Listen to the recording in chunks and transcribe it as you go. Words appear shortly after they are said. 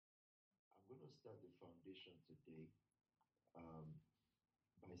start the foundation today um,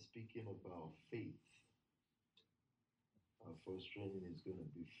 by speaking about faith. Our first training is going to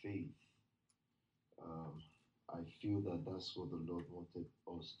be faith. Um, I feel that that's what the Lord wanted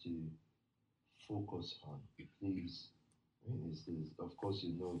us to focus on. Please, I mean, of course,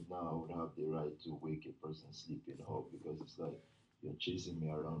 now I would have the right to wake a person sleeping up because it's like you're chasing me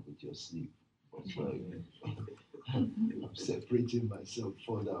around with your sleep. It's like I'm separating myself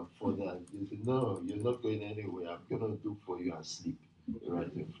further and further. And you say, no, you're not going anywhere. I'm going to do for you and sleep right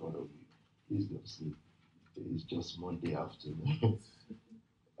in front of you. Please don't sleep. It's just Monday afternoon.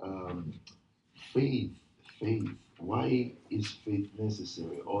 um, faith, faith. Why is faith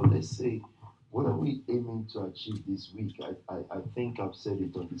necessary? Or let's say, what are we aiming to achieve this week? I think I've said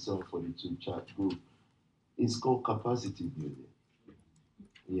it on the 742 chat group. It's called capacity building.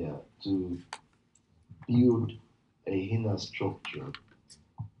 Yeah, to build a inner structure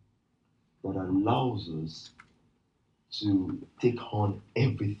that allows us to take on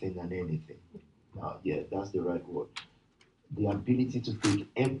everything and anything. Now, yeah, that's the right word. The ability to take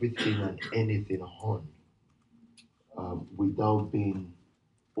everything and anything on without being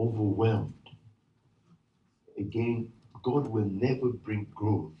overwhelmed. Again, God will never bring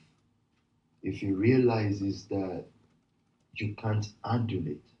growth if He realizes that you can't handle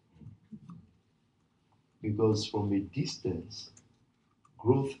it. Because from a distance,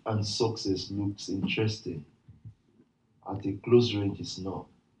 growth and success looks interesting. At a close range, it's not.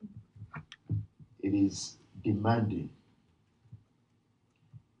 It is demanding.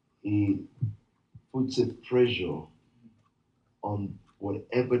 It puts a pressure on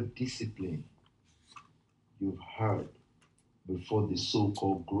whatever discipline you've heard before the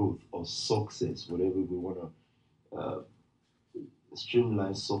so-called growth or success, whatever we want to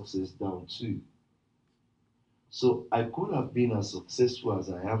streamline success down to. So I could have been as successful as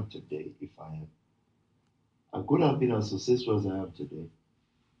I am today if I am. I could have been as successful as I am today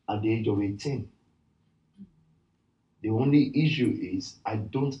at the age of 18. The only issue is I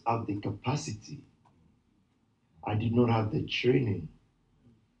don't have the capacity. I did not have the training.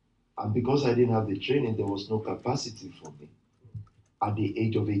 And because I didn't have the training, there was no capacity for me at the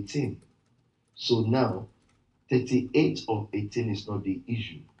age of 18. So now, 38 of 18 is not the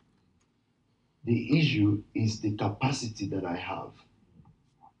issue. The issue is the capacity that I have.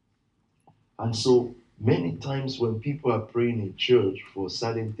 And so many times when people are praying in church for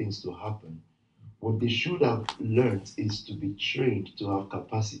certain things to happen, what they should have learned is to be trained to have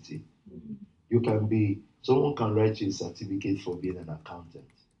capacity. Someone can write you a certificate for being an accountant.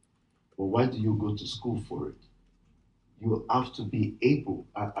 But why do you go to school for it? You have to be able,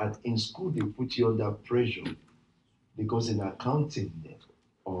 and in school they put you under pressure because in accounting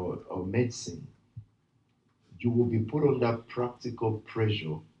or medicine, you will be put under practical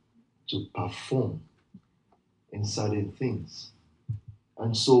pressure to perform in certain things.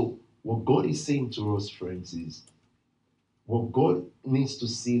 And so, what God is saying to us, friends, is what God needs to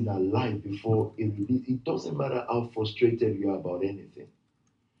see in our life before it doesn't matter how frustrated you are about anything.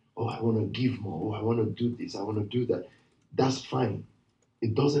 Oh, I want to give more. Oh, I want to do this. I want to do that. That's fine.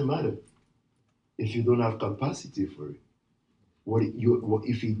 It doesn't matter if you don't have capacity for it.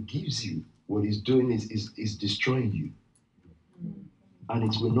 If it gives you, what it's doing is destroying you. And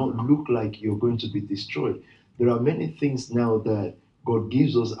it will not look like you're going to be destroyed. There are many things now that God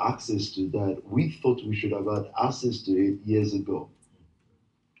gives us access to that we thought we should have had access to it years ago.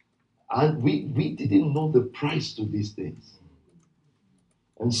 And we didn't know the price to these things.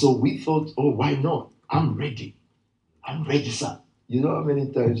 And so we thought, oh, why not? I'm ready. I'm ready, sir. You know how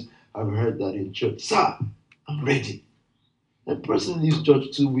many times I've heard that in church? Sir, I'm ready. That person leaves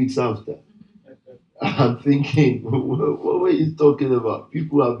church 2 weeks after. I'm thinking, what were you talking about?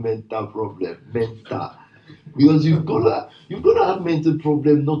 People have mental problem, mental. Because you've gotta have mental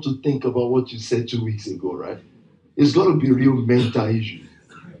problem not to think about what you said 2 weeks ago, right? It's gotta be real mental issue.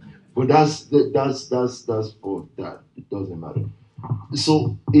 But that's for that. It doesn't matter.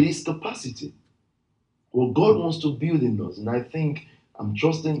 So it is capacity. What God wants to build in us, and I think I'm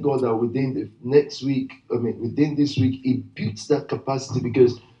trusting God that within this week, He builds that capacity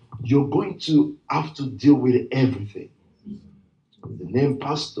because you're going to have to deal with everything. The name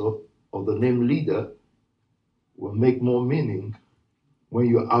pastor or the name leader will make more meaning when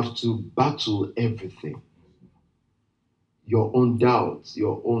you have to battle everything. Your own doubts,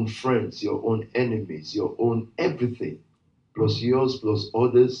 your own friends, your own enemies, your own everything, plus yours, plus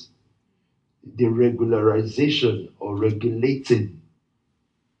others, the regularization or regulating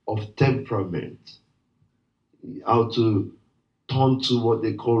of temperament, how to turn to what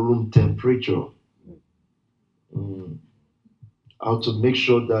they call room temperature. Mm. how to make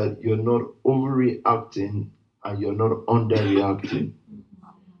sure that you're not overreacting and you're not underreacting.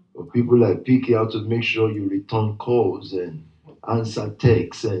 For people like Picky, how to make sure you return calls and answer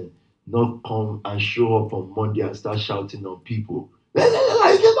texts and not come and show up on Monday and start shouting on people.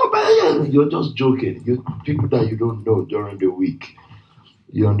 You're just joking. You people that you don't know during the week.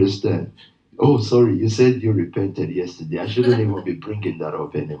 You understand? Oh, sorry, you said you repented yesterday. I shouldn't even be bringing that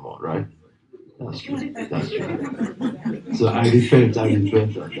up anymore, right? That's true. That's true. So I repent. I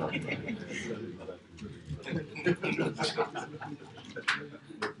repent on that.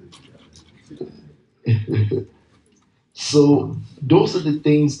 So those are the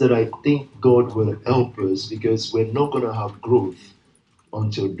things that I think God will help us because we're not going to have growth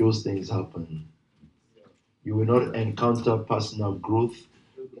until those things happen. You will not encounter personal growth.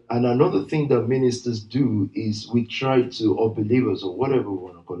 And another thing that ministers do is we try to, or believers, or whatever we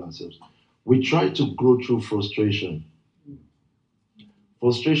want to call ourselves, we try to grow through frustration.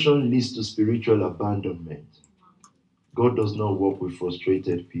 Frustration leads to spiritual abandonment. God does not work with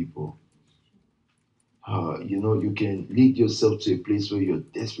frustrated people. You can lead yourself to a place where you're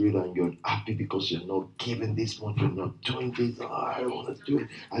desperate and you're happy because you're not giving this much, you're not doing this. Oh, I don't want to do it.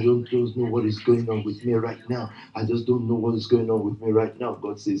 I don't just know what is going on with me right now. I just don't know what is going on with me right now.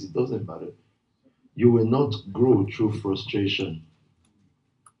 God says it doesn't matter. You will not grow through frustration.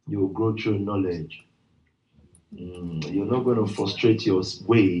 You will grow through knowledge. You're not going to frustrate your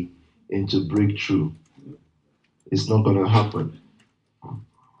way into breakthrough. It's not going to happen.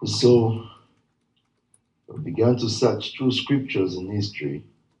 So I began to search through scriptures in history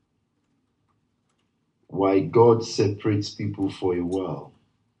why God separates people for a while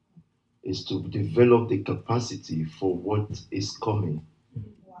is to develop the capacity for what is coming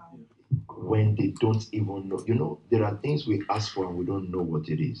when they don't even know. There are things we ask for and we don't know what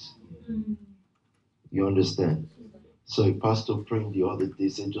it is. You understand? So a pastor praying the other day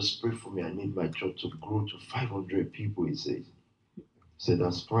said, just pray for me. I need my church to grow to 500 people, he says. I said,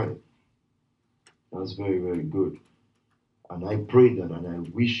 that's fine. That's very, very good. And I pray that and I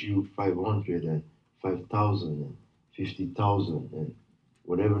wish you 500 and 5,000 and 50,000 and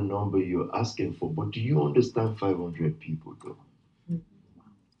whatever number you're asking for. But do you understand 500 people though?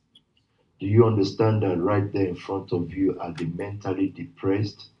 Do you understand that right there in front of you are the mentally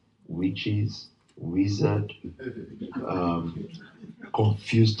depressed, witches, wizard,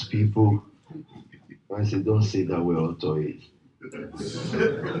 confused people? I say, don't say that we're authority.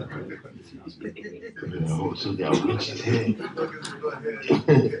 So there are witches here.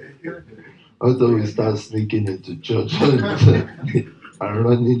 After we start sneaking into church and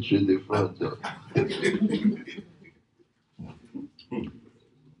running through the front door.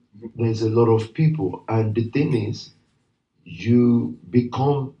 There's a lot of people, and the thing is, you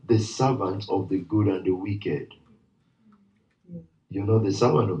become the servant of the good and the wicked. You're not the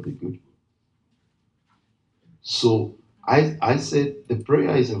servant of the good. So I said the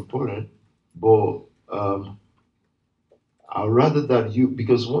prayer is important, but I'd rather that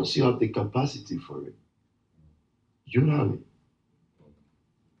because once you have the capacity for it, you'll have it.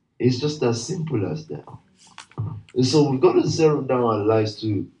 It's just as simple as that. And so we've got to zero down our lives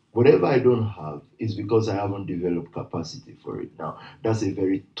to whatever I don't have is because I haven't developed capacity for it. Now, that's a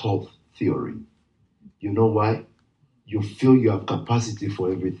very tough theory. You know why? You feel you have capacity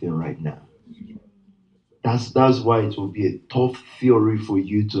for everything right now. That's why it will be a tough theory for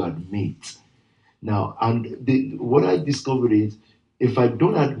you to admit. Now, and what I discovered is if I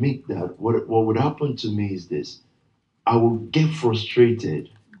don't admit that, what would happen to me is this. I will get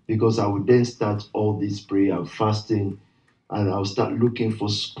frustrated because I will then start all this prayer and fasting and I'll start looking for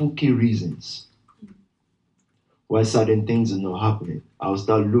spooky reasons why certain things are not happening. I'll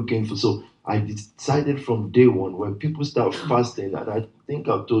start looking for, so I decided from day one when people start fasting, and I think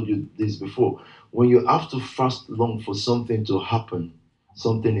I've told you this before, when you have to fast long for something to happen,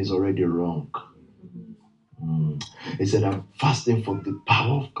 something is already wrong. He said, I'm fasting for the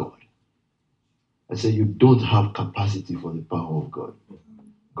power of God. I said, you don't have capacity for the power of God.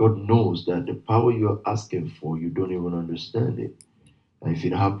 God knows that the power you're asking for, you don't even understand it. And if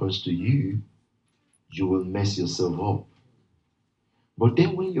it happens to you, you will mess yourself up. But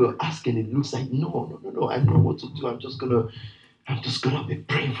then when you're asking, it looks like, no, I know what to do. I'm just gonna be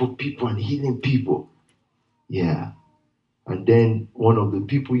praying for people and healing people. Yeah. And then one of the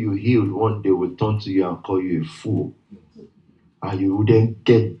people you healed one day will turn to you and call you a fool. And you will then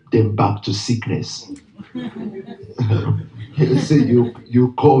get them back to sickness. So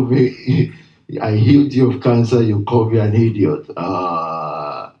you call me, I healed you of cancer, you call me an idiot.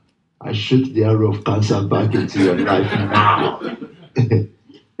 I shoot the arrow of cancer back into your life now.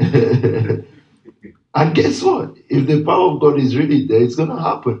 And guess what? If the power of God is really there, it's going to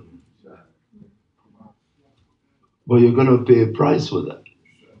happen. But you're going to pay a price for that.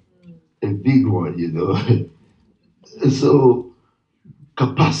 A big one, you know. So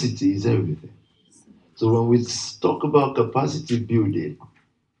capacity is everything. So when we talk about capacity building,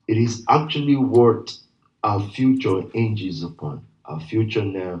 it is actually what our future hinges upon. Our future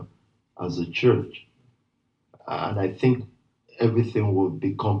now as a church. And I think everything will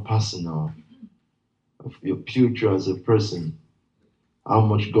become personal of your future as a person. How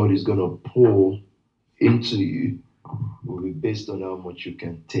much God is going to pour into you will be based on how much you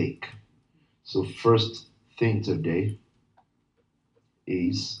can take. So, first thing today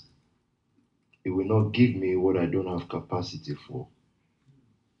is it will not give me what I don't have capacity for.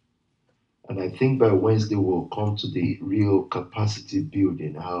 And I think by Wednesday we'll come to the real capacity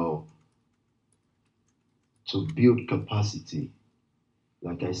building, how to build capacity.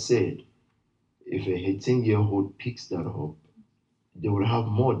 Like I said, if a 18-year-old picks that up, they will have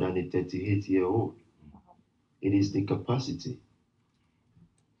more than a 38-year-old. It is the capacity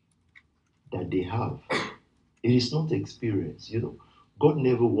that they have. It is not experience. You know, God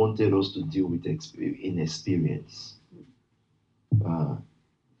never wanted us to deal with inexperience. Uh,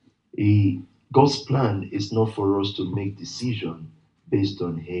 God's plan is not for us to make decisions based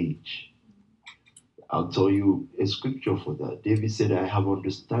on age. I'll tell you a scripture for that. David said, I have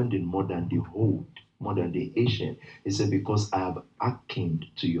understanding more than the old, more than the ancient. He said, because I have hearkened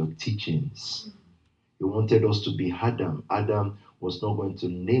to your teachings. He wanted us to be Adam. Adam was not going to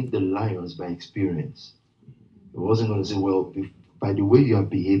name the lions by experience. He wasn't going to say, well, by the way you are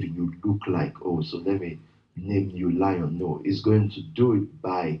behaving, you look like, oh, so let me name you lion. No, he's going to do it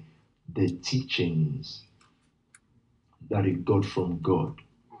by the teachings that he got from God.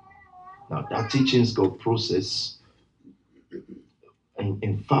 Now, that teachings got process. And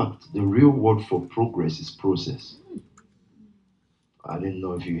in fact, the real word for progress is process. I didn't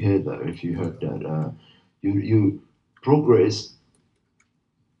know if you heard that, if you heard that. You progress.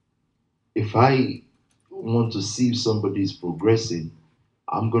 If I want to see if somebody is progressing,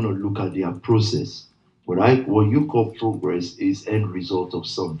 I'm gonna look at their process. What you call progress is end result of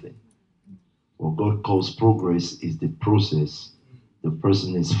something. What God calls progress is the process the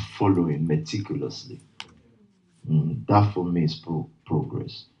person is following meticulously. That for me is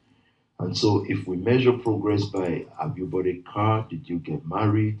progress. And so if we measure progress by have you bought a car, did you get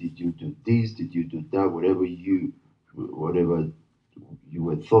married, did you do this, did you do that, whatever you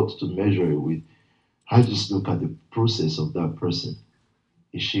were thought to measure it with, I just look at the process of that person.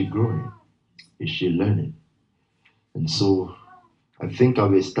 Is she growing? Is she learning? And so I think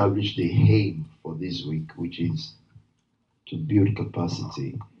I've established the aim for this week, which is to build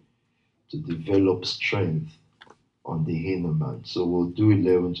capacity, to develop strength on the inner man. So we'll do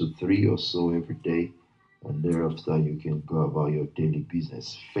 11 to 3 or so every day, and thereafter you can go about your daily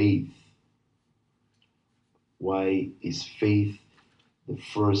business. Faith. Why is faith the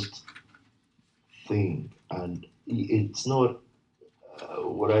first thing? And it's not,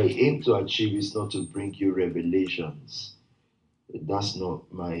 what I aim to achieve is not to bring you revelations. That's not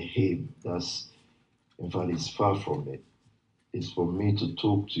my aim. In fact, it's far from it. It's for me to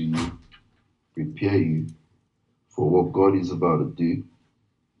talk to you, prepare you for what God is about to do,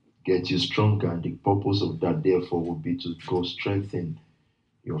 get you stronger, and the purpose of that, therefore, will be to go strengthen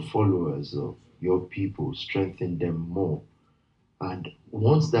your followers or your people, strengthen them more. And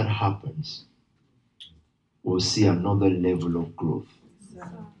once that happens, we'll see another level of growth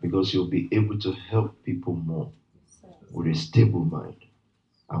because you'll be able to help people more with a stable mind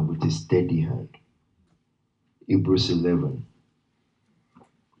and with a steady hand. Hebrews 11.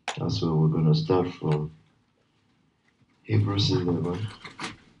 That's where we're going to start from. Hebrews 11.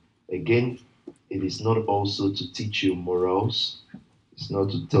 Again, it is not also to teach you morals. It's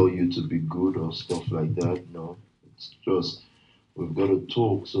not to tell you to be good or stuff like that. No, it's just we've got to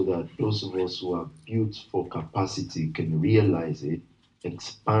talk so that those of us who are built for capacity can realize it,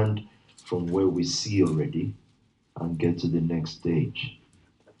 expand from where we see already, and get to the next stage.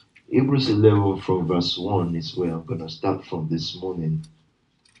 Hebrews 11 from verse 1 is where I'm going to start from this morning.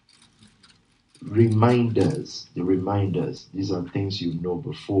 The reminders. These are things you know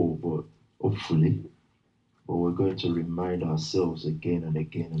before, but hopefully, but we're going to remind ourselves again and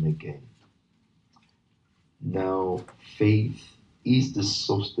again and again. Now, faith is the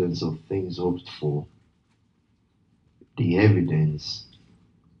substance of things hoped for, the evidence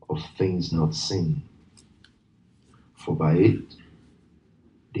of things not seen. For by it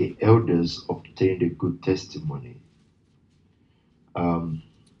the elders obtained a good testimony.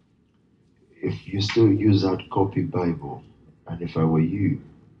 If you still use that copy Bible, and if I were you,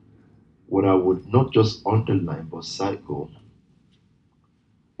 what I would not just underline but cycle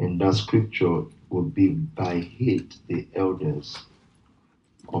in that scripture would be, by it the elders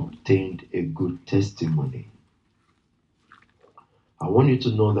obtained a good testimony. I want you to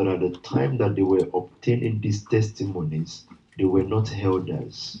know that at the time that they were obtaining these testimonies, they were not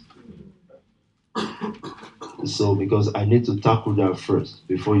elders. So, because I need to tackle that first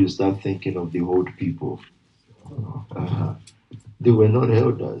before you start thinking of the old people. Uh-huh. They were not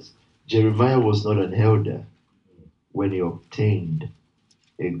elders. Jeremiah was not an elder when he obtained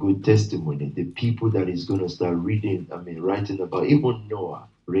a good testimony. The people that he's going to start writing about, even Noah,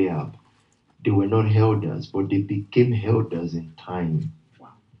 Rahab, they were not elders, but they became elders in time.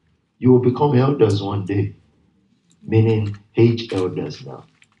 You will become elders one day, meaning age elders now.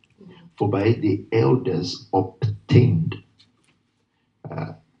 For by it the elders obtained.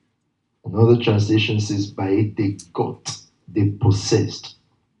 Another translation says, by it they got, they possessed.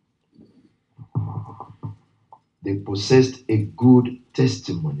 They possessed a good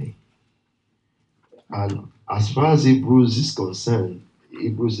testimony. And as far as Hebrews is concerned,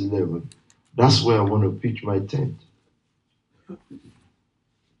 Hebrews 11, that's where I want to pitch my tent.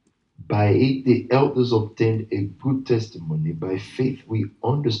 By it the elders obtained a good testimony. By faith we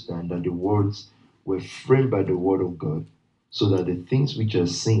understand that the words were framed by the word of God, so that the things which are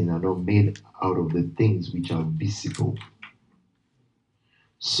seen are not made out of the things which are visible.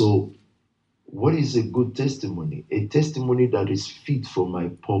 So, what is a good testimony? A testimony that is fit for my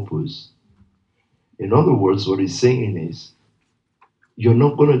purpose. In other words, what he's saying is, you're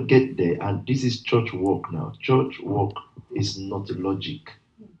not going to get there, and this is church work now. Church work is not logic.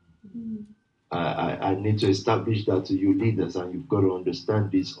 I need to establish that to you leaders, and you've got to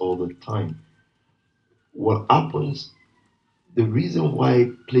understand this all the time. What happens, the reason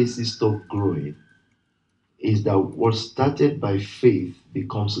why places stop growing is that what started by faith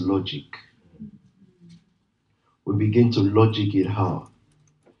becomes logic. We begin to logic it how.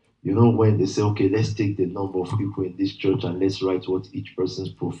 You know, when they say, okay, let's take the number of people in this church and let's write what each person's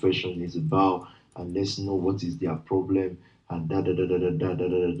profession is about, and let's know what is their problem, and da da da da da da da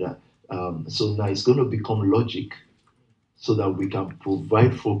da da. So now it's going to become logic, so that we can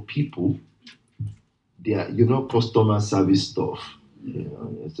provide for people their, customer service stuff.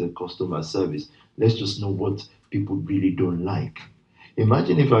 It's a customer service. Let's just know what people really don't like.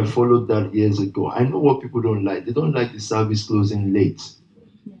 Imagine if I followed that years ago. I know what people don't like. They don't like the service closing late.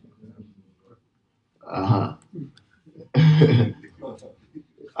 Uh-huh.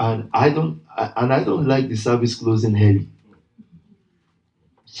 and I don't like the service closing early.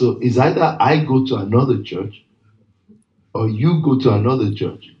 So it's either I go to another church or you go to another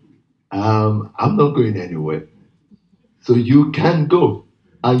church. I'm not going anywhere. So you can go.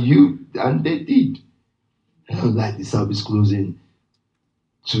 And they did. I don't like the service closing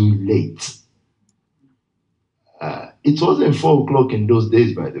too late. It wasn't 4 o'clock in those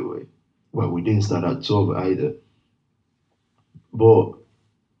days, by the way. Well, we didn't start at 12 either. But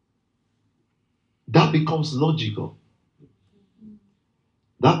that becomes logical.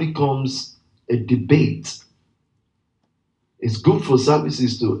 That becomes a debate. It's good for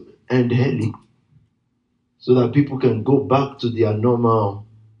services to end early so that people can go back to their normal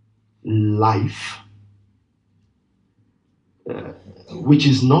life, which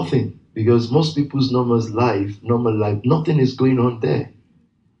is nothing, because most people's normal life, nothing is going on there.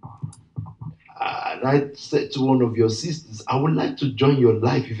 And I said to one of your sisters, I would like to join your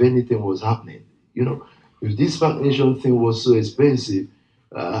life if anything was happening. If this vaccination thing was so expensive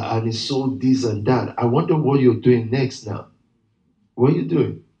and it's so this and that, I wonder what you're doing next now. What are you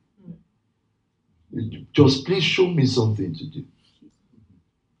doing? Just please show me something to do.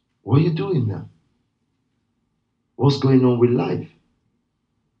 What are you doing now? What's going on with life?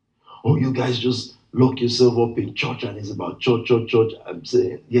 Or you guys just lock yourself up in church and it's about church. I'm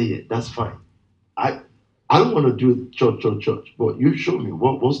saying, yeah, that's fine. I don't want to do church, but you show me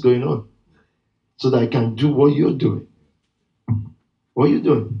what's going on so that I can do what you're doing. What are you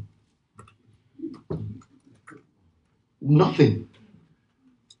doing? Nothing.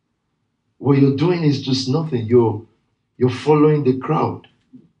 What you're doing is just nothing. You're following the crowd.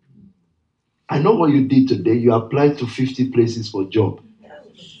 I know what you did today. You applied to 50 places for job.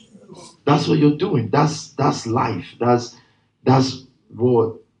 That's what you're doing. That's life. That's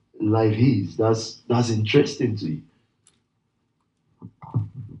what life is. That's interesting to you.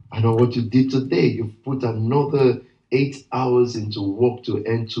 I know what you did today. You put another 8 hours into work to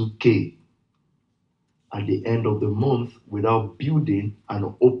earn 2K at the end of the month without building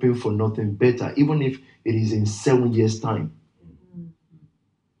and hoping for nothing better, even if it is in 7 years' time.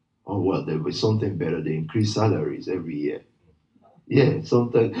 Oh, well, there was something better. They increase salaries every year. Yeah,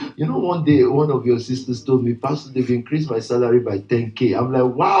 sometimes. You know, one day one of your sisters told me, Pastor, they've increased my salary by 10K. I'm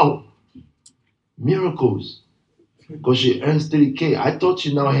like, wow, miracles. Because she earns 3K. I thought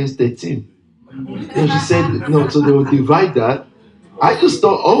she now earns 13. No, she said, no, so they will divide that. I just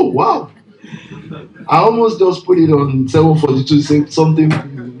thought, oh, wow. I almost just put it on 742, say something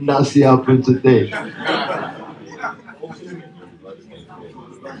nasty happened today.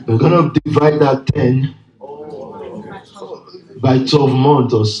 We're going to divide that 10 by 12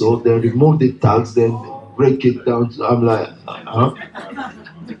 months or so, then remove the tax, then break it down. I'm like, huh?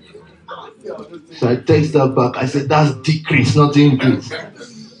 So I text her back. I said, that's decrease, not increase.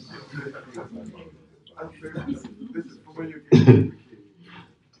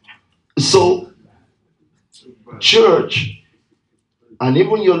 So, church, and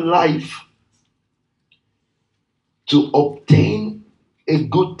even your life, to obtain a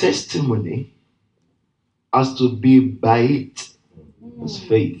good testimony has to be by it as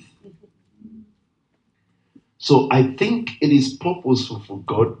faith. So I think it is purposeful for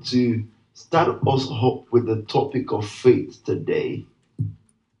God to start us up with the topic of faith today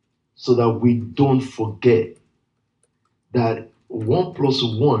so that we don't forget that 1 plus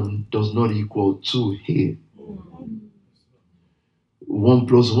 1 does not equal 2 here. 1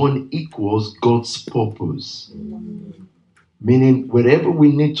 plus 1 equals God's purpose. Meaning, wherever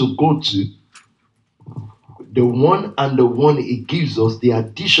we need to go to, the 1 and the 1 it gives us, the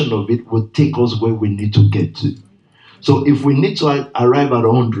addition of it will take us where we need to get to. So if we need to arrive at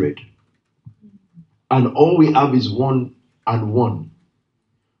 100, and all we have is 1 and 1,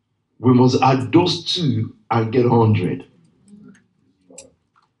 we must add those 2 and get 100.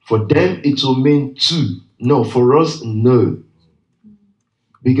 For them, it will mean 2. No, for us, no.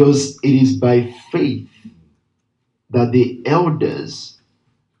 Because it is by faith that the elders,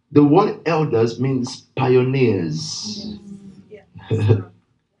 the word elders means pioneers.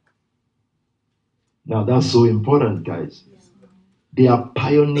 Now, that's so important, guys. They are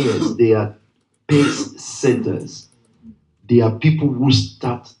pioneers, they are pace setters. They are people who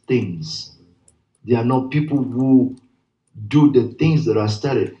start things. They are not people who do the things that are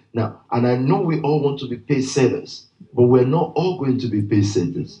started. Now, and I know we all want to be pace setters, but we're not all going to be pace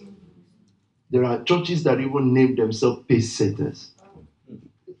setters. There are churches that even name themselves pace setters.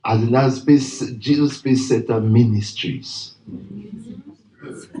 As in that space, Jesus Pace Setter Ministries.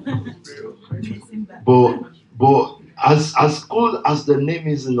 But as cool as the name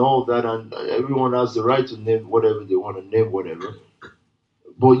is and all that, and everyone has the right to name whatever they want to name, whatever.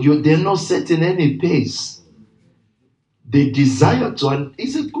 But they're not setting any pace. They desire to, and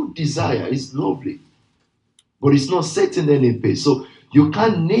it's a good desire, it's lovely. But it's not setting any pace. So you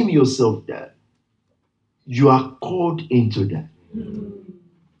can't name yourself that. You are called into that.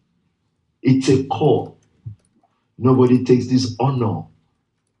 It's a call. Nobody takes this honor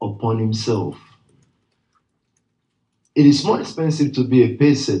upon himself. It is more expensive to be a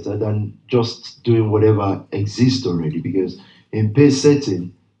pace setter than just doing whatever exists already, because in pace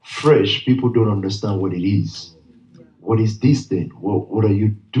setting, fresh, people don't understand what it is. What is this thing? What are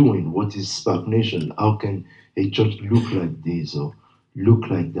you doing? What is stagnation? How can a church look like this or look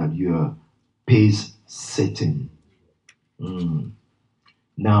like that? You are pace setting.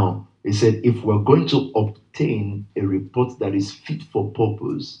 Now, he said, if we're going to obtain a report that is fit for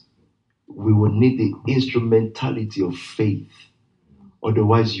purpose, we will need the instrumentality of faith.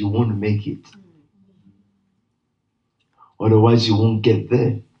 Otherwise, you won't make it. Otherwise, you won't get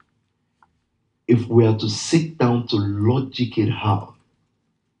there. If we are to sit down to logic it out,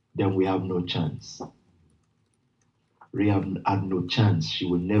 then we have no chance. Rahab had no chance. She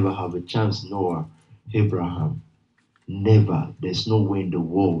will never have a chance. Noah, Abraham, never. There's no way in the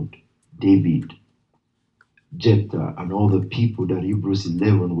world. David, Jephthah, and all the people that Hebrews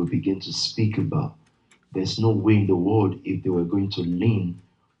 11 will begin to speak about. There's no way in the world if they were going to lean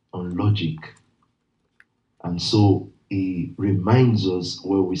on logic. And so he reminds us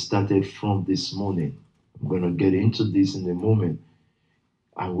where we started from this morning. I'm going to get into this in a moment.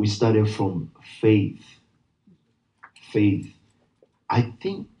 And we started from faith. Faith. I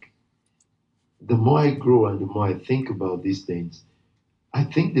think the more I grow and the more I think about these things, I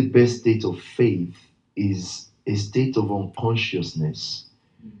think the best state of faith is a state of unconsciousness.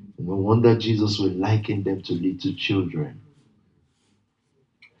 No wonder Jesus will liken them to little children.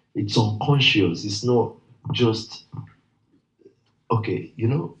 It's unconscious. It's not just, okay,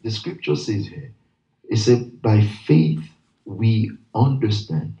 the scripture says here, it said, by faith we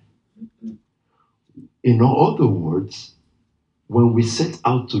understand. In other words, when we set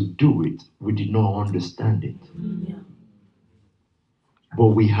out to do it, we did not understand it. Yeah. But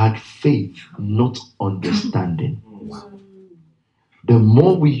we had faith, not understanding. The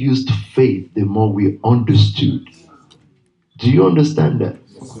more we used faith, the more we understood. Do you understand that?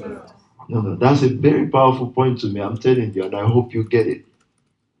 No, that's a very powerful point to me. I'm telling you, and I hope you get it.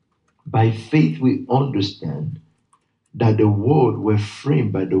 By faith, we understand that the world were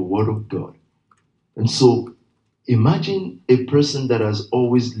framed by the word of God. And so imagine a person that has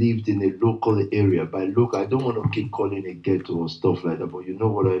always lived in a local area. By local, I don't want to keep calling it ghetto or stuff like that, but you know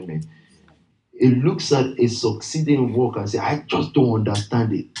what I mean. It looks at a succeeding work and say, I just don't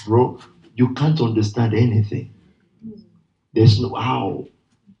understand it, bro. You can't understand anything. There's no how.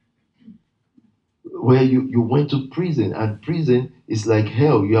 Where you went to prison, and prison is like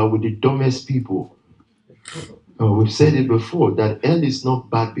hell. You are with the dumbest people. We've said it before that hell is not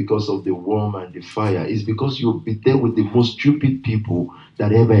bad because of the worm and the fire. It's because you'll be there with the most stupid people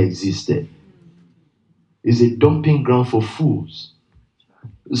that ever existed. It's a dumping ground for fools.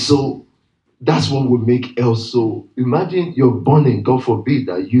 So that's what would make hell so. Imagine you're burning, God forbid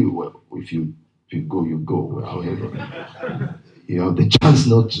that you, well, if you go, you go. However, you have the chance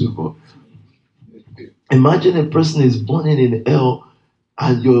not to. But imagine a person is burning in hell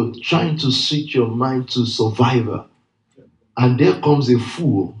and you're trying to switch your mind to survivor. And there comes a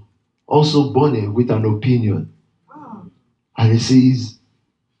fool, also burning with an opinion. And he says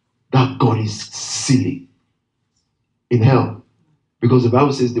that God is silly in hell. Because the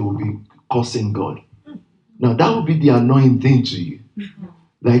Bible says they will be cursing God. Now that would be the annoying thing to you.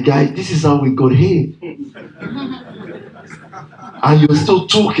 Like, guys, this is how we got here. And you're still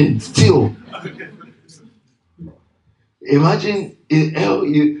talking, still. Imagine in hell,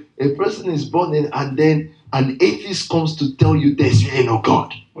 a person is burning and then an atheist comes to tell you there's really no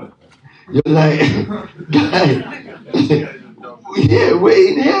God. You're like, guy, yeah, we're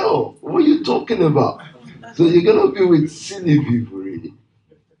in hell. What are you talking about? So you're going to be with silly people,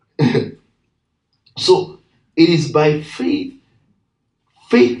 really. So it is by faith.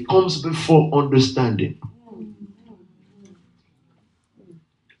 Faith comes before understanding.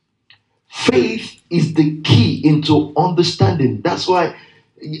 Faith is the key into understanding. That's why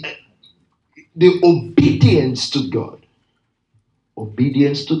the obedience to God,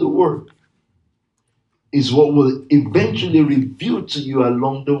 obedience to the word, is what will eventually reveal to you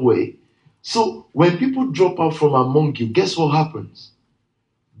along the way. So when people drop out from among you, guess what happens?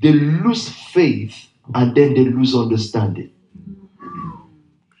 They lose faith and then they lose understanding.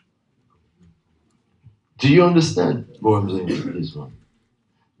 Do you understand what I'm saying? This one.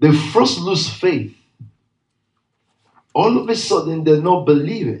 They first lose faith. All of a sudden, they're not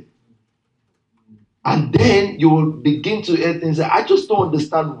believing. And then you will begin to hear things like, I just don't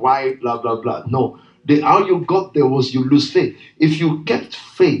understand why, blah, blah, blah. No. How you got there was you lose faith. If you kept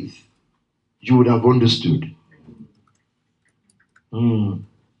faith, you would have understood.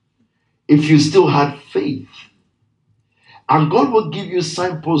 If you still had faith, and God will give you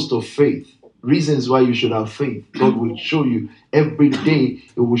signposts of faith, reasons why you should have faith. God will show you every day.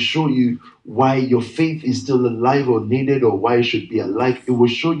 It will show you why your faith is still alive or needed, or why it should be alive. It will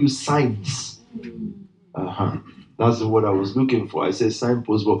show you signs. That's the word I was looking for. I said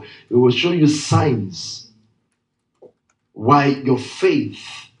signposts, but it will show you signs why your faith,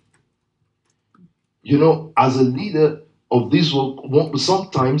 as a leader of this work,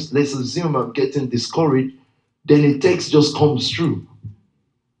 sometimes, let's assume I'm getting discouraged, then a text just comes through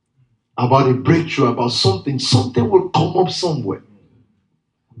about a breakthrough, about something will come up somewhere.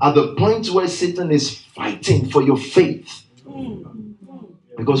 At the point where Satan is fighting for your faith.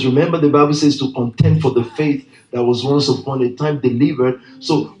 Because remember, the Bible says to contend for the faith that was once upon a time delivered.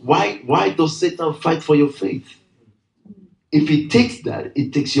 So why does Satan fight for your faith? If he takes that,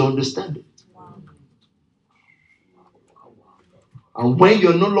 it takes your understanding. And when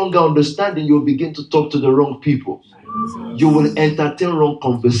you're no longer understanding, you'll begin to talk to the wrong people. You will entertain wrong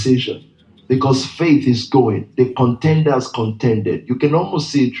conversation. Because faith is going. The contenders contended. You can almost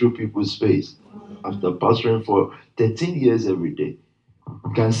see it through people's face. After pastoring for 13 years every day,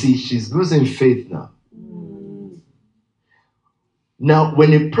 you can see she's losing faith now. Now,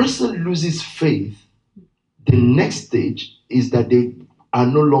 when a person loses faith, the next stage is that they are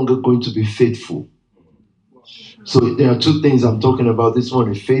no longer going to be faithful. So there are two things I'm talking about this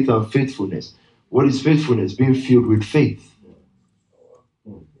morning, faith and faithfulness. What is faithfulness? Being filled with faith.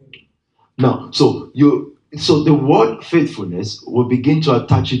 Now, so the word faithfulness will begin to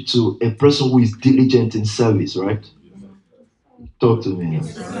attach it to a person who is diligent in service, right? Talk to me.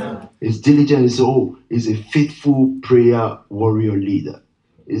 It's diligent. Is a faithful prayer warrior leader.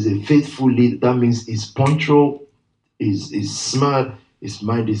 Is a faithful leader. That means he's punctual, is smart, his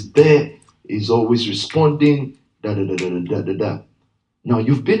mind is there, he's always responding. Now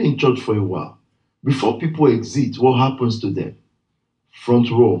you've been in church for a while. Before people exit, what happens to them? front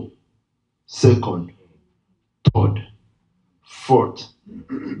row, second, third, fourth.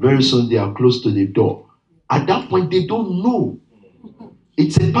 Very soon they are close to the door. At that point, they don't know.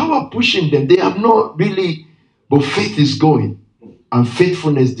 It's a power pushing them. They have not really, but faith is going, and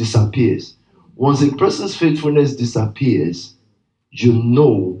faithfulness disappears. Once a person's faithfulness disappears, you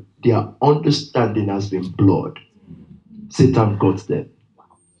know their understanding has been blurred. Satan got them.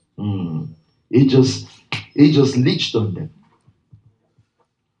 He just leached on them.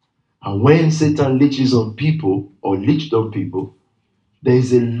 And when Satan leeches on people or leached on people, there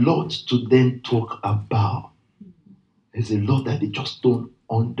is a lot to then talk about. There's a lot that they just don't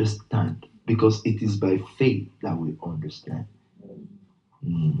understand, because it is by faith that we understand.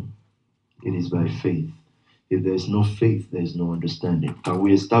 It is by faith. If there's no faith, there's no understanding. Can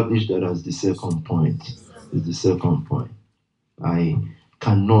we establish that as the second point? Is the second point. I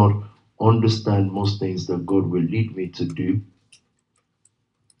cannot understand most things that God will lead me to do,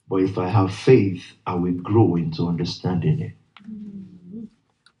 but if I have faith, I will grow into understanding it.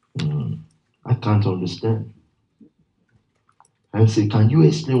 I can't understand. I say, can you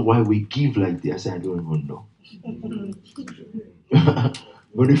explain why we give like this? I say, I don't even know.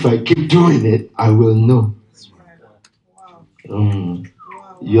 But if I keep doing it, I will know.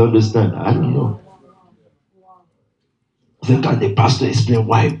 You understand? I don't know. So can the pastor explain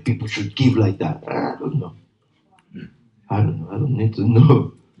why people should give like that? I don't know. I don't need to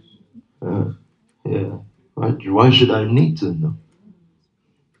know. Why should I need to know?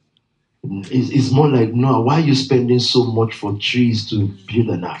 It's more like, no, why are you spending so much for trees to build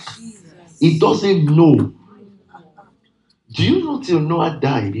an ark? He doesn't know. Do you know till Noah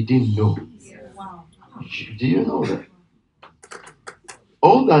died, he didn't know? Do you know that?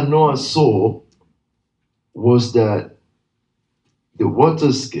 All that Noah saw was that the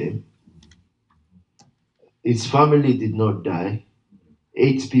waters came, his family did not die,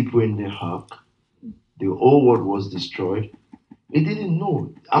 8 people in the ark, the whole world was destroyed. He didn't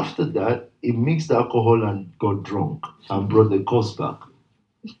know. After that, he mixed alcohol and got drunk and brought the curse back.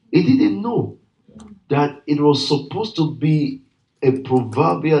 He didn't know that it was supposed to be a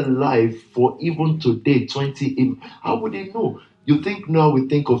proverbial life for even today, 20. How would he know? You think now we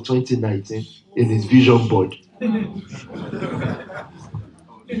think of 2019 in his vision board.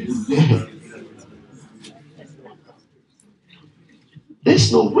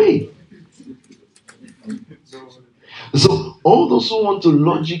 There's no way. So all those who want to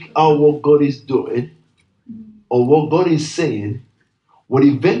logic out what God is doing or what God is saying, what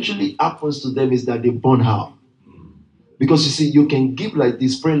eventually happens to them is that they burn out. Because you see, you can give like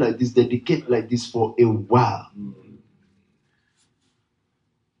this, pray like this, dedicate like this for a while.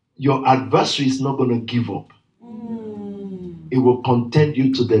 Your adversary is not going to give up. It will contend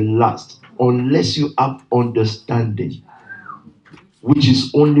you to the last unless you have understanding, which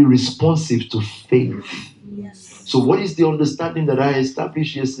is only responsive to faith. So what is the understanding that I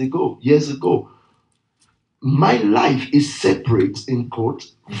established years ago? My life is separate, in quote,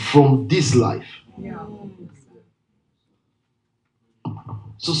 from this life.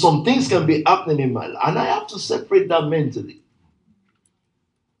 So some things can be happening in my life, and I have to separate that mentally.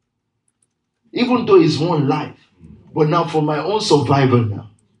 Even though it's one life. But now for my own survival now.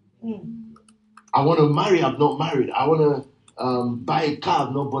 I want to marry, I'm not married. I want to buy a car,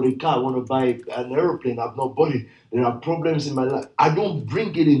 I've not bought a car. I want to buy an airplane, I've not bought it. There are problems in my life. I don't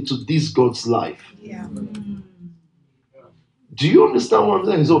bring it into this God's life. Do you understand what I'm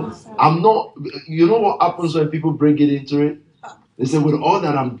saying? So I'm not, you know what happens when people bring it into it? They say, with all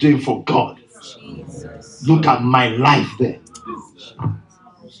that I'm doing for God, look at my life there.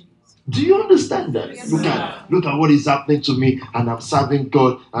 Do you understand that? Look at what is happening to me, and I'm serving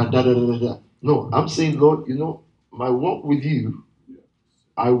God, and da da da da. No, I'm saying, Lord, my walk with you,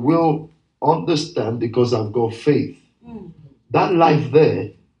 I will understand because I've got faith. That life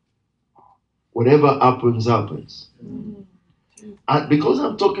there, whatever happens, happens. And because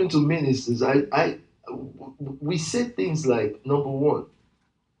I'm talking to ministers, we say things like, number one,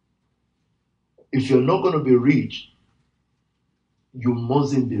 if you're not going to be rich, you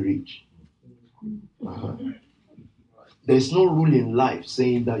mustn't be rich. There's no rule in life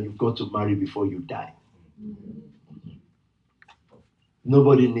saying that you've got to marry before you die.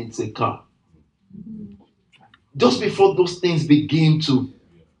 Nobody needs a car. Just before those things begin to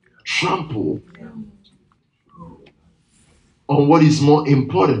trample on what is more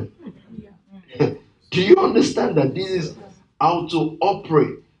important. Do you understand that this is how to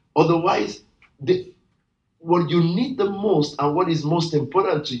operate? Otherwise, what you need the most and what is most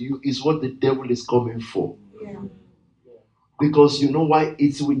important to you is what the devil is coming for. Because you know why?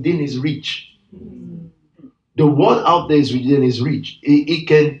 It's within his reach. The world out there is within is rich.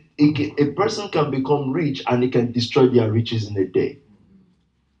 A person can become rich and it can destroy their riches in a day.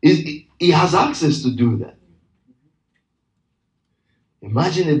 He has access to do that.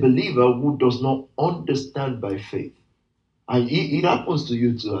 Imagine a believer who does not understand by faith. And it happens to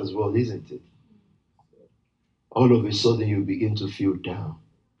you too as well, isn't it? All of a sudden you begin to feel down.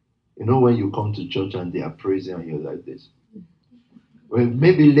 You know when you come to church and they are praising and you're like this. Well,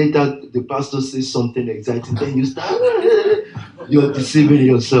 maybe later the pastor says something exciting, then you start, you're deceiving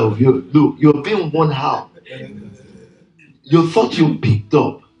yourself. You're being one how. You thought you picked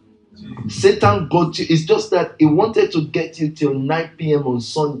up. Satan got you. It's just that he wanted to get you till 9 p.m. on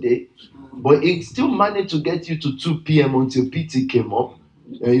Sunday, but he still managed to get you to 2 p.m. until PT came up.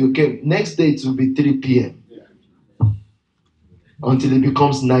 And you came. Next day it will be 3 p.m. until it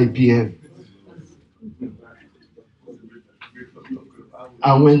becomes 9 p.m.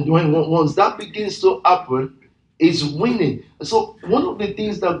 And when once that begins to happen, it's winning. So one of the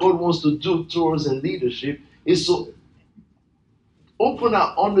things that God wants to do through us in leadership is to open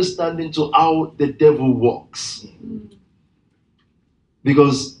our understanding to how the devil works.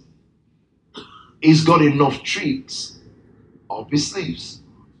 Because he's got enough tricks up his sleeves.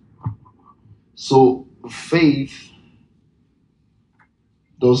 So faith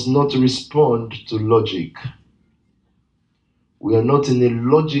does not respond to logic. We are not in a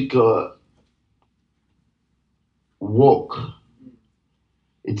logical walk.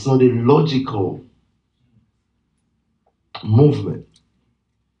 It's not a logical movement.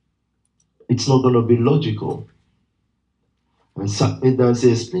 It's not going to be logical. And sat me down and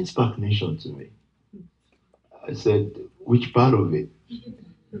said, explain Spark Nation to me. I said, which part of it?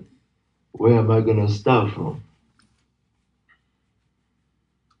 Where am I going to start from?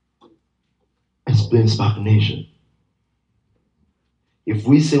 Explain Spark Nation. If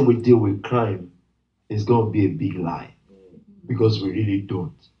we say we deal with crime, it's going to be a big lie. Because we really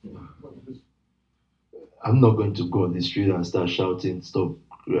don't. I'm not going to go on the street and start shouting, stop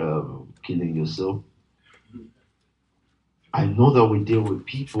killing yourself. I know that we deal with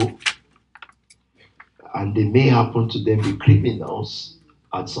people, and they may happen to them be criminals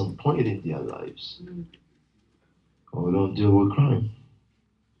at some point in their lives. But we don't deal with crime.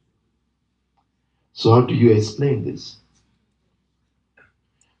 So how do you explain this?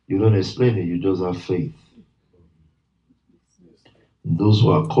 You don't explain it, you just have faith. And those who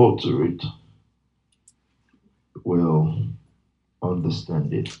are called to it will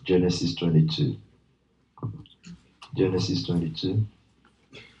understand it. Genesis 22. Genesis 22.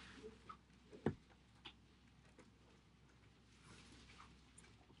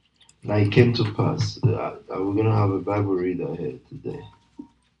 Now it came to pass. We're going to have a Bible reader here today.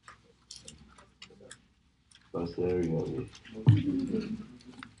 Pastor Harry.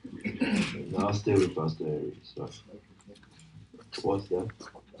 Now I'll stay with Pastor Harry. So. What's that?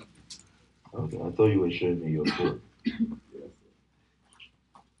 Okay, I thought you were showing me your phone.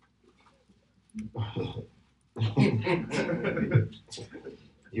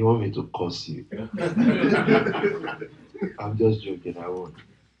 You want me to curse you? I'm just joking, I won't.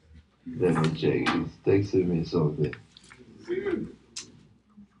 Let me check. He's texting me something.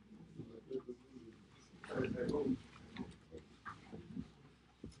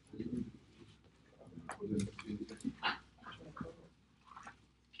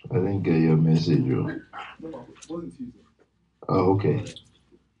 I didn't get your message, bro. Oh, okay.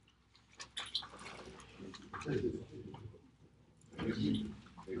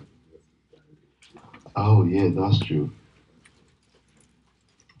 Oh, yeah, that's true.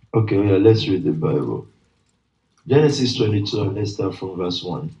 Okay, yeah, let's read the Bible. Genesis 22, and let's start from verse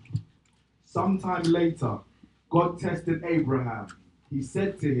 1. Sometime later, God tested Abraham. He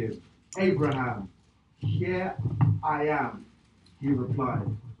said to him, Abraham, here I am, he replied.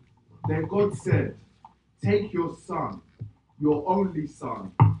 Then God said, take your son, your only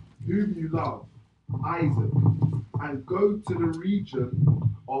son, whom you love, Isaac, and go to the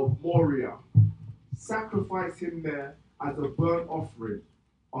region of Moriah. Sacrifice him there as a burnt offering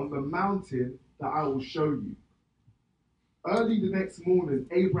on the mountain that I will show you. Early the next morning,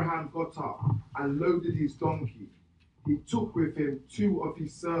 Abraham got up and loaded his donkey. He took with him 2 of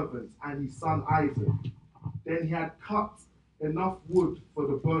his servants and his son Isaac. Then he had cut enough wood for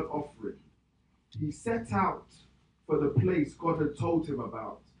the burnt offering. He set out for the place God had told him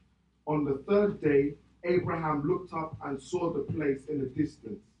about. On the 3rd day, Abraham looked up and saw the place in the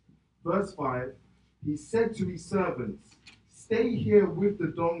distance. Verse 5, he said to his servants, stay here with the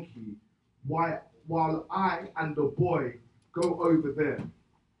donkey while I and the boy go over there.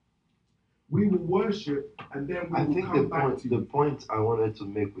 We will worship and then we will come back to you. The point I wanted to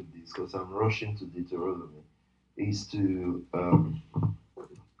make with this, because I'm rushing to Deuteronomy, is to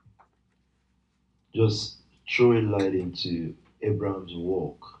just throw a light into Abraham's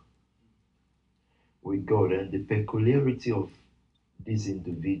walk with God and the peculiarity of this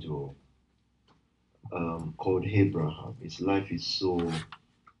individual called Abraham. His life is so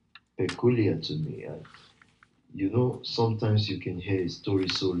peculiar to me. And you know, sometimes you can hear a story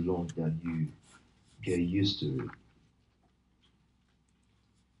so long that you get used to it.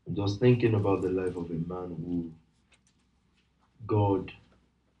 I'm just thinking about the life of a man who God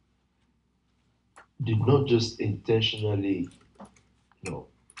did not just intentionally, no,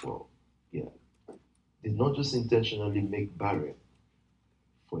 well, yeah, did not just intentionally make barren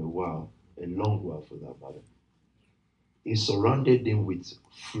for a while, a long while for that matter. He surrounded him with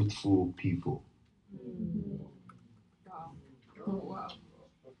fruitful people.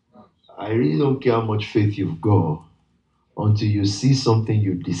 I really don't care how much faith you've got until you see something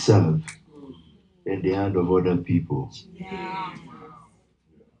you deserve in the hand of other people.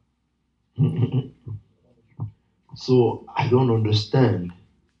 So I don't understand.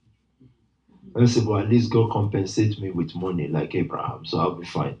 I say, well, at least God compensates me with money like Abraham, so I'll be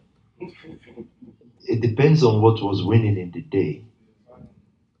fine. It depends on what was winning in the day.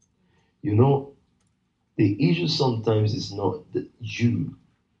 You know, the issue sometimes is not you.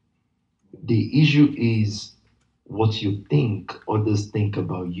 The issue is what you think others think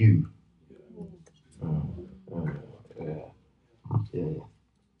about you. Uh, uh, yeah, yeah.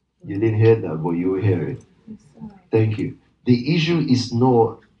 You didn't hear that, but you will hear it. Thank you. The issue is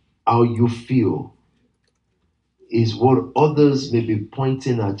not how you feel, is what others may be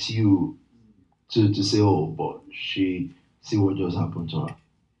pointing at you to say, oh, but she, see what just happened to her.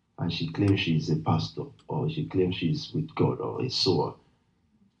 And she claims she's a pastor, or she claims she's with God, or so on.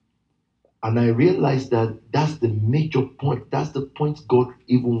 And I realized that that's the major point. That's the point God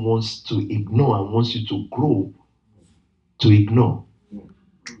even wants to ignore and wants you to grow to ignore.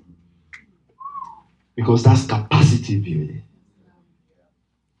 Because that's capacity building.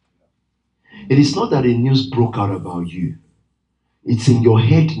 It is not that a news broke out about you. It's in your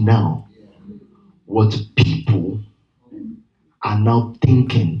head now what people are now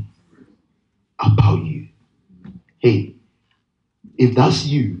thinking about you. Hey, if that's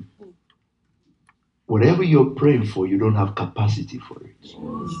you, whatever you're praying for, you don't have capacity for it.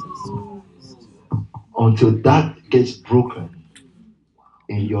 Until that gets broken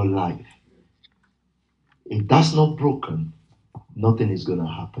in your life. If that's not broken, nothing is going to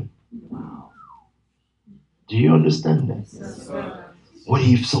happen. Do you understand that? Yes, What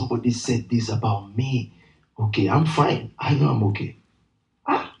if somebody said this about me? Okay, I'm fine. I know I'm okay.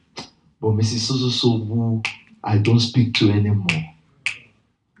 Ah, but Mrs. So who I don't speak to anymore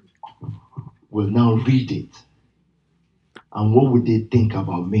will now read it. And what would they think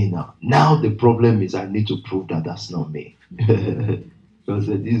about me now? Now the problem is I need to prove that that's not me. Because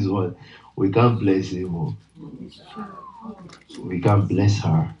this one, we can't bless him. We can't bless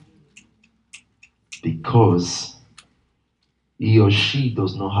her because he or she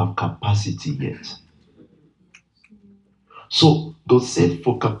does not have capacity yet. So God said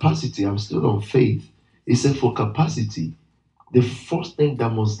for capacity, I'm still on faith. He said for capacity, the first thing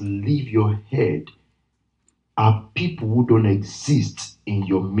that must leave your head are people who don't exist in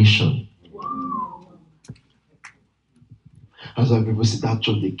your mission. That's why people say that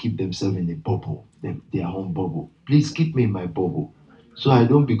church, they keep themselves in a bubble, their own bubble. Please keep me in my bubble so I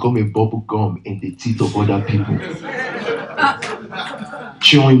don't become a bubble gum in the teeth of other people.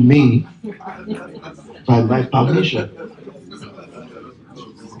 Chewing me by my permission.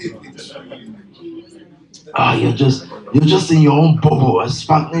 Ah, you're just in your own bubble.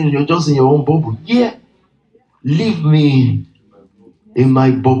 Sparkling, you're just in your own bubble. Yeah. Leave me in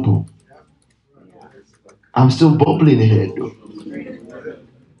my bubble. I'm still bubbling here though.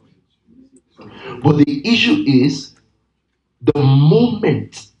 But the issue is the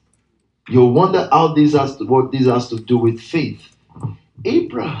moment you wonder how what this has to do with faith.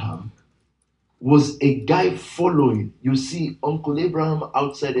 Abraham was a guy following. You see Uncle Abraham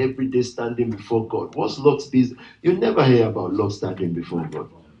outside every day standing before God. What's Lot's business? You never hear about Lot standing before God.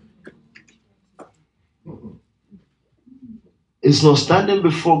 It's not standing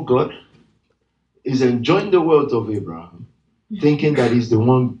before God. It's enjoying the wealth of Abraham, thinking that he's the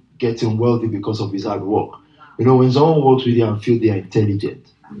one getting wealthy because of his hard work. You know, when someone works with you and feel they are intelligent,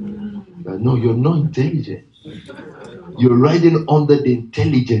 no, you're not intelligent. You're riding under the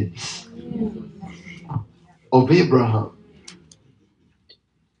intelligence of Abraham.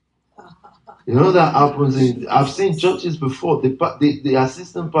 You know that happens I've seen churches before. The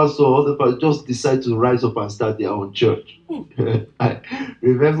assistant pastor or other pastor just decide to rise up and start their own church. I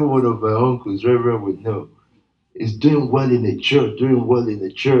remember one of my uncles, Reverend would know. is doing well in the church,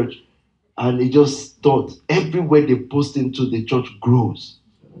 and he just thought everywhere they post into the church grows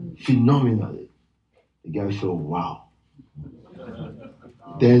phenomenally. The guy felt, wow.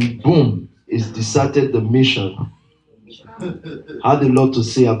 Then boom, he's deserted the mission. Had a lot to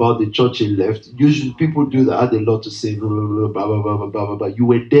say about the church he left. Usually people do that, had a lot to say, blah, blah, blah, blah, blah, blah, blah, blah. You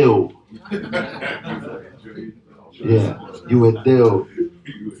were there. Oh. Yeah, you were there. Oh.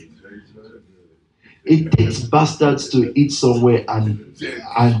 It takes bastards to eat somewhere and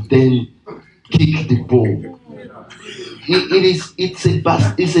then kick the ball.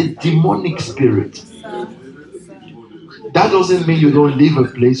 It's a demonic spirit. That doesn't mean you don't leave a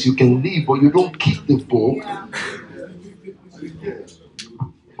place. You can leave, but you don't kick the ball.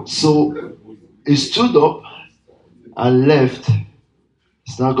 So he stood up and left.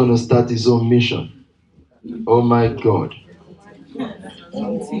 He's not going to start his own mission. Oh my God.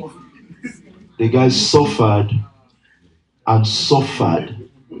 The guy suffered and suffered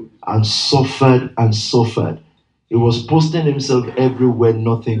and suffered and suffered. He was posting himself everywhere,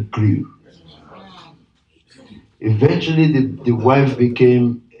 nothing grew. Eventually, the wife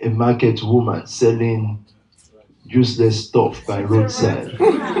became a market woman selling useless stuff by roadside.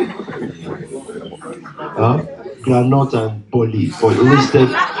 Granite and poly for roasted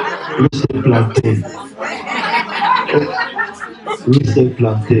plantain. Roasted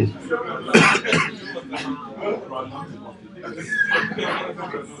plantain.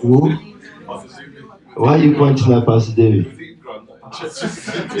 Who? Why are you pointing at Pastor David?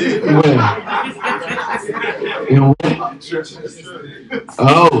 Where? In where?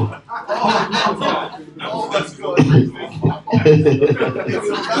 Oh.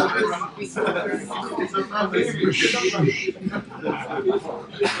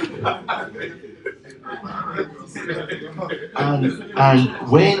 and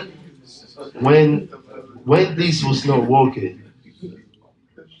when this was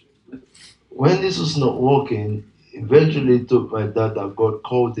not working, eventually it took my dad that God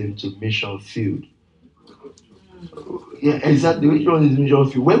called him to mission field. Yeah, exactly. Which one is mission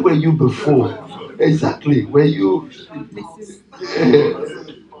field? Where were you before? Exactly. Were you?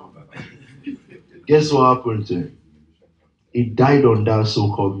 Guess what happened to him? He died on that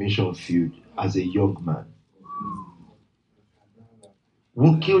so-called mission field as a young man.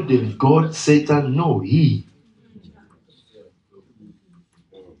 Who killed him? God, Satan? No, he.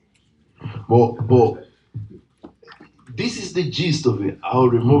 But this is the gist of it. I'll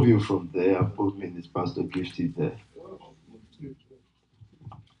remove you from there and put me in this Pastor Gifty there.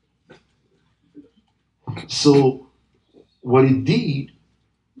 So what he did,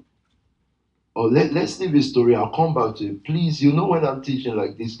 let's leave his story. I'll come back to it. Please, when I'm teaching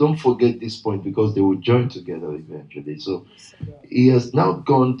like this, don't forget this point because they will join together eventually. So he has now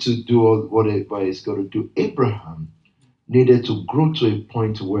gone to do whatever he's got to do. Abraham needed to grow to a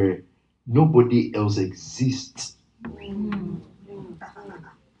point where nobody else exists.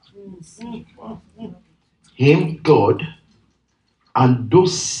 Him, God, and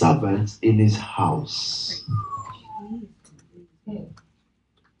those servants in his house.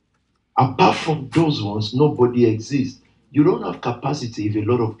 Apart from those ones, nobody exists. You don't have capacity if a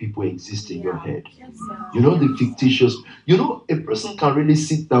lot of people exist in your head. The fictitious. A person can really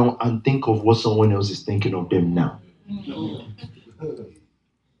sit down and think of what someone else is thinking of them now.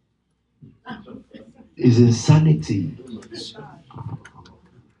 It's insanity.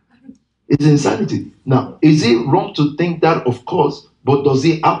 It's insanity. Now, is it wrong to think that? Of course. But does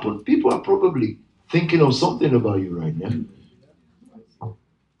it happen? People are probably thinking of something about you right now.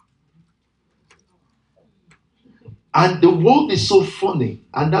 And the world is so funny.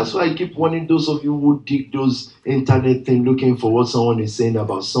 And that's why I keep warning those of you who dig those internet things looking for what someone is saying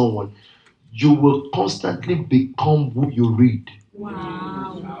about someone. You will constantly become who you read.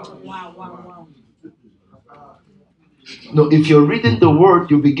 Wow. No, if you're reading the word,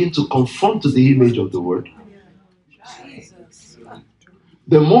 you begin to conform to the image of the word.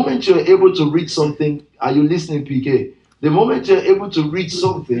 The moment you're able to read something, are you listening, PK? The moment you're able to read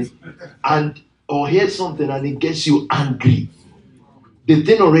something or hear something and it gets you angry, the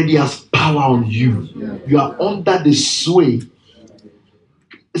thing already has power on you. You are under the sway.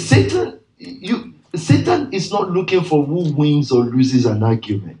 Satan is not looking for who wins or loses an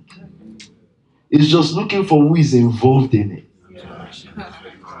argument. He's just looking for who is involved in it.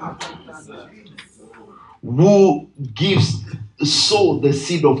 Who gives sow the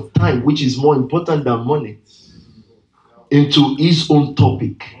seed of time, which is more important than money, into his own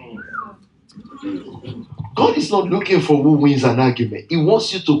topic. God is not looking for who wins an argument. He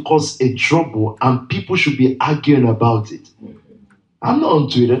wants you to cause a trouble and people should be arguing about it. I'm not on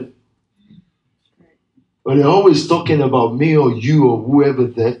Twitter. But they're always talking about me or you or whoever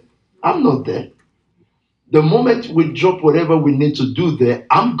there. I'm not there. The moment we drop whatever we need to do there,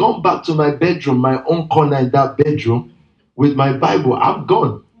 I'm gone back to my bedroom, my own corner in that bedroom with my Bible. I'm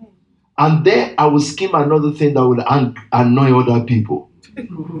gone. And there I will scheme another thing that will annoy other people.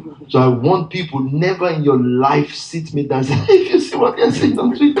 So I want people never in your life sit me down and say, if you see what they're saying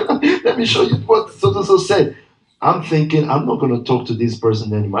on Twitter, let me show you what so said. I'm thinking, I'm not going to talk to this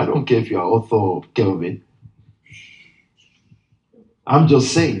person anymore. I don't care if you're author or Kelvin. I'm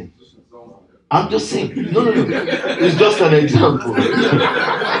just saying. I'm just saying. No. It's just an example.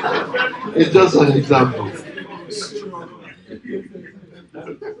 It's just an example.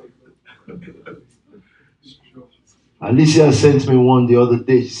 Alicia sent me one the other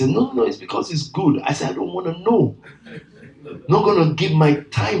day. She said, no, it's because it's good. I said, I don't want to know. Not going to give my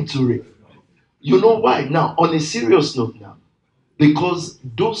time to it. You know why? Now, on a serious note now, because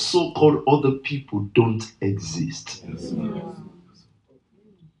those so-called other people don't exist.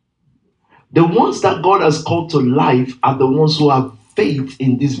 The ones that God has called to life are the ones who have faith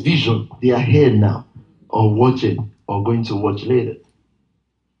in this vision. They are here now, or watching, or going to watch later.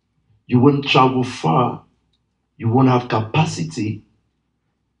 You won't travel far. You won't have capacity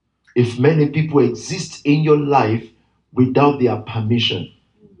if many people exist in your life without their permission.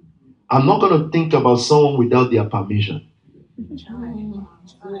 I'm not going to think about someone without their permission.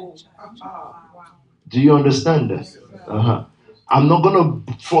 Do you understand that? Uh-huh. I'm not going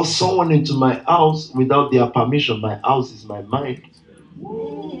to force someone into my house without their permission. My house is my mind.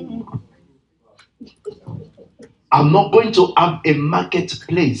 I'm not going to have a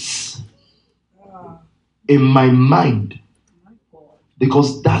marketplace in my mind,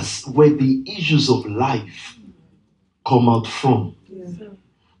 because that's where the issues of life come out from.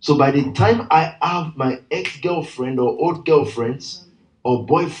 So by the time I have my ex-girlfriend or old girlfriends or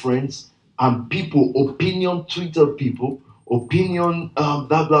boyfriends and people, opinion Twitter people, opinion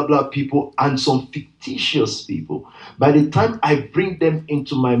blah blah blah people, and some fictitious people, by the time I bring them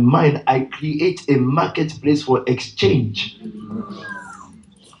into my mind, I create a marketplace for exchange.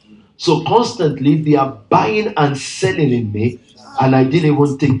 So constantly they are buying and selling in me, and I didn't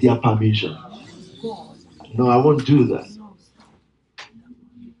even take their permission. No, I won't do that.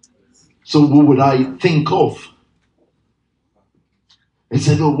 So who would I think of? I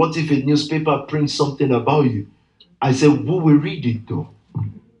said, oh, what if a newspaper prints something about you? I said, who will read it though?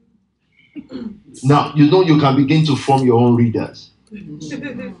 Now, you can begin to form your own readers.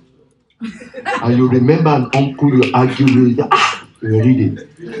 And you remember an uncle you argue with, you're reading.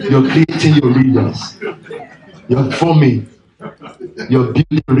 You're creating your readers. You're forming, you're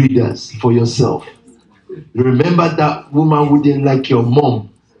building readers for yourself. You remember that woman who didn't like your mom,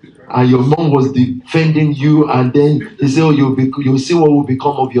 and your mom was defending you, and then he said, oh, you'll see what will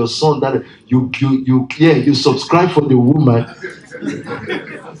become of your son. That you subscribe for the woman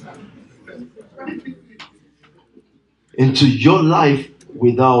into your life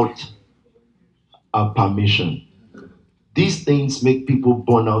without a permission. These things make people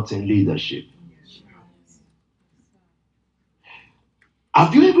burn out in leadership.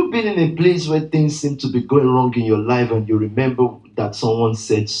 Have you ever been in a place where things seem to be going wrong in your life, and you remember that someone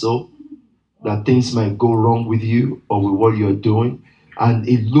said so, that things might go wrong with you or with what you're doing, and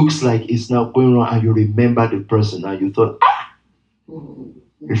it looks like it's now going wrong, and you remember the person, and you thought,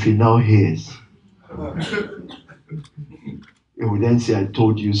 if he now hears, he would then say, I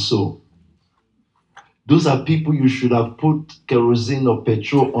told you so. Those are people you should have put kerosene or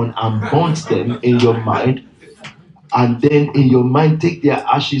petrol on and burnt them in your mind, and then in your mind take their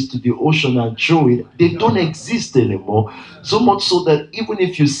ashes to the ocean and throw it. They don't exist anymore. So much so that even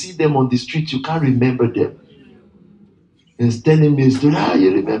if you see them on the street, you can't remember them. He's telling me a story.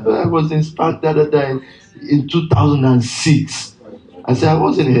 You remember I was in Spark the other time in 2006. I said, I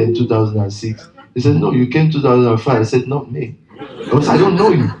wasn't here in 2006. He said, no, you came 2005. I said, not me. Because I don't know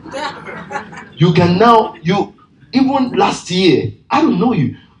you. You can now, even last year, I don't know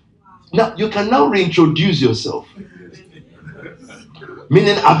you. Now, you can now reintroduce yourself.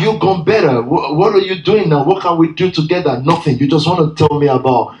 Meaning, have you gone better? What are you doing now? What can we do together? Nothing. You just want to tell me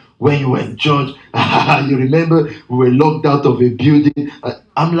about when you were in church. You remember we were locked out of a building.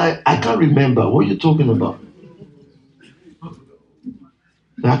 I'm like, I can't remember. What are you talking about?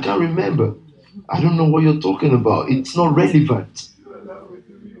 I can't remember. I don't know what you're talking about. It's not relevant.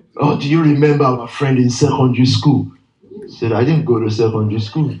 Oh, do you remember our friend in secondary school? He said, I didn't go to secondary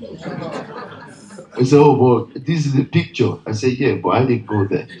school. I said, oh, but this is a picture. I said, yeah, but I didn't go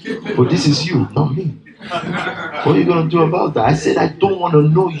there. But this is you, not me. What are you going to do about that? I said, I don't want to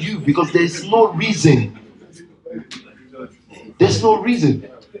know you because there's no reason. There's no reason.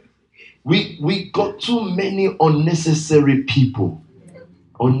 We got too many unnecessary people,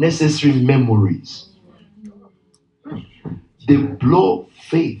 unnecessary memories. They blow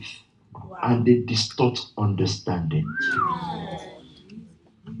faith and they distort understanding.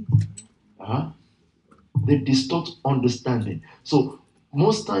 Huh? They distort understanding. So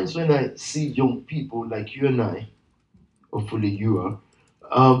most times when I see young people like you and I, hopefully you are,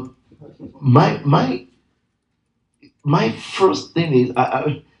 my first thing is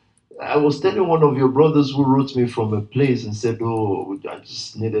I was telling one of your brothers who wrote me from a place and said, "Oh, I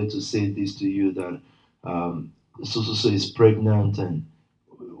just needed to say this to you that so is pregnant and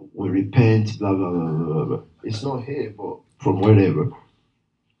we repent, blah blah blah blah blah." It's not here, but from wherever.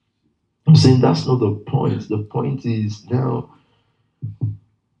 I'm saying that's not the point. The point is now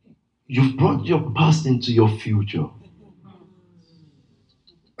you've brought your past into your future.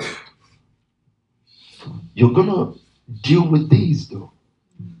 You're gonna deal with these though.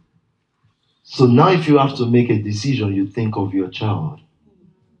 So now if you have to make a decision, you think of your child.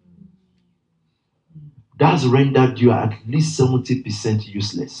 That's rendered you at least 70%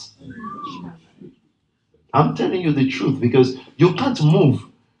 useless. I'm telling you the truth because you can't move.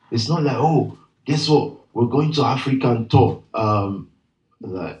 It's not like, oh, guess what? We're going to African tour.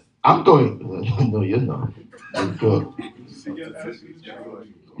 Like, I'm going. No, you're not. You've got,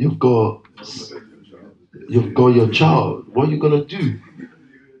 you've got, you've got your child. What are you gonna do?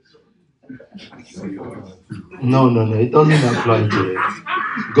 No, no, no. It doesn't apply to it.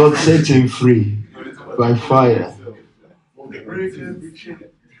 God set him free by fire.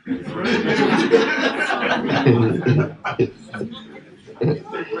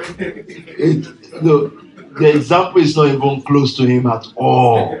 No, the example is not even close to him at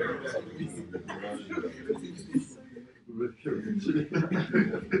all.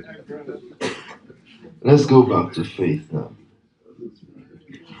 Let's go back to faith now.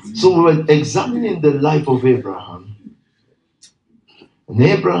 So we were examining the life of Abraham. And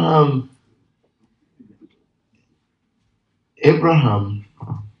Abraham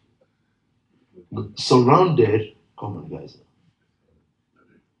surrounded, come on guys.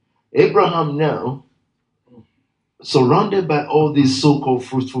 Abraham now surrounded by all these so-called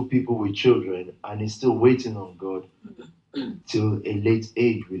fruitful people with children, and he's still waiting on God till a late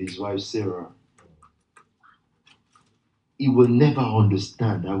age with his wife Sarah. He will never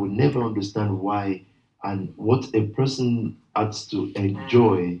understand. I will never understand why and what a person has to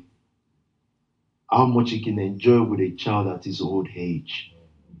enjoy, how much he can enjoy with a child at his old age.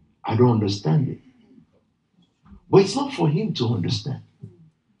 I don't understand it. But it's not for him to understand.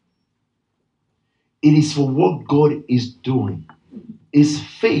 It is for what God is doing. His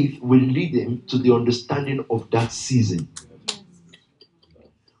faith will lead him to the understanding of that season.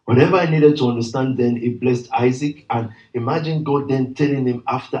 Whatever I needed to understand then, he blessed Isaac. And imagine God then telling him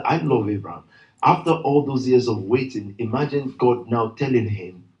after, I love Abraham. After all those years of waiting, imagine God now telling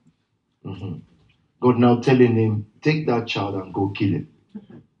him, take that child and go kill him.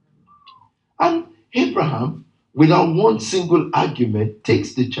 And Abraham, without one single argument,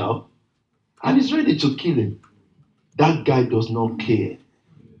 takes the child and is ready to kill him. That guy does not care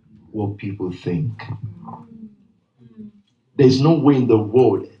what people think. There's no way in the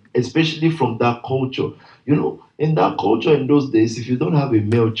world, especially from that culture. You know, in that culture in those days, if you don't have a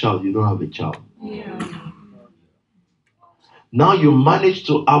male child, you don't have a child. Yeah. Now you manage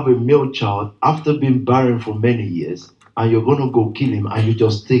to have a male child after being barren for many years, and you're going to go kill him, and you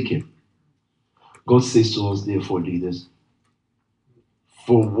just take him. God says to us, therefore, leaders,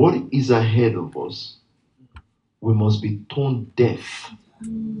 for what is ahead of us, we must be tone deaf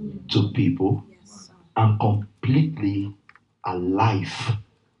to people and completely alive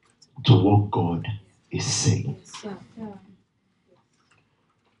to what God is saying.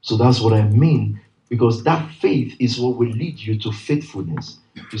 So that's what I mean, because that faith is what will lead you to faithfulness.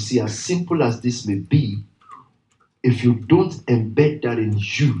 You see, as simple as this may be, if you don't embed that in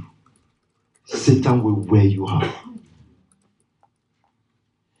you, Satan will wear you out.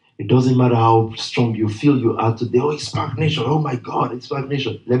 It doesn't matter how strong you feel you are today. Oh, it's stagnation. Oh my God, it's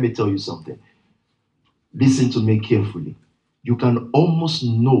stagnation. Let me tell you something. Listen to me carefully. You can almost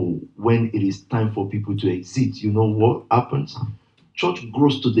know when it is time for people to exit. You know what happens? Church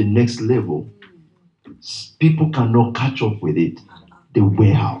grows to the next level. People cannot catch up with it. They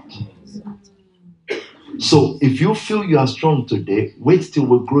wear out. So if you feel you are strong today, wait till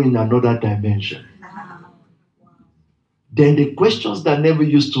we grow in another dimension. Then the questions that never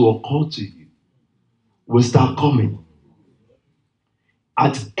used to occur to you will start coming.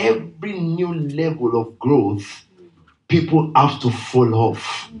 At every new level of growth, people have to fall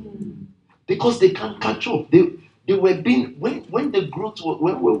off because they can't catch up. They They were being, when the growth,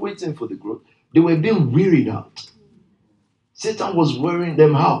 when we were waiting for the growth, they were being wearied out. Satan was wearing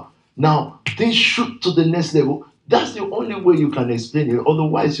them out. Now, things shoot to the next level. That's the only way you can explain it.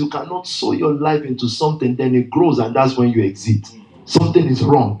 Otherwise, you cannot sow your life into something, then it grows, and that's when you exit. Something is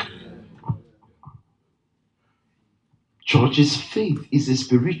wrong. Church's faith is a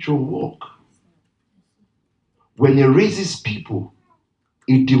spiritual walk. When it raises people,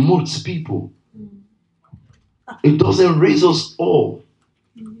 it demotes people. It doesn't raise us all.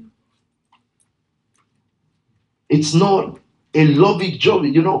 It's not a loving job.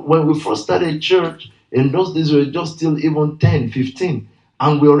 You know, when we first started church, in those days, we were just still even 10, 15.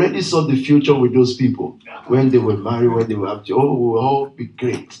 And we already saw the future with those people. When they were married, when they were up to, oh, we'll all be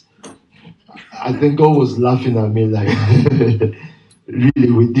great. I think God was laughing at me like,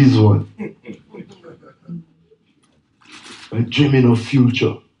 really, with this one? We're dreaming of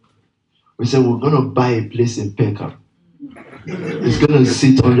future. We said, we're going to buy a place in Peckham. It's going to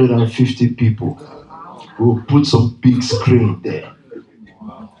sit 150 people. We'll put some big screen there.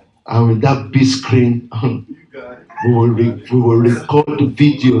 And with that big screen, we will record the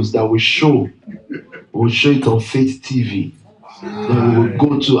videos that we show. We'll show it on Faith TV. Then we will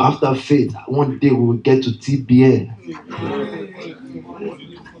go to, after Faith, one day we will get to TBN.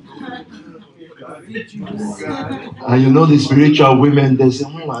 And you know the spiritual women, they say,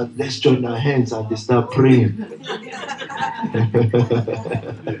 let's join our hands, and they start praying.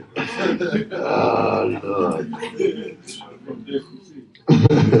 Oh, Lord.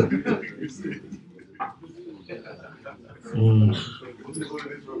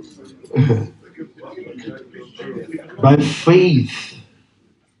 By faith,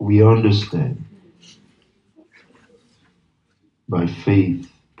 we understand. By faith.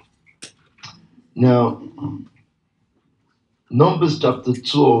 Now, Numbers chapter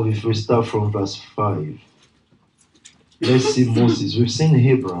 12, if we start from verse 5. Let's see Moses. We've seen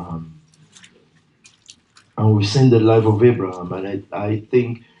Abraham. And we've seen the life of Abraham. And I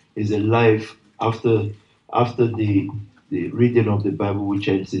think it's a life after the reading of the Bible, which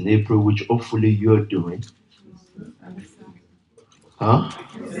ends in April, which hopefully you're doing. Huh?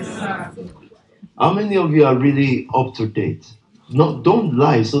 How many of you are really up to date? No, don't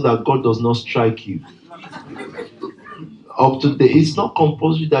lie so that God does not strike you. Up to date. It's not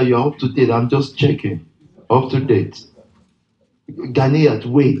compulsory that you're up to date. I'm just checking. Up to date. Ghanaian,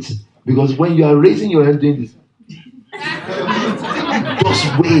 wait. Because when you are raising your hand doing this,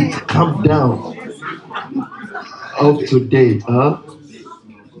 just wait, calm down. Up to date, huh?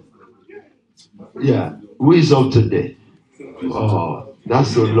 Yeah. Who is up to date? Oh,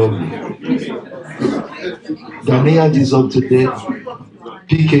 that's so lovely. Ghanaian is up to date.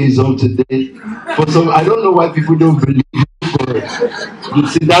 PK is up to date. For some, I don't know why people don't believe it. You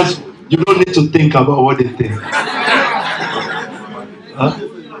see, you don't need to think about what they think. Huh?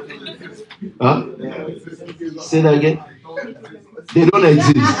 Huh? Say that again. They don't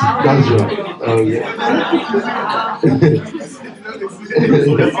exist. That's right. Oh yeah.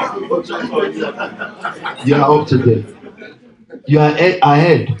 You are up to date. You are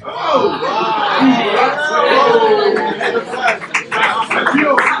ahead.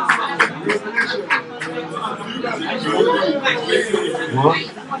 What?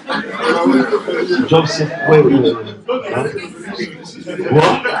 Jobs. Wait. Huh?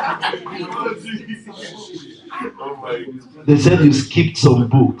 What? They said you skipped some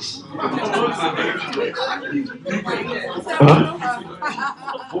books. Huh?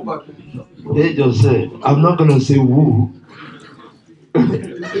 They just said, I'm not going to say who.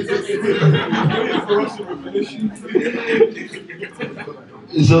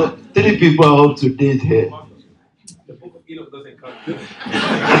 So 3 people are up to date here. The book of Enoch doesn't count.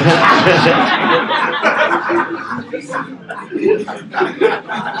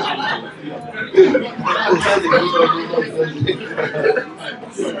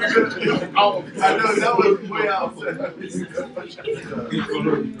 I know that was way out.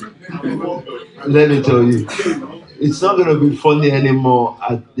 Let me tell you, it's not going to be funny anymore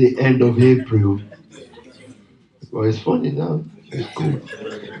at the end of April. Well, it's funny now. It's cool.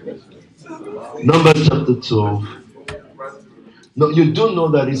 Numbers chapter 12. No, you do know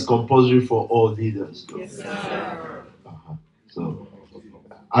that it's compulsory for all leaders. Though. Yes, sir. So,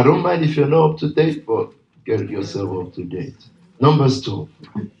 I don't mind if you're not up to date, but get yourself up to date. Numbers 12.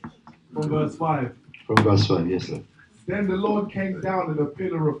 From verse 5. From verse 5, yes, sir. Then the Lord came down in a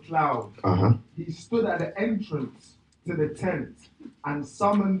pillar of cloud. He stood at the entrance to the tent and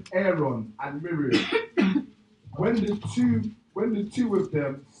summoned Aaron and Miriam. When the two of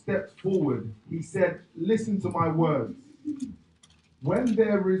them stepped forward, he said, "Listen to my words. When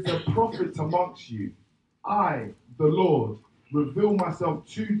there is a prophet amongst you, I, the Lord, reveal myself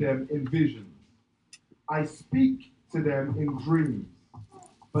to them in visions. I speak to them in dreams.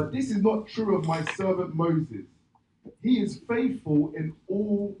 But this is not true of my servant Moses. He is faithful in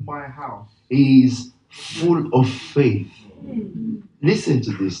all my house. He is full of faith. Listen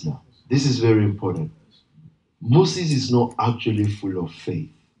to this now. This is very important. Moses is not actually full of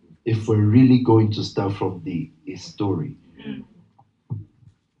faith. If we're really going to start from his story,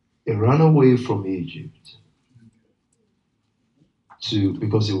 he ran away from Egypt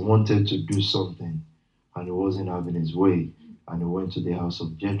because he wanted to do something and he wasn't having his way, and he went to the house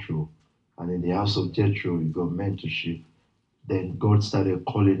of Jethro, and in the house of Jethro he got mentorship. Then God started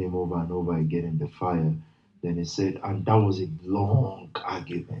calling him over and over again in the fire. Then he said, and that was a long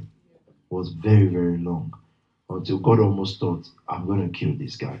argument. It was very, very long, until God almost thought, I'm going to kill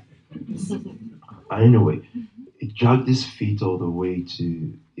this guy. And anyway, he dragged his feet all the way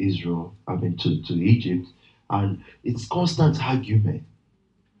to to Egypt, and it's constant argument.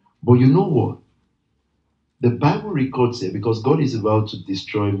 But you know what? The Bible records it, because God is about to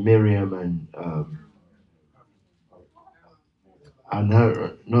destroy Miriam and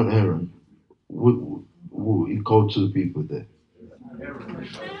Aaron, not Aaron. He called two people there.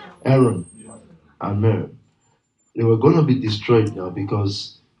 Aaron and Miriam. They were going to be destroyed now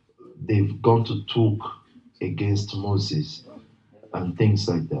because they've gone to talk against Moses and things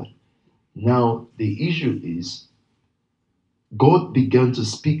like that. Now, the issue is, God began to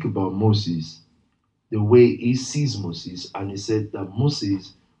speak about Moses the way he sees Moses, and he said that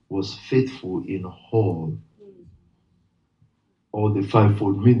Moses was faithful in all the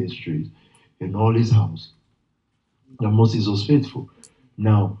fivefold ministries, in all his house. That Moses was faithful.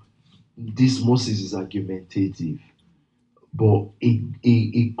 Now, this Moses is argumentative, but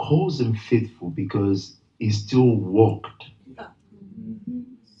he calls him faithful because he still walked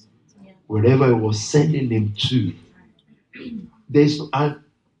wherever he was sending him to. And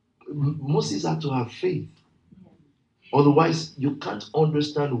Moses had to have faith. Otherwise, you can't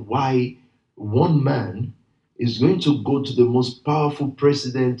understand why one man is going to go to the most powerful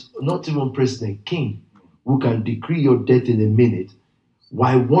president, not even president, king, who can decree your death in a minute.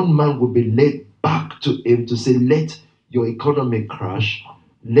 Why one man will be led back to him to say, let your economy crash,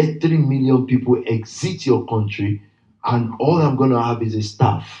 let 3 million people exit your country, and all I'm going to have is a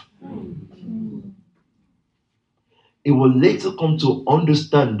staff. He will later come to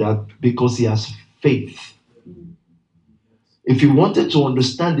understand that because he has faith. If he wanted to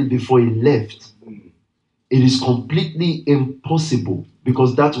understand it before he left, it is completely impossible,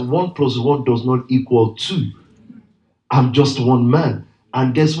 because that 1 plus 1 does not equal 2. I'm just one man.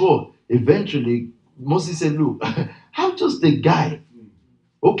 And guess what? Eventually, Moses said, look, I'm just a guy.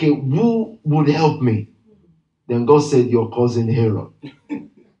 Okay, who would help me? Then God said, your cousin Aaron.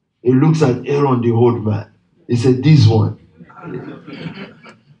 He looks at Aaron, the old man. He said, this one.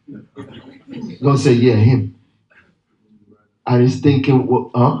 God said, yeah, him. And he's thinking,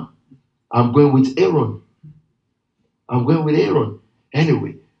 well, I'm going with Aaron. I'm going with Aaron.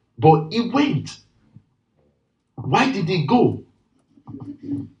 Anyway, but he went. Why did he go?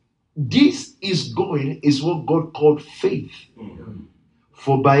 This is what God called faith.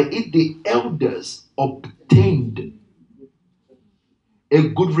 For by it the elders obtained a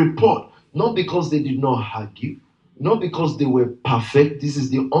good report. Not because they did not argue, not because they were perfect. This is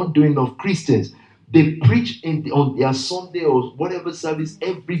the undoing of Christians. They preach on their Sunday or whatever service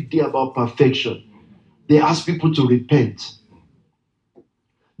every day about perfection. They ask people to repent.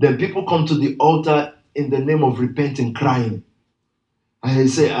 Then people come to the altar in the name of repenting, crying. And they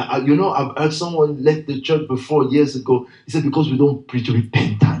say, I've heard someone left the church before years ago. He said, because we don't preach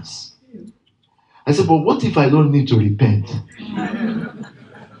repentance. I said, but what if I don't need to repent?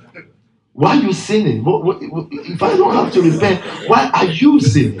 Why are you sinning? If I don't have to repent, why are you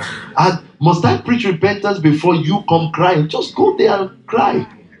sinning? And must I preach repentance before you come crying? Just go there and cry.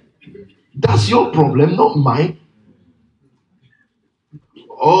 That's your problem, not mine.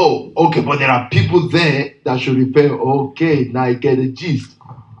 Oh, okay, but there are people there that should repent. Okay, now I get the gist.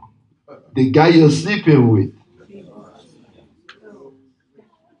 The guy you're sleeping with.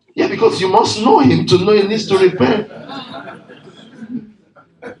 Yeah, because you must know him to know he needs to repent.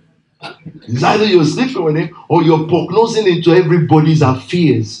 It's either you're sleeping with him or you're prognosing into everybody's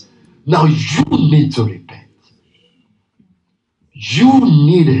affairs. Now you need to repent. You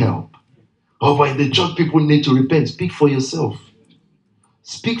need help. Or in the church, people need to repent. Speak for yourself.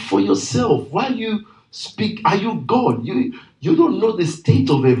 Speak for yourself. Why you speak? Are you God? You don't know the state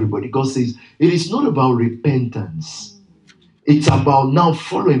of everybody. God says it is not about repentance. It's about now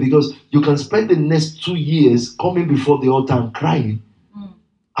following, because you can spend the next 2 years coming before the altar and crying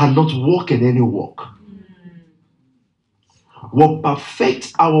and not walking any walk. What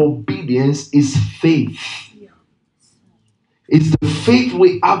perfects our obedience is faith. It's the faith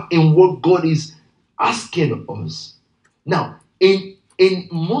we have in what God is asking us. Now, in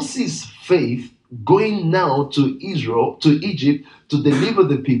Moses' faith, going now to Israel, to Egypt, to deliver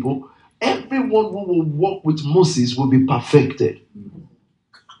the people, everyone who will walk with Moses will be perfected.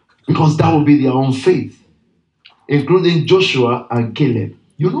 Because that will be their own faith, including Joshua and Caleb.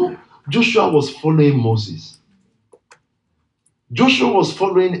 You know, Joshua was following Moses. Joshua was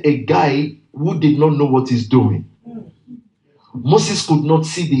following a guy who did not know what he's doing. Moses could not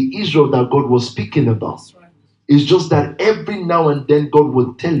see the Israel that God was speaking about. It's just that every now and then God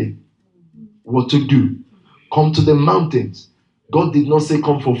would tell him what to do. Come to the mountains. God did not say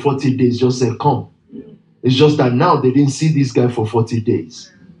come for 40 days, just say come. It's just that now they didn't see this guy for 40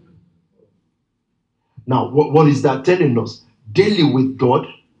 days. Now, what is that telling us? Daily with God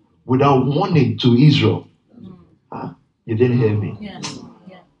without warning to Israel. You didn't hear me.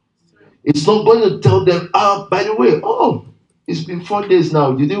 It's not going to tell them, by the way, it's been 4 days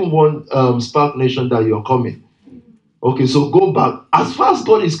now. You didn't want Spark Nation that you're coming. Okay, so go back. As far as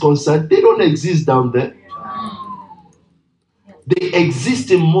God is concerned, they don't exist down there. They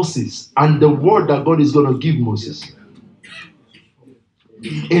exist in Moses and the word that God is going to give Moses.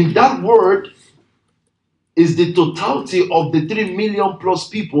 In that word is the totality of the 3 million plus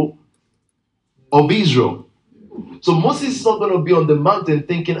people of Israel. So Moses is not going to be on the mountain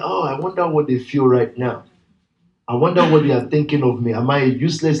thinking, I wonder what they feel right now. I wonder what they are thinking of me. Am I a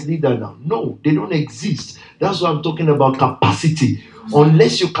useless leader now? No, they don't exist. That's why I'm talking about capacity.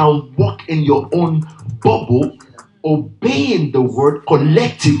 Unless you can walk in your own bubble, obeying the word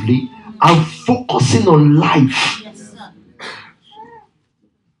collectively and focusing on life.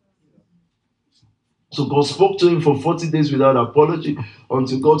 So God spoke to him for 40 days without apology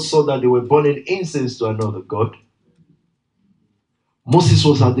until God saw that they were burning incense to another god. Moses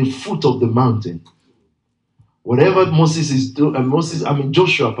was at the foot of the mountain. Whatever Moses is doing,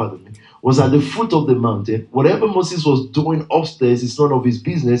 Joshua, was at the foot of the mountain. Whatever Moses was doing upstairs is none of his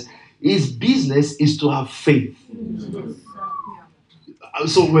business. His business is to have faith.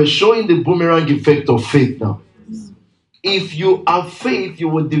 So we're showing the boomerang effect of faith now. If you have faith, you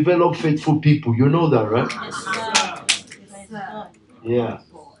will develop faithful people. You know that, right? Yes, sir. Yeah.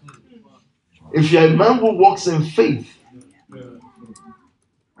 If you're a man who walks in faith,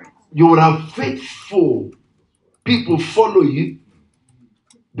 you will have faithful people follow you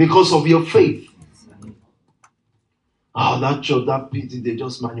because of your faith. That church, that pity, they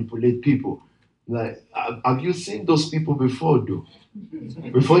just manipulate people. Like, have you seen those people before, though?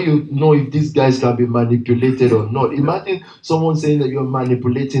 Before you know if these guys can be manipulated or not. Imagine someone saying that you're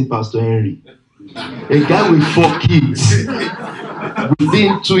manipulating Pastor Henry. A guy with 4 kids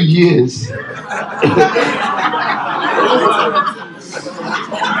within 2 years.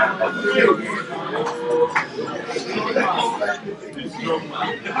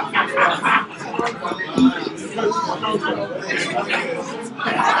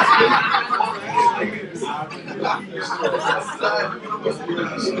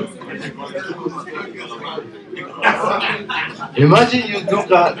 Imagine you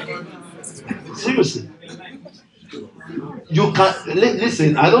look at, seriously, you can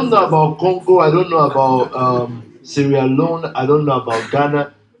listen. I don't know about Congo, I don't know about Sierra Leone, I don't know about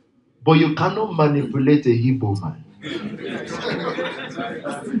Ghana, but you cannot manipulate a Igbo man.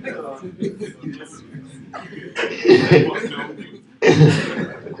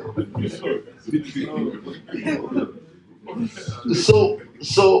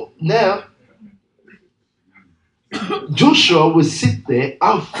 So now Joshua will sit there,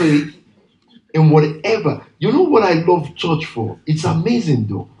 have faith in whatever. You know what I love church for? It's amazing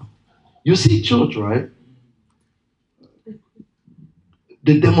though. You see church, right?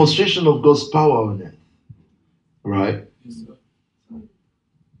 The demonstration of God's power on it, right?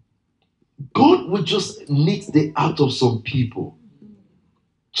 God will just knit the heart of some people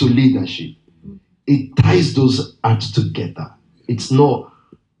to leadership. It ties those hearts together. It's not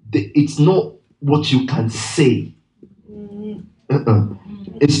what you can say.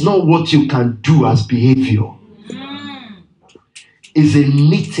 It's not what you can do as behavior. It's a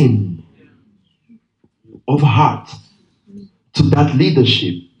knitting of heart to that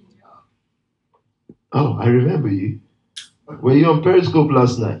leadership. I remember you. Were you on Periscope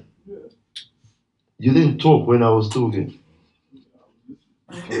last night? You didn't talk when I was talking.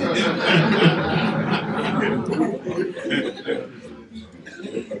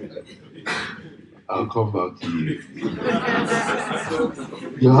 I'll come back to you.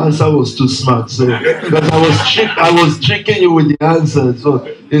 Your answer was too smart, so because I was tricking you with the answer, so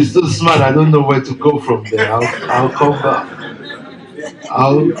it's too smart. I don't know where to go from there. I'll come back.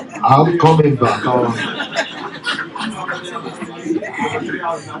 I'm coming back.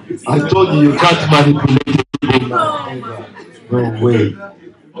 I told you can't manipulate people now. Ever. No way.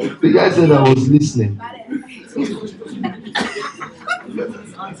 The guy said I was listening.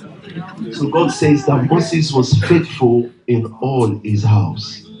 So God says that Moses was faithful in all his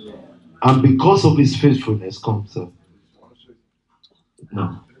house. And because of his faithfulness, come, sir.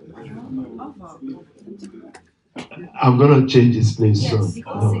 No. I'm going to change his place soon.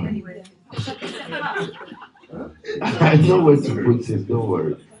 No. I know where to put him, don't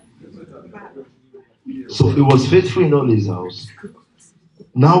worry. So he was faithful in all his house.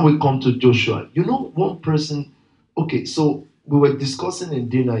 Now we come to Joshua. You know, one person, okay, so we were discussing in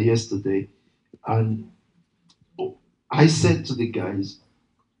dinner yesterday, and I said to the guys,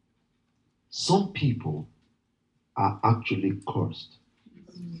 some people are actually cursed.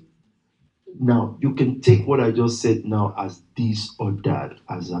 Now, you can take what I just said now as this or that,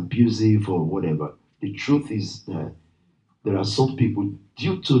 as abusive or whatever. The truth is that there are some people,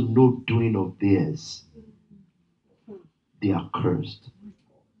 due to no doing of theirs, they are cursed.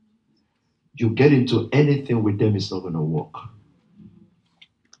 You get into anything with them, it's not going to work.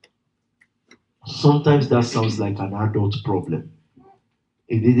 Sometimes that sounds like an adult problem.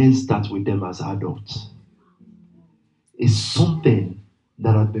 It didn't start with them as adults. It's something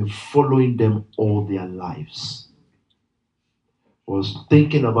that has been following them all their lives. I was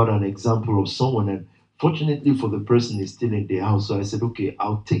thinking about an example of someone, and fortunately for the person is still in the house. So I said, okay,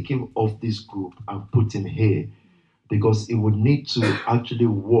 I'll take him off this group and put him here because he would need to actually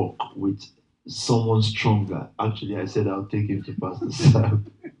work with someone stronger. Actually, I said I'll take him to Pastor Sam.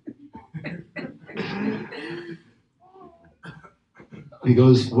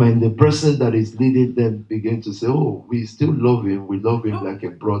 Because when the person that is leading them begin to say, oh, we still love him, we love him like a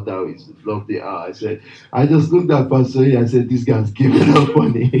brother, we love the hour. I said, I just looked at Pastor here, I said, this guy's giving up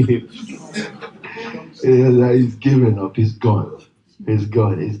on him. He's giving up, he's gone. He's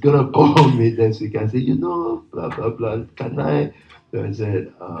gone. He's gonna call me next week and say, you know, blah blah blah. Can I? So I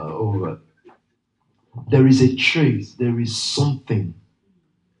said, there is a trace, there is something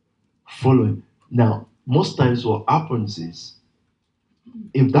following. Now, most times what happens is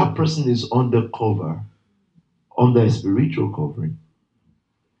if that person is undercover, under a spiritual covering,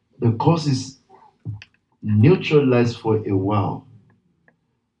 the cause is neutralized for a while.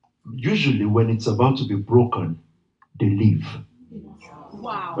 Usually, when it's about to be broken, they leave.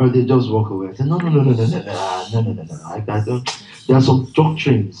 Wow. Or they just walk away and say, no, no, no, no, no, no, no, no, no, no, no. I don't. There are some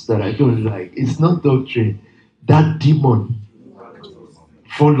doctrines that I don't like. It's not doctrine. That demon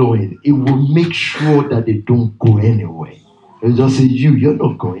following, it will make sure that they don't go anywhere. They just say, you're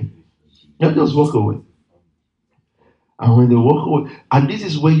not going. You just walk away. And when they walk away, and this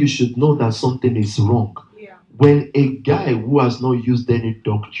is where you should know that something is wrong. Yeah. When a guy who has not used any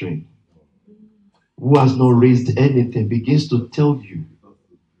doctrine, who has not raised anything, begins to tell you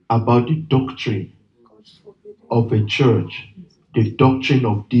about the doctrine of a church, the doctrine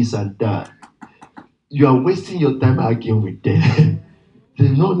of this and that, you are wasting your time arguing with them. Say,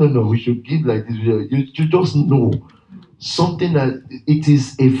 no, no, no, we should give like this. You just know something that it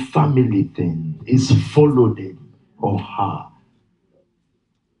is a family thing. It's followed him or her.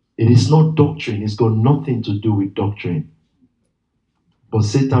 It is not doctrine. It's got nothing to do with doctrine. But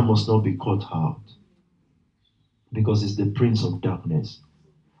Satan must not be caught out because it's the prince of darkness.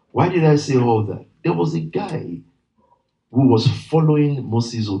 Why did I say all that? There was a guy who was following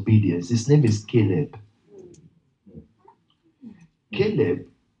Moses' obedience. His name is Caleb. Caleb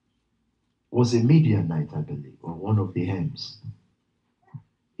was a Midianite, I believe, or one of the Hems.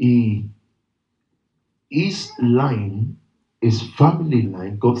 His line, his family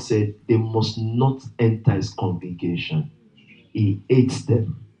line, God said they must not enter his congregation. He hates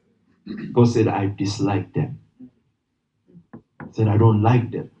them. God said, I dislike them. He said, I don't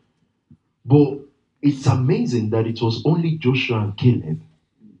like them. But it's amazing that it was only Joshua and Caleb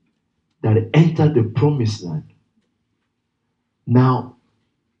that entered the promised land. Now,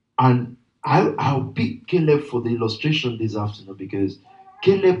 and I'll pick Caleb for the illustration this afternoon because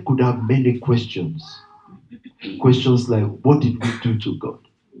Caleb could have many questions. Questions like, what did we do to God?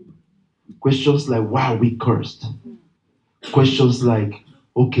 Questions like, why are we cursed? Questions like,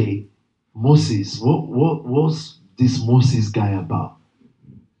 okay, Moses, what was this Moses guy about?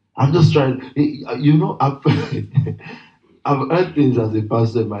 I'm just trying, you know, I've heard things as a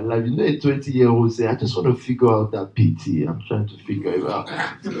pastor in my life. You know, a 20-year-old say, I just want to figure out that PT. I'm trying to figure it out.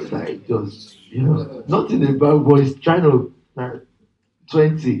 Like, just, you know, nothing about boys trying to,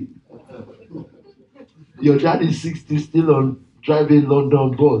 20. Your dad is 60, still on driving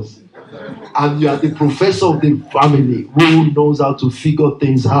London bus. And you are the professor of the family who knows how to figure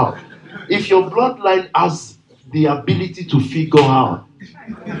things out. If your bloodline has the ability to figure out,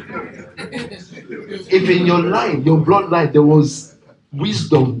 if in your line, your bloodline, there was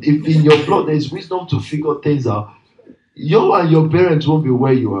wisdom, if in your blood there is wisdom to figure things out, you and your parents won't be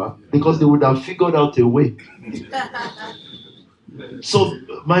where you are because they would have figured out a way. So,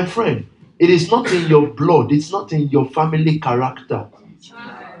 my friend, it is not in your blood, it's not in your family character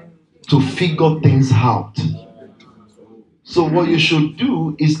to figure things out. So, what you should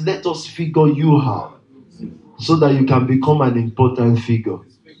do is let us figure you out so that you can become an important figure.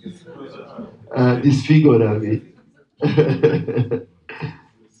 This figure, I mean.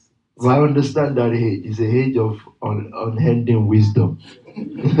 But I understand that age is a age of unending wisdom.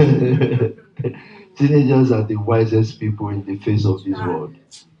 Teenagers are the wisest people in the face of this world.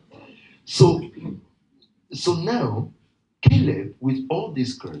 So, now, Caleb, with all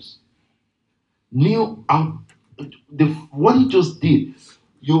this curse, knew what he just did.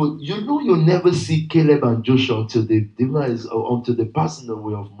 You know you never see Caleb and Joshua until the demise or until the passing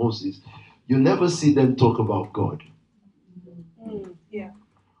away of Moses. You never see them talk about God. Yeah.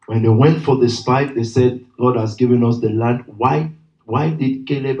 When they went for the spy, they said God has given us the land. Why did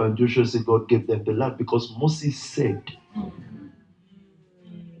Caleb and Joshua say God gave them the land? Because Moses said.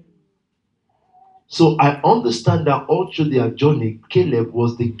 So I understand that all through their journey, Caleb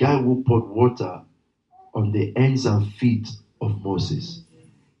was the guy who poured water on the hands and feet of Moses.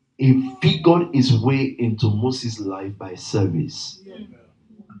 He figured his way into Moses' life by service.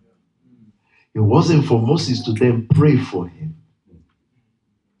 It wasn't for Moses to then pray for him.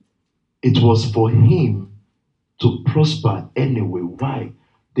 It was for him to prosper anyway. Why?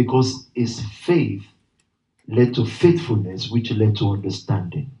 Because his faith led to faithfulness, which led to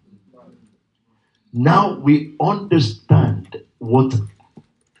understanding. Now we understand what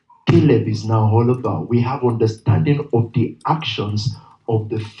Caleb is now all about. We have understanding of the actions of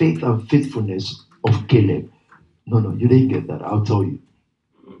the faith and faithfulness of Caleb. No, you didn't get that. I'll tell you.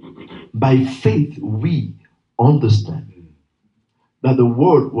 By faith, we understand that the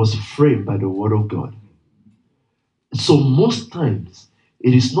word was framed by the word of God. So most times,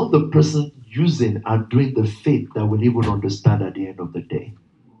 it is not the person using and doing the faith that will even understand at the end of the day.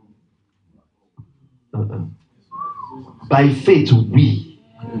 By faith, we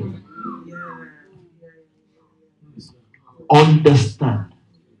understand.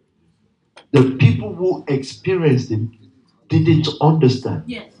 The people who experienced it didn't understand.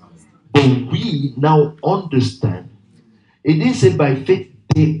 Yes. But we now understand. It didn't say by faith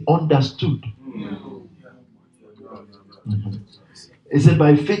they understood. It said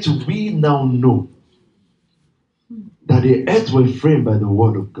by faith we now know that the earth was framed by the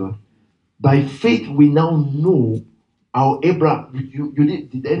word of God. By faith we now know how Abraham.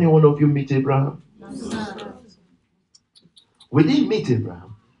 Did any one of you meet Abraham? No. We didn't meet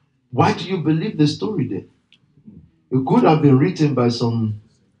Abraham. Why do you believe the story then? It could have been written by some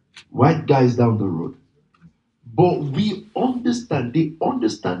white guys down the road. But we understand, the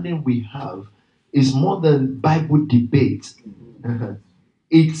understanding we have is more than Bible debate.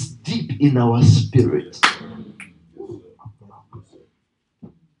 It's deep in our spirit.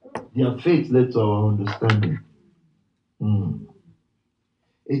 Their faith led to our understanding.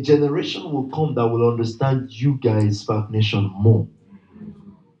 A generation will come that will understand you guys, Spark Nation, more.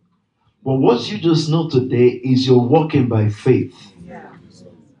 But what you just know today is you're walking by faith. Yeah.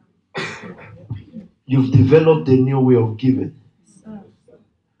 You've developed a new way of giving.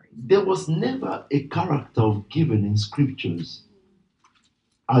 There was never a character of giving in scriptures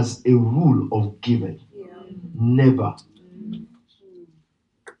as a rule of giving. Never.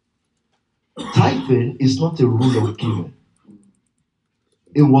 Tithing is not a rule of giving.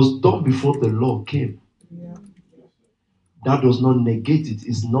 It was done before the law came. That does not negate it.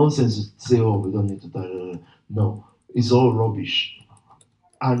 It's nonsense to say, oh, we don't need to tithe. No, it's all rubbish.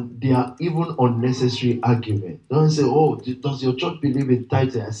 And there are even unnecessary arguments. Don't say, oh, does your church believe in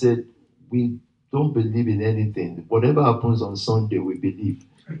tithing? I said, we don't believe in anything. Whatever happens on Sunday, we believe.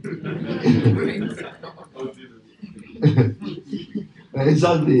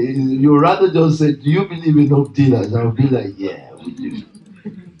 Exactly. You rather just say, do you believe in hope dealers? I'll be like, yeah, we do.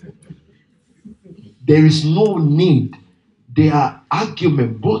 There is no need. There are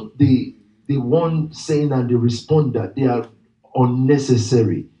arguments, both the one saying and the responder, they are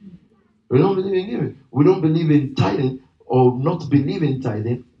unnecessary. We don't believe in giving. We don't believe in tithing or not believe in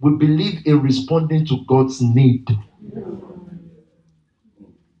tithing. We believe in responding to God's need.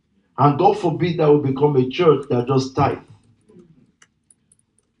 And God forbid that we become a church that just tithe.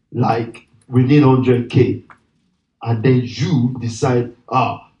 Like, we need 100K. And then you decide,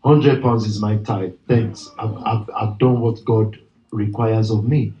 £100 is my tithe. Thanks. I've done what God requires of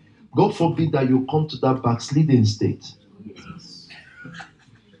me. God forbid that you come to that backsliding state.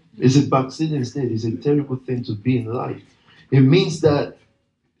 It's a backsliding state. It's a terrible thing to be in life. It means that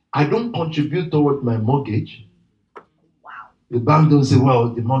I don't contribute toward my mortgage. The bank don't say, well,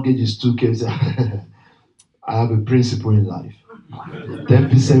 the mortgage is 2K. I have a principle in life.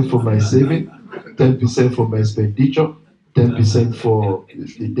 10% for my saving, 10% for my expenditure, 10% for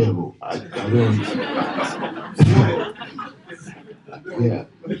the devil. I don't. Yeah.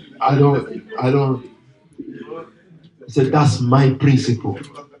 I don't. So that's my principle.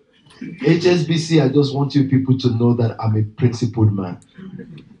 HSBC, I just want you people to know that I'm a principled man.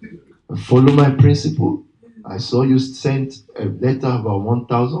 I follow my principle. I saw you sent a letter about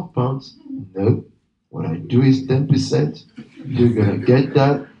 £1,000. No. What I do is 10%. You're gonna get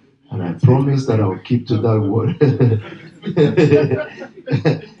that, and I promise that I'll keep to that word.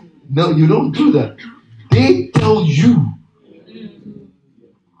 No, you don't do that. They tell you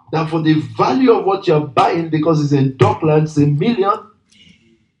that for the value of what you're buying, because it's in Dockland, it's $1 million,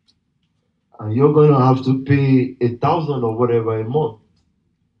 and you're gonna have to pay 1,000 or whatever a month.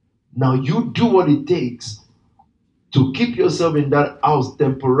 Now you do what it takes to keep yourself in that house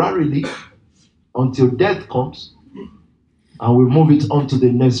temporarily until death comes, and we move it on to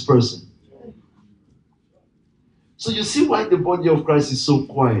the next person. So you see why the body of Christ is so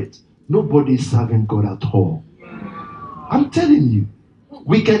quiet. Nobody is serving God at all. I'm telling you.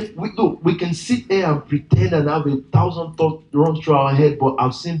 We can sit here and pretend and have 1,000 thoughts run through our head, but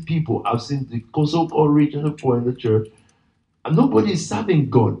I've seen the so-called regional poor in the church, and nobody is serving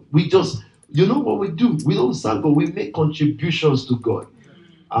God. We just, you know what we do? We don't serve God. We make contributions to God.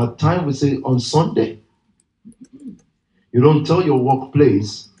 At time we say on Sunday, you don't tell your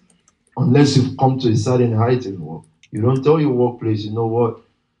workplace, unless you've come to a certain height in work. You don't tell your workplace, you know what?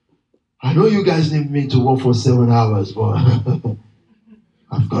 I know you guys need me to work for 7 hours, but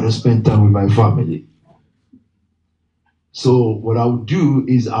I've got to spend time with my family. So what I'll do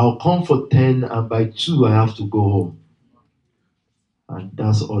is I'll come for 10, and by 2 I have to go home. And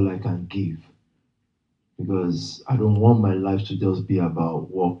that's all I can give. Because I don't want my life to just be about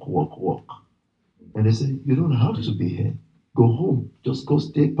work, work, work. And they say, you don't have to be here. Go home. Just go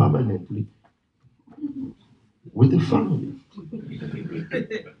stay permanently with the family.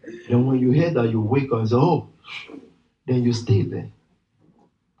 Then when you hear that, you wake up and say, oh, then you stay there.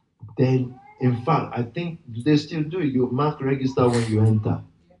 Then, in fact, I think they still do it. You mark register when you enter.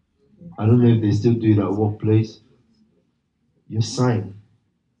 I don't know if they still do it at workplace. You sign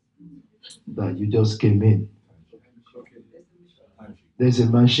that you just came in. There's a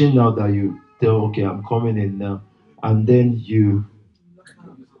machine now that you tell, okay, I'm coming in now. And then you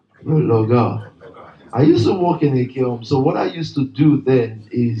log out. I used to work in a kiln, so what I used to do then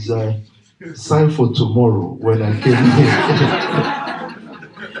is sign for tomorrow when I came in.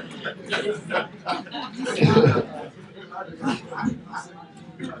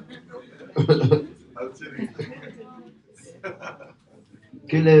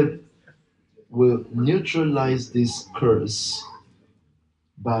 Caleb will neutralize this curse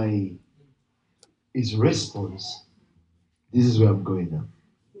by his response. This is where I'm going now.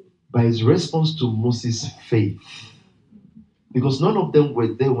 By his response to Moses' faith. Because none of them were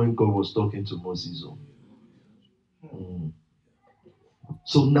there when God was talking to Moses.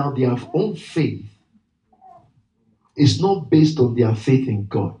 So now their own faith is not based on their faith in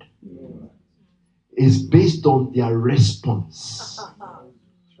God. It's based on their response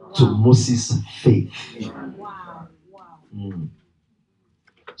to Moses' faith.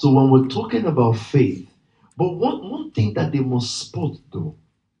 So when we're talking about faith, but one thing that they must spot though,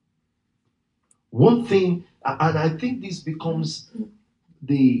 one thing, and I think this becomes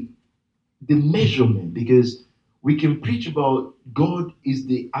the measurement, because we can preach about God is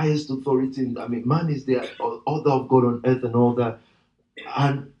the highest authority. I mean, man is the author of God on earth and all that.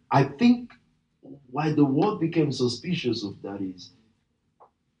 And I think why the world became suspicious of that is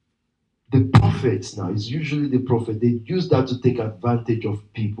the prophets now, it's usually the prophet, they use that to take advantage of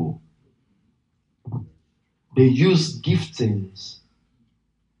people. They use giftings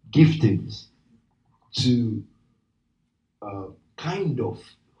to kind of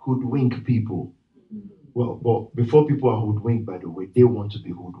hoodwink people. Well, but before people are hoodwinked, by the way, they want to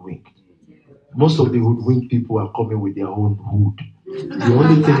be hoodwinked. Most of the hoodwinked people are coming with their own hood. The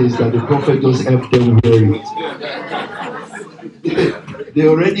only thing is that the prophet just helped them wear it. They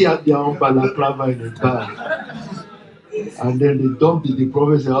already have their own balaclava in the bag. And then they dump it. The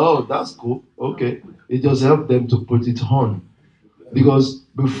prophet said, oh, that's cool. Okay. It just helped them to put it on. Because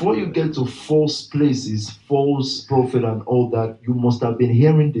before you get to false places, false prophet and all that, you must have been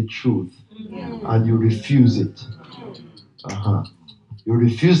hearing the truth and you refuse it. You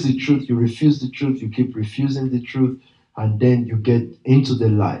refuse the truth, you keep refusing the truth, and then you get into the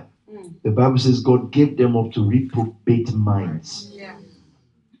lie. The Bible says God gave them up to reprobate minds.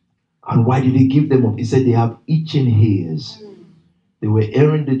 And why did he give them up? He said they have itching ears. They were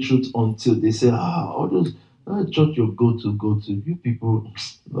hearing the truth until they said, all those church you go to. You people,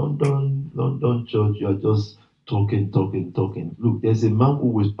 London church, you are just talking. Look, there's a man who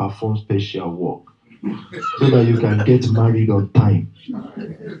will perform special work so that you can get married on time.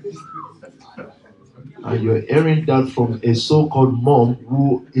 And you're hearing that from a so-called mom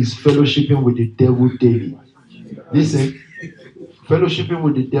who is fellowshipping with the devil daily. Listen, fellowshipping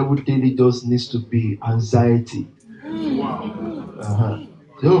with the devil daily just needs to be anxiety.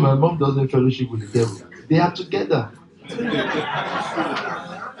 No, my mom doesn't fellowship with the devil. They are together.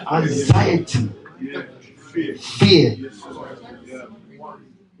 Anxiety, fear,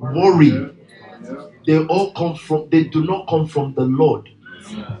 worry. They do not come from the Lord.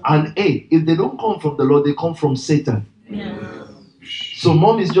 And hey, if they don't come from the Lord, they come from Satan. So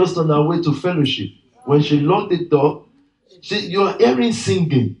mom is just on her way to fellowship. When she locked the door, you're hearing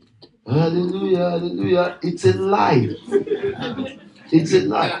singing. Hallelujah, hallelujah. It's a lie. It's a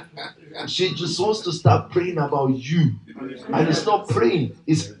lie. She just wants to start praying about you. And it's not praying,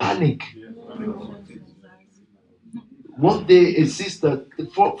 it's panic. One day, a sister,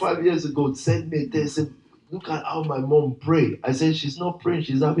 4 or 5 years ago, sent me a text and said, look at how my mom pray. I said, she's not praying,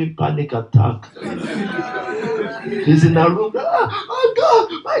 she's having panic attack. She's in her room. Oh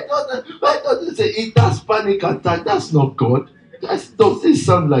God, my daughter said, it has panic attack. That's not God. That doesn't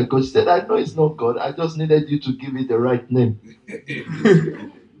sound like God. She said, I know it's not God. I just needed you to give it the right name.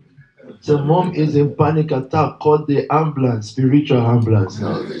 So mom is in panic attack. Call the ambulance, spiritual ambulance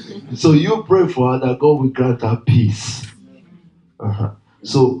now. So you pray for her that God will grant her peace.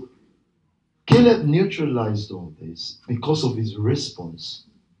 So Caleb neutralized all this because of his response.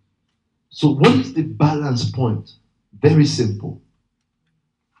 So what is the balance point? Very simple.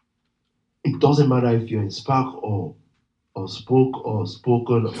 It doesn't matter if you're in spark or spoke or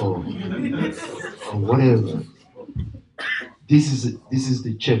spoken or whatever. This is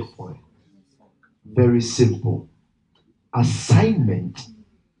the checkpoint. Very simple. Assignment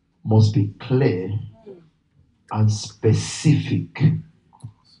must be clear and specific.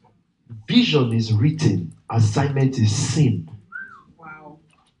 Vision is written, assignment is seen. Wow.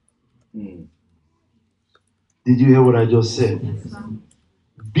 Did you hear what I just said?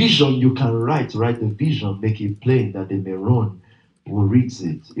 Vision, you can write the vision, make it plain that they may run who reads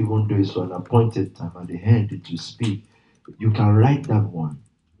it, even though it's for an appointed time at the end it will speak. You can write that one.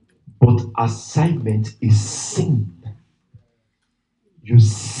 But assignment is seen. You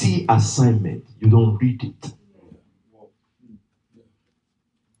see assignment, you don't read it.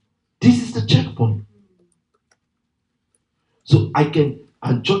 This is the checkpoint. So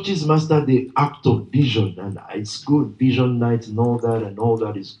and churches master the act of vision, and it's good, vision night and all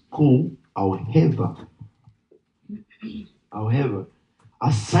that is cool. However,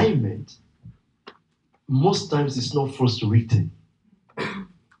 assignment most times is not first written.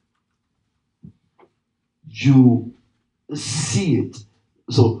 You see it.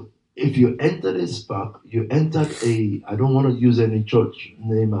 So if you enter a spark, you entered I don't want to use any church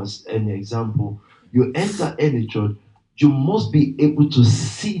name as any example. You enter any church, you must be able to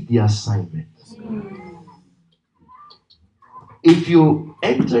see the assignment. If you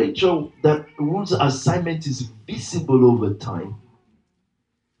enter a church that whose assignment is visible over time,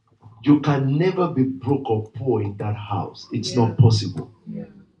 you can never be broke or poor in that house. It's not possible.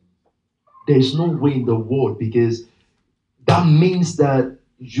 There is no way in the world, because that means that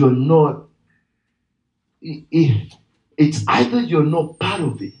you're not. It's either you're not part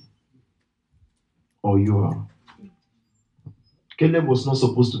of it or you are. Caleb was not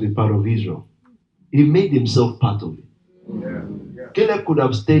supposed to be part of Israel. He made himself part of it. Caleb could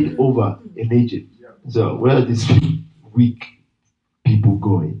have stayed over in Egypt. So where are these weak people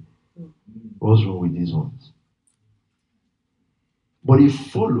going? What's wrong with these ones? But he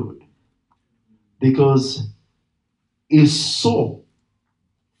followed because he saw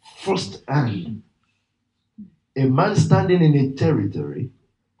firsthand a man standing in a territory,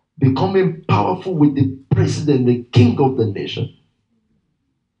 becoming powerful with the president, the king of the nation,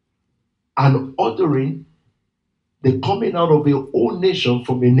 and ordering the coming out of a whole nation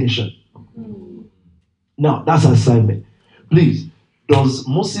from a nation. Now, that's assignment. Please, does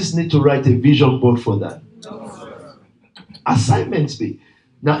Moses need to write a vision board for that? No. Assignments be.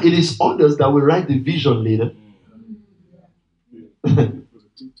 Now, it is others that will write the vision later.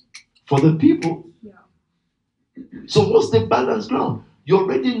 For the people. Yeah. So what's the balance ground? You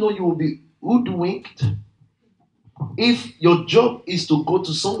already know you will be hoodwinked if your job is to go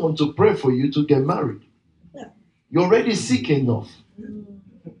to someone to pray for you to get married. Yeah. You're already sick enough.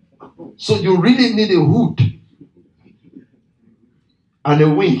 So you really need a hood and a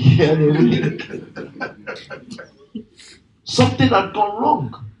wink and a wink. Something had gone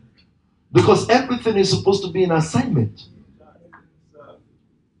wrong because everything is supposed to be an assignment.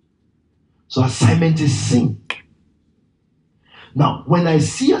 So assignment is sin. Now, when I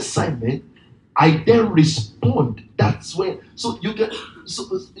see assignment, I then respond. That's when so you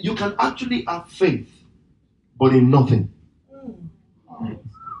can actually have faith, but in nothing.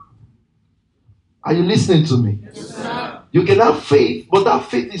 Are you listening to me? Yes, sir. You can have faith, but that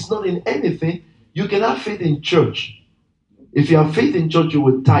faith is not in anything. You can have faith in church. If you have faith in church, you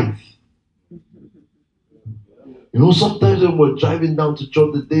will tithe. You know, sometimes when we're driving down to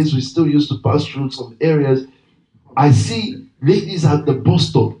church, the days we still used to pass through some areas, I see ladies at the bus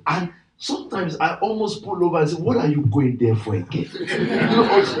stop, and sometimes I almost pull over and say, "What are you going there for again?"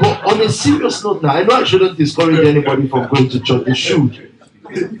 But on a serious note, now I know I shouldn't discourage anybody from going to church. They should.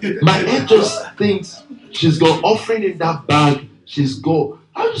 My head just thinks she's got offering in that bag. She's got.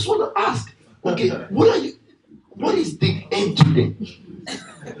 I just want to ask, okay, what is the end today?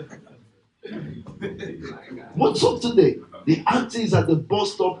 What's up today? The auntie is at the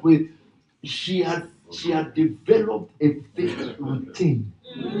bus stop with. She had developed a faith routine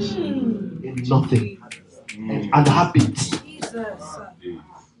in nothing and habits. Jesus.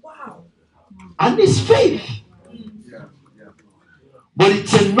 Wow. And it's faith. But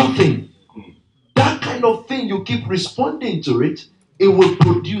it's a nothing. That kind of thing, you keep responding to it, it will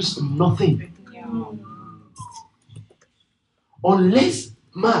produce nothing. Unless,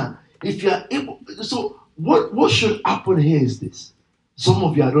 man, if you are able. So, what should happen here is this. Some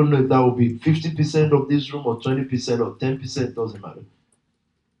of you, I don't know if that will be 50% of this room or 20% or 10%, doesn't matter.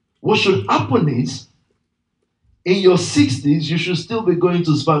 What should happen is, in your 60s, you should still be going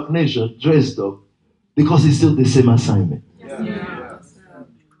to Spark Nation dressed up because it's still the same assignment. Yeah.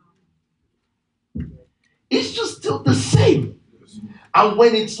 It's just still the same. And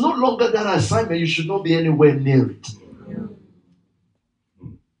when it's no longer that assignment, you should not be anywhere near it.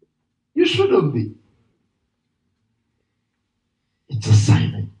 You shouldn't be. It's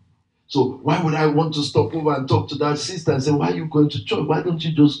assignment. So why would I want to stop over and talk to that sister and say, "Why are you going to church? Why don't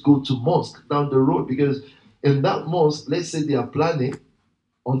you just go to mosque down the road?" Because in that mosque, let's say they are planning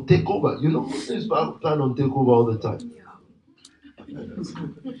on takeover. You know, Muslims plan on takeover all the time.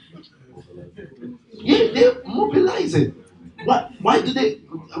 Yeah, they're mobilizing. Why do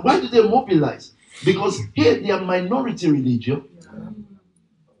they mobilize? Because here they are minority religion.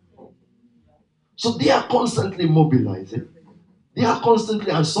 So they are constantly mobilizing. They are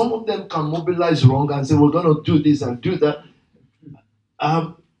constantly, and some of them can mobilize wrong and say, "We're going to do this and do that."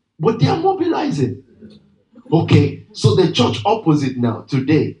 But they are mobilizing. Okay, so the church opposite now,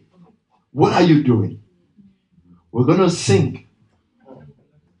 today, what are you doing? We're going to sing.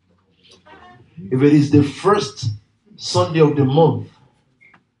 If it is the first Sunday of the month,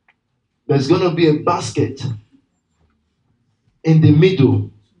 there's going to be a basket in the middle.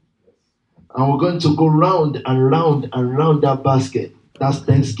 And we're going to go round and round and round that basket. That's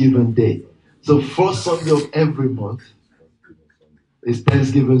Thanksgiving Day. So first Sunday of every month is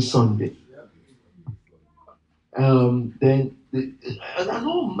Thanksgiving Sunday. And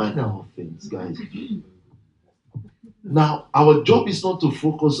all manner of things, guys. Now, our job is not to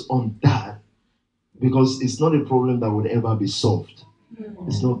focus on that because it's not a problem that would ever be solved.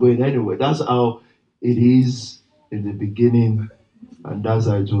 It's not going anywhere. That's how it is in the beginning, and that's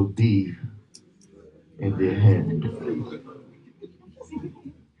how it will be in the end.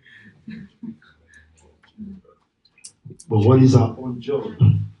 But what is our own job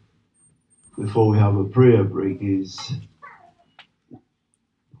before we have a prayer break is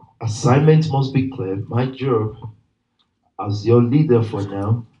assignment must be clear. My job as your leader for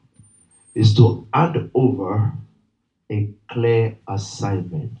now is to hand over a clear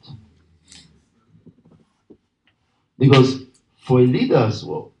assignment. Because for a leader as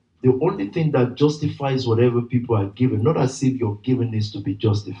well, the only thing that justifies whatever people are given, not as if your giving needs to be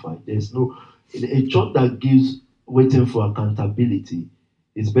justified. There's no a church that gives waiting for accountability.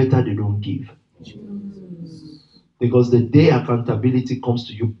 It's better they don't give. Because the day accountability comes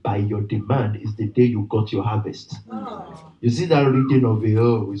to you by your demand is the day you got your harvest. You see that reading of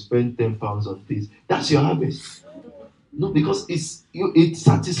we spent £10 on this. That's your harvest. No, because it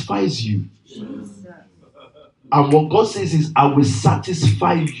satisfies you. And what God says is, "I will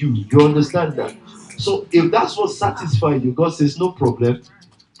satisfy you." You understand that? So if that's what satisfies you, God says, no problem.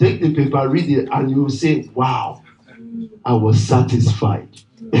 Take the paper, read it, and you will say, wow, I was satisfied.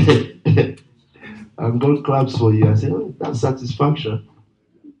 And God claps for you and say, oh, that's satisfaction.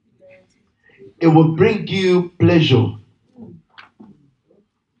 It will bring you pleasure.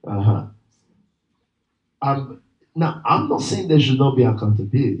 Uh-huh. Now, I'm not saying there should not be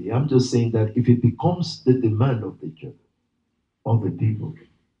accountability. I'm just saying that if it becomes the demand of the church, of the people,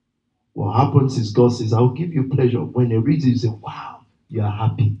 what happens is God says, I'll give you pleasure. When they read it, you say, wow, you are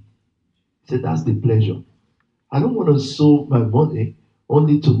happy. He said, that's the pleasure. I don't want to sow my money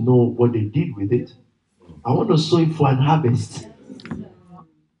only to know what they did with it. I want to sow it for an harvest.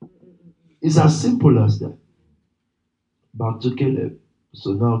 It's as simple as that. Back to Caleb.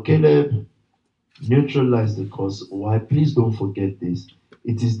 So now Caleb neutralized the cause. Why? Please don't forget this.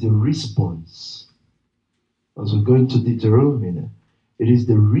 It is the response. As we're going to Deuteronomy now, it is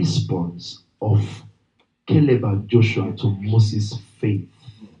the response of Caleb and Joshua to Moses' faith.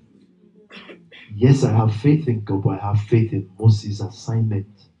 Yes, I have faith in God, but I have faith in Moses' assignment.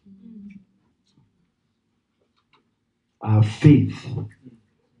 I have faith,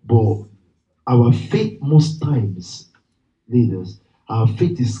 but our faith most times, leaders, our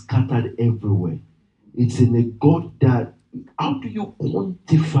faith is scattered everywhere. It's in a God that, how do you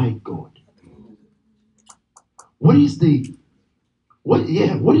quantify God? What is the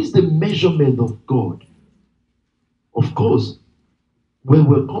measurement of God? Of course, where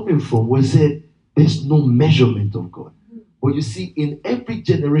we're coming from, we said there's no measurement of God. But you see, in every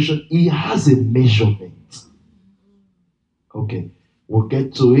generation, He has a measurement. Okay, we'll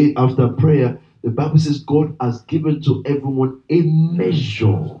get to it after prayer. The Bible says God has given to everyone a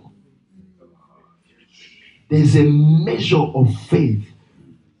measure. There's a measure of faith.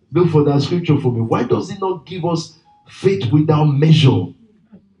 Look for that scripture for me. Why does He not give us faith without measure?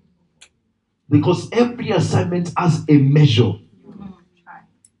 Because every assignment has a measure.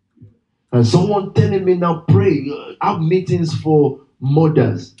 And someone telling me now, pray, have meetings for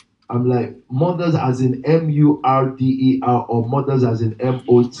mothers. I'm like, mothers as in M-U-R-D-E-R or mothers as in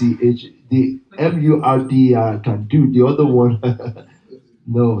M-O-T-H. The M-U-R-D-E-R can do. The other one,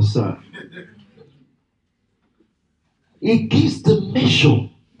 no, sir. It gives the measure.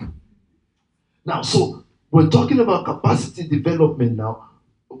 Now, so we're talking about capacity development now.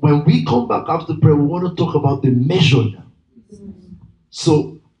 When we come back after prayer, we want to talk about the measure now.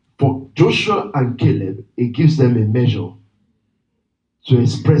 So for Joshua and Caleb, it gives them a measure to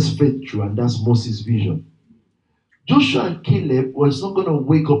express faith through, and that's Moses' vision. Joshua and Caleb was not going to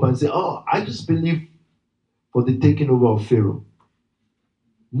wake up and say, oh, I just believe for the taking over of Pharaoh.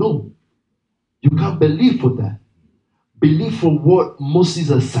 No, you can't believe for that. Believe for what Moses'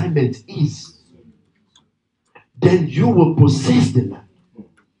 assignment is. Then you will possess the land.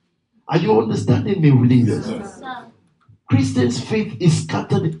 Are you understanding me, leaders? Yes, Christians' faith is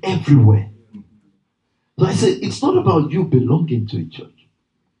scattered everywhere. So I said, it's not about you belonging to a church.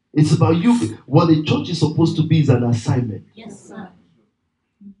 It's about you. What a church is supposed to be is an assignment. yes, sir.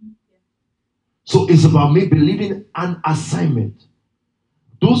 So it's about me believing an assignment.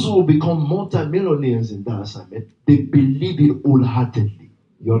 Those who will become multi-millionaires in that assignment, they believe it wholeheartedly.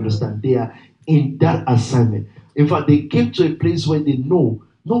 You understand? They are in that assignment. In fact, they came to a place where they know.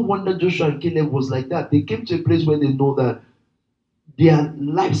 No wonder Joshua and Caleb was like that. They came to a place where they know that their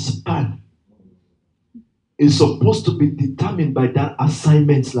lifespan is supposed to be determined by that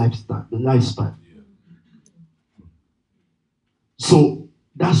assignment's lifespan. So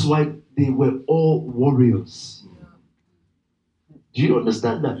that's why they were all warriors. Do you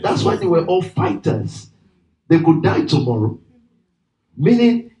understand that? That's why they were all fighters. They could die tomorrow.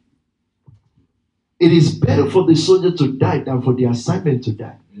 Meaning, it is better for the soldier to die than for the assignment to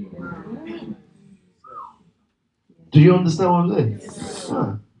die. Do you understand what I'm saying?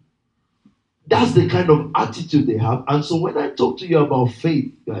 Huh. That's the kind of attitude they have. And so when I talk to you about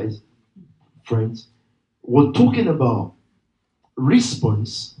faith, guys, friends, we're talking about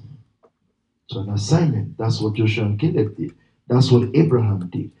response to an assignment. That's what Joshua and Caleb did. That's what Abraham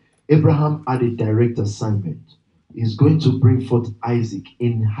did. Abraham had a direct assignment. He's going to bring forth Isaac.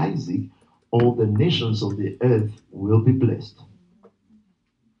 In Isaac, all the nations of the earth will be blessed.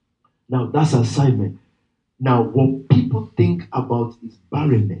 Now, that's assignment. Now, what people think about is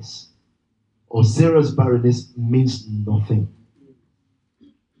barrenness or Sarah's barrenness means nothing.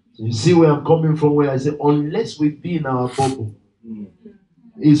 So you see where I'm coming from, where I say, unless we be in our bubble,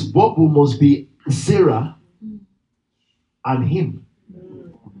 his bubble must be Sarah and him.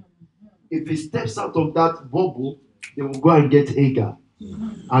 If he steps out of that bubble, they will go and get Hagar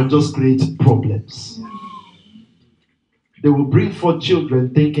and just create problems. They will bring forth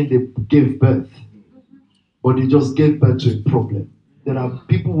children thinking they gave birth. but they just gave birth to a problem. There are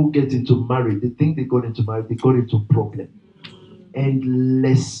people who get into marriage, they think they got into marriage, they got into problem.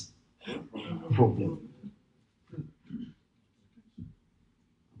 Endless problem.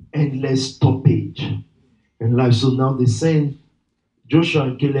 Endless stoppage in life. So now they're saying Joshua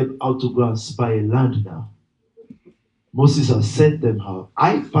and Caleb out to go and spy a land now. Moses has sent them out.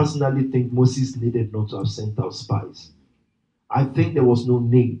 I personally think Moses needed not to have sent out spies. I think there was no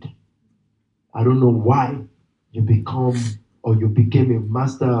need. I don't know why you became a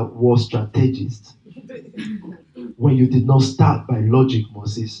master war strategist when you did not start by logic,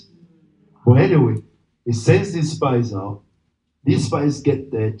 Moses. But anyway, he sends these spies out. These spies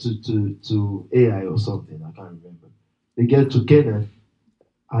get there to AI or something, I can't remember. They get to Canaan,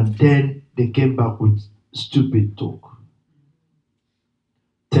 and then they came back with stupid talk.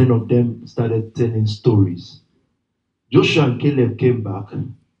 10 of them started telling stories. Joshua and Caleb came back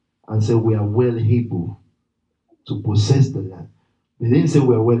and said, we are well able to possess the land. They didn't say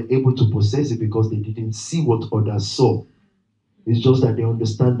we are well able to possess it because they didn't see what others saw. It's just that they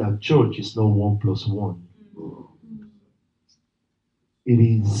understand that church is not 1 plus 1. It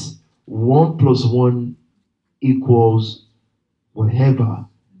is 1 plus 1 equals whatever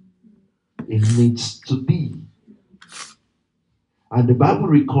it needs to be. And the Bible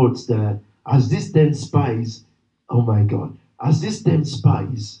records that as these 10 spies, oh my God, as these 10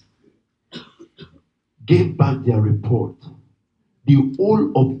 spies gave back their report, the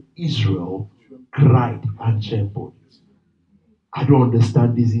whole of Israel cried and trembled. I don't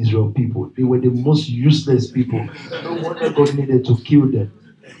understand these Israel people. They were the most useless people. No wonder God needed to kill them.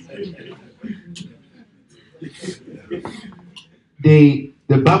 The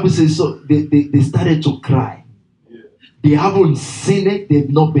Bible says so they started to cry. They haven't seen it, they've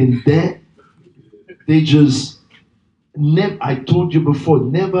not been there. They just never, I told you before,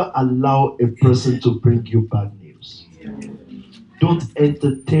 never allow a person to bring you bad news. Don't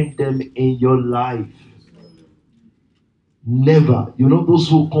entertain them in your life. Never. You know, those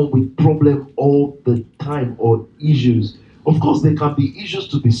who come with problem all the time or issues. Of course, there can be issues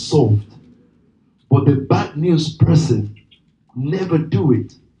to be solved. But the bad news person, never do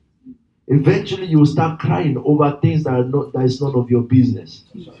it. Eventually, you will start crying over things that is none of your business.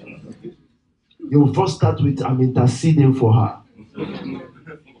 You will first start with, I'm interceding for her.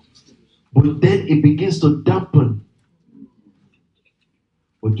 But then it begins to dampen.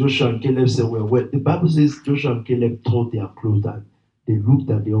 But Joshua and Caleb said, well, the Bible says Joshua and Caleb tore their clothes and they looked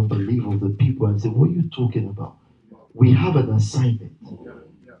at the unbelief of the people and said, what are you talking about? We have an assignment.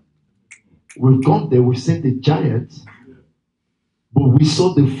 We've gone there, we've seen the giants, but we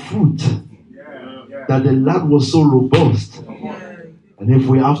saw the fruit that the land was so robust. And if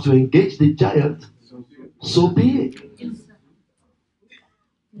we have to engage the giant, so be it.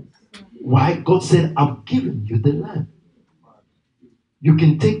 Why? God said, I've given you the land. You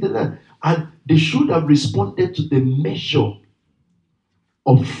can take the land. And they should have responded to the measure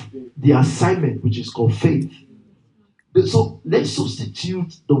of the assignment, which is called faith. So let's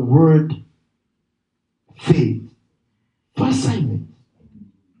substitute the word faith for assignment.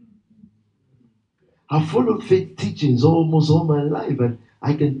 I've followed faith teachings almost all my life, and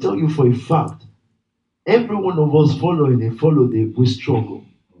I can tell you for a fact, every one of us following it, we struggle.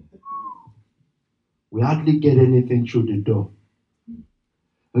 We hardly get anything through the door.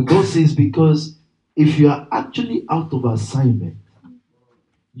 And God says, because if you are actually out of assignment,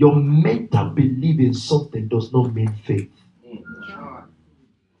 your mental belief in something does not mean faith.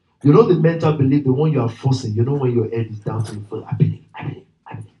 You know the mental belief, the one you are forcing, you know when your head is down to the floor, I believe.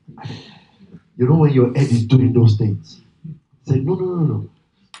 You know when your head is doing those things. Say, no.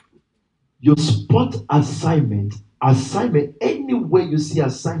 You spot assignment, anywhere you see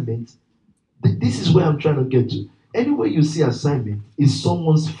assignment, this is where I'm trying to get to. Anywhere you see assignment is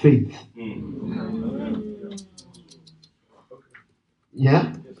someone's faith.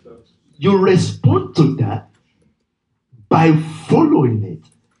 Yeah? You respond to that by following it.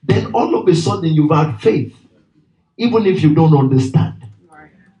 Then all of a sudden you've had faith, even if you don't understand.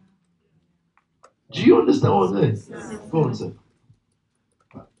 Do you understand what I'm saying? Go on, sir.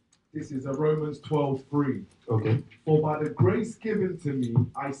 This is Romans 12:3. Okay. For by the grace given to me,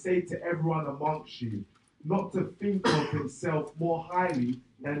 I say to everyone amongst you, not to think of himself more highly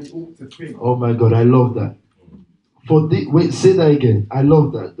than he ought to think. Oh my God, I love that. Wait, say that again. I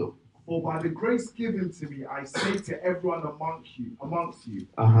love that though. For by the grace given to me, I say to everyone amongst you,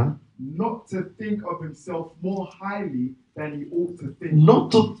 Uh-huh. not to think of himself more highly than he ought to think.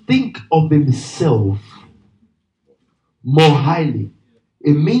 Not to think of himself more highly.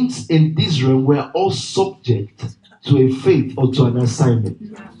 It means in this realm we're all subject to a faith or to an assignment.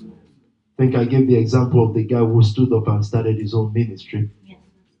 think I gave the example of the guy who stood up and started his own ministry.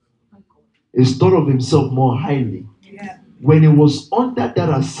 He thought of himself more highly. Yeah. When he was under that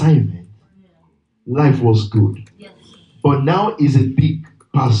assignment, life was good. But now he's a big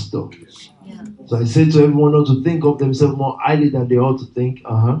pastor. So I say to everyone not to think of themselves more highly than they ought to think.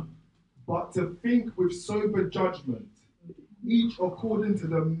 But to think with sober judgment, each according to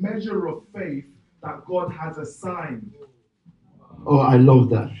the measure of faith that God has assigned. Oh, I love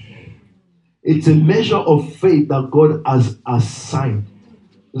that. It's a measure of faith that God has assigned.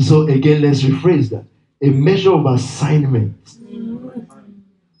 So again, let's rephrase that. A measure of assignment.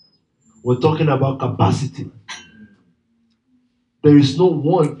 We're talking about capacity. There is no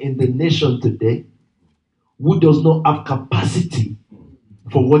one in the nation today who does not have capacity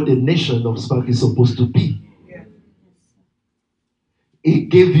for what the nation of Spark is supposed to be. It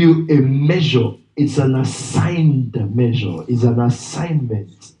gave you a measure. It's an assigned measure. It's an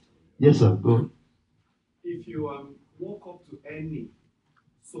assignment. Yes, sir. Go. If you walk up to any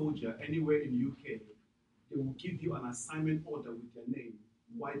soldier anywhere in UK, they will give you an assignment order with their name,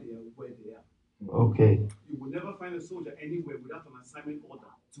 why they are where they are. Okay. You will never find a soldier anywhere without an assignment order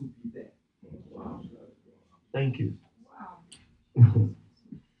to be there. Wow. Thank you.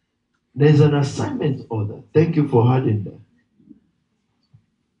 There's an assignment order. Thank you for adding that.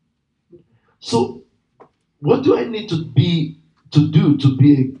 So, what do I need to do to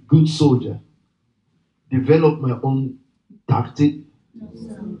be a good soldier? Develop my own tactic?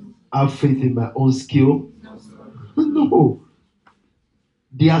 Have faith in my own skill? No.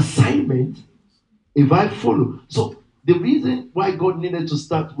 The assignment, if I follow. So, the reason why God needed to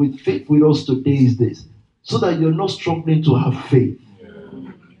start with faith with us today is this. So that you're not struggling to have faith.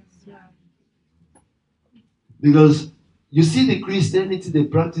 Because you see the Christianity they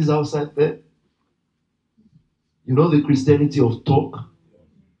practice outside there. You know the Christianity of talk.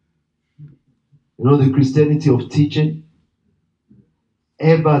 You know the Christianity of teaching.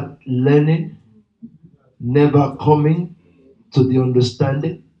 Ever learning. Never coming to the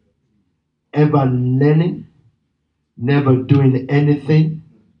understanding. Ever learning. Never doing anything.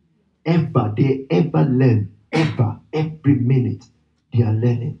 They ever learn. Every minute they are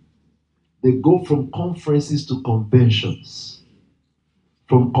learning. They go from conferences to conventions.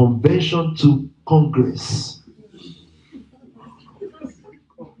 From convention to congress.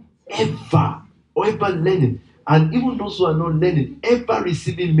 Ever learning. And even those who are not learning, ever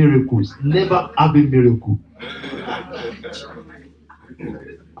receiving miracles, never having miracle.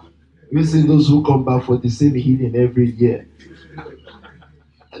 You see those who come back for the same healing every year.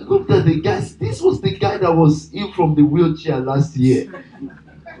 I looked at the guys. This was the guy that was in from the wheelchair last year.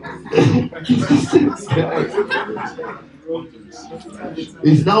 It's the same guy.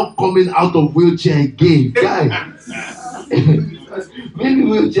 He's now coming out of wheelchair again. Guy. Maybe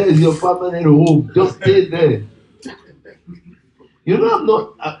wheelchair is your permanent home. Just stay there. You know, I'm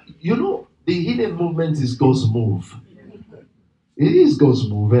not. The healing movement is God's move. It is God's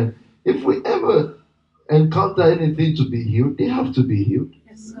move, and if we ever encounter anything to be healed, they have to be healed.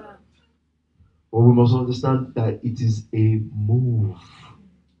 Yes, sir. But we must understand that it is a move.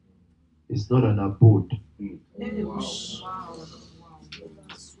 It's not an abode.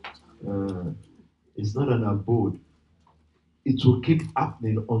 It's not an abode. It will keep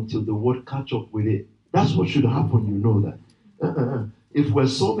happening until the world catch up with it. That's what should happen, you know that. If we're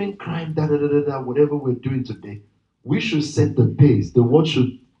solving crime, whatever we're doing today, we should set the pace. The world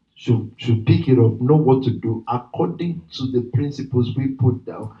should pick it up, know what to do according to the principles we put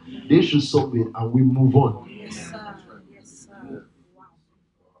down. They should solve it and we move on. Yes, sir. Yes, sir. Wow.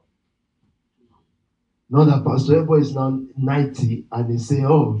 Not that Pastor Ebo is now 90 and they say,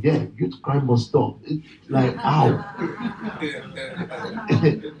 oh, yeah, youth crime must stop. It's like, how?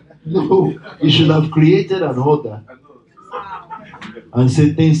 No, you should have created an order and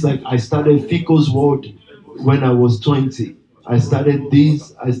say things like, I started Fico's World when I was 20. I started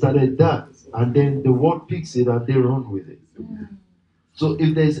this, I started that. And then the world picks it and they run with it. So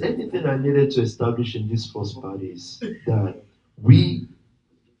if there's anything I needed to establish in this first part is that we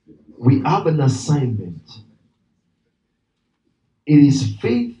have an assignment. It is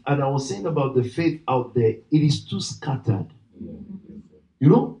faith, and I was saying about the faith out there, it is too scattered. You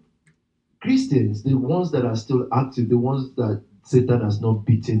know, Christians, the ones that are still active, the ones that Satan has not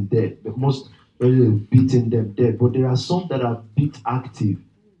beaten dead, but most beaten them dead, but there are some that are bit active.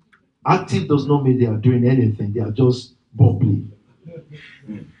 Active does not mean they are doing anything, they are just bubbling.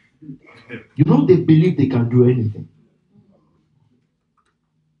 You know, they believe they can do anything.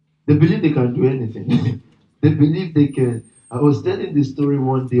 They believe they can do anything. They believe they can. I was telling this story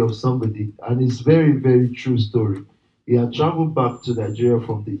one day of somebody, and it's very, very true story. He had traveled back to Nigeria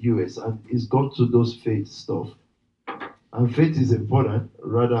from the US and he's gone to those faith stuff. And faith is important.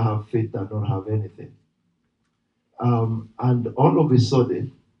 Rather have faith than not have anything. And all of a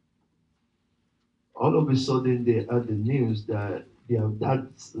sudden, they had the news that they have that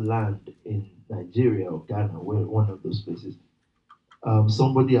land in Nigeria or Ghana, where one of those places.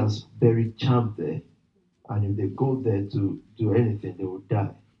 Somebody has buried charm there, and if they go there to do anything, they will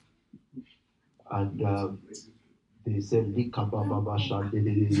die. And they said, "Likababa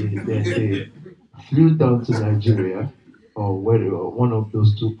Shandede." Then they flew down to Nigeria or wherever, one of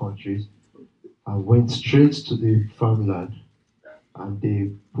those two countries, and went straight to the farmland and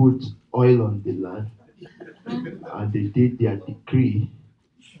they put oil on the land and they did their decree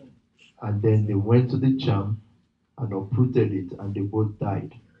and then they went to the charm and uprooted it and they both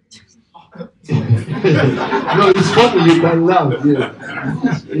died. No, it's funny, you can laugh, yeah.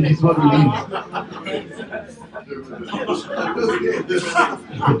 It's what it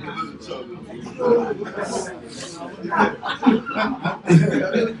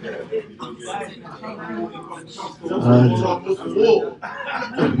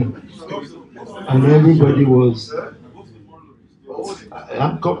and everybody was,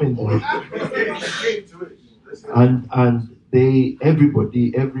 I'm coming there. And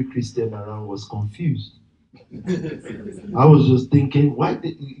every Christian around was confused. I was just thinking, why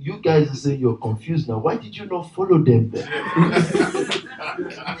did you guys say you're confused now? Why did you not follow them then?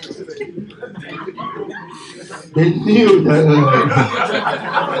 They knew that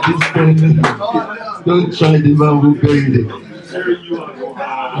this person, don't try the man who buried it.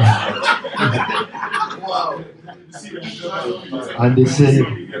 And they said,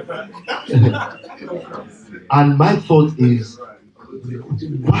 and my thought is,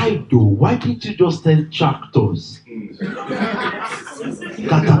 why though? Why didn't you just send tractors,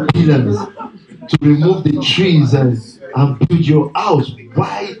 caterpillars to remove the trees and build your house?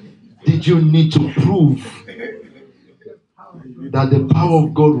 Why did you need to prove that the power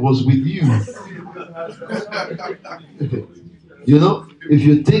of God was with you? You know, if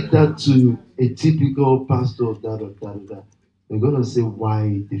you take that to a typical pastor of that or that, they're going to say,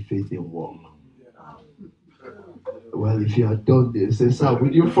 why the faith in work? Well, if you had done this, say, sir,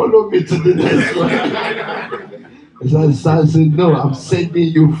 will you follow me to the next one? And sir said, no, I'm sending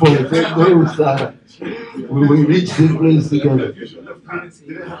you for it. Said, no, sir. We will reach the place together.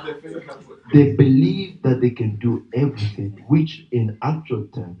 They believe that they can do everything, which in actual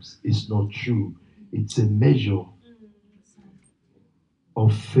terms is not true. It's a measure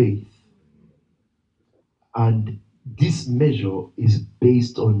of faith. And this measure is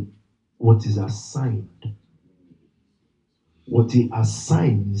based on what is assigned. What he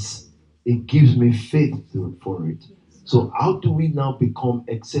assigns, it gives me faith for it. So how do we now become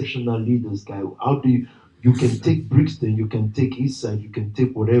exceptional leaders, guy? How do you can take Brixton, you can take Eastside, you can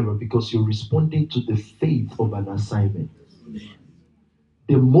take whatever, because you're responding to the faith of an assignment.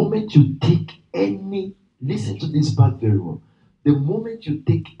 The moment you take any, listen to this part very well. The moment you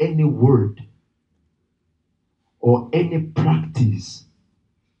take any word or any practice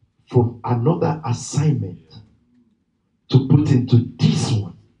from another assignment to put into this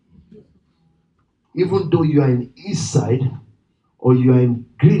one, even though you are in Eastside or you are in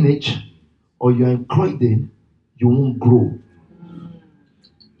Greenwich or you are in Croydon, you won't grow.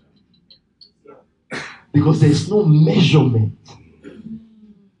 Because there is no measurement.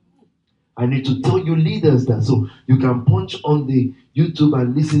 I need to tell you leaders that, so you can punch on the YouTube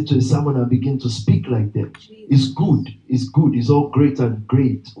and listen to a sermon and begin to speak like that. It's good, it's all great and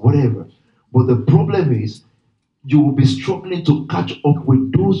great, whatever. But the problem is, you will be struggling to catch up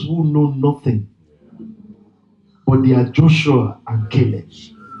with those who know nothing. But they are Joshua and Caleb.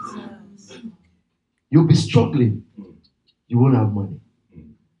 You'll be struggling. You won't have money.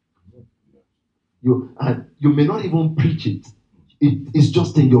 You may not even preach it. It's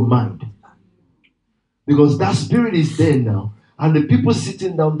just in your mind. Because that spirit is there now. And the people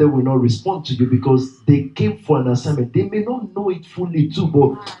sitting down there will not respond to you because they came for an assignment. They may not know it fully too,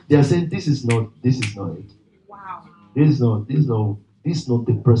 but they are saying this is not it. Wow. This is not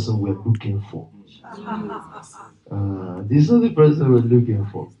the person we're looking for. This is not the person we're looking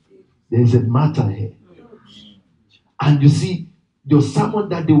for. There's a matter here. And you see, your sermon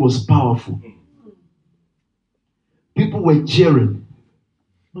that day was powerful. People were cheering.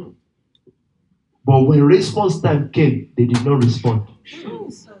 But when response time came, they did not respond.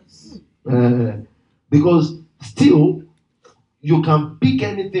 Because still, you can pick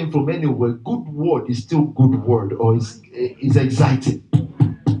anything from anywhere. Good word is still good word, or is exciting.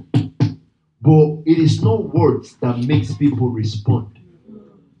 But it is not words that makes people respond.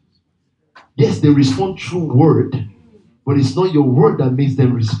 Yes, they respond through word, But it's not your word that makes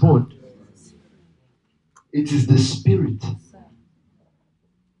them respond. It is the spirit.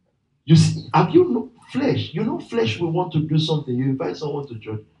 You see, have you know flesh? You know, flesh will want to do something. You invite someone to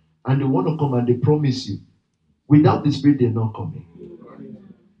church and they want to come and they promise you. Without the spirit, they're not coming.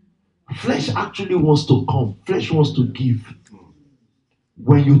 Flesh actually wants to come. Flesh wants to give.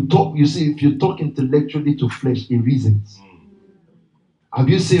 When you talk, you see, if you talk intellectually to flesh, it reasons. Have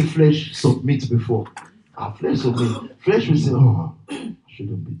you seen flesh submit before? Flesh submit. Flesh will say, oh, I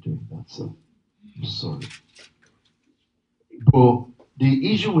shouldn't be doing that, sir. I'm sorry. But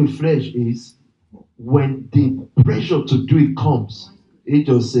the issue with flesh is when the pressure to do it comes, it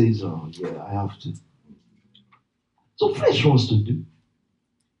just says, oh, yeah, I have to. So flesh wants to do.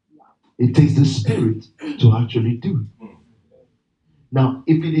 It takes the spirit to actually do. Now,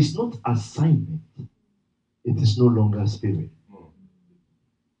 if it is not assignment, it is no longer spirit.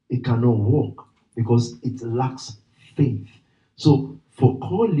 It cannot walk because it lacks faith. So, for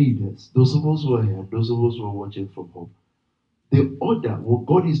core leaders, those of us who are here, those of us who are watching from home, the order, what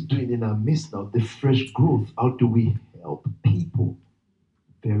God is doing in our midst now, the fresh growth, how do we help people?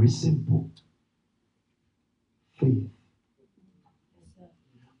 Very simple. Faith.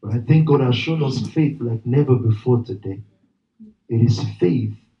 But I think God has shown us faith like never before today. It is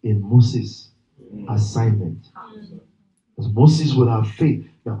faith in Moses' assignment. Because Moses would have faith.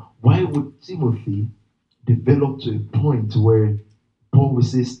 Now, why would Timothy develop to a point where Paul would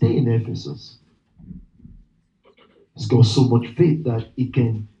say, stay in Ephesus? He's got so much faith that he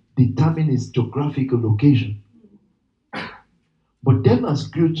can determine his geographical location. But Demas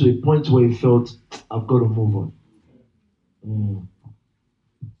grew to a point where he felt, I've got to move on.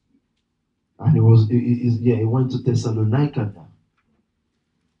 And he went to Thessalonica now.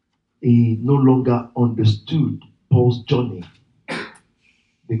 He no longer understood Paul's journey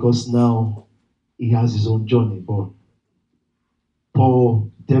because now he has his own journey. But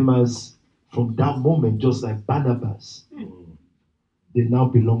Paul, Demas, from that moment, just like Barnabas, they now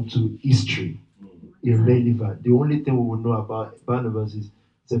belong to history, irrelevant. The only thing we will know about Barnabas is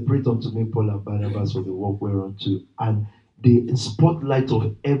separate unto me Paul and Barnabas for the work whereunto. And the spotlight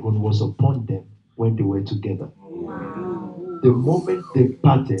of heaven was upon them when they were together. Wow. The moment they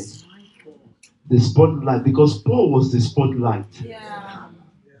parted, the spotlight, because Paul was the spotlight. Yeah.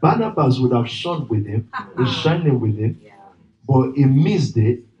 Barnabas would have shone with him, was shining with him, but he missed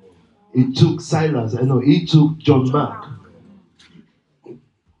it. He took Silas, he took John Mark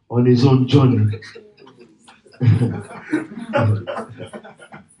on his own journey.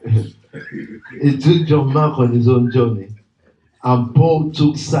 He took John Mark on his own journey. And Paul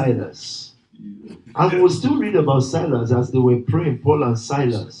took Silas. And we'll still read about Silas as they were praying, Paul and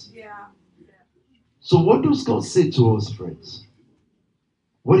Silas. So what does God say to us, friends?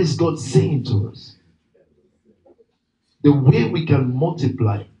 What is God saying to us? The way we can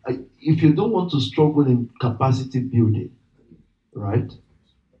multiply. If you don't want to struggle in capacity building, right?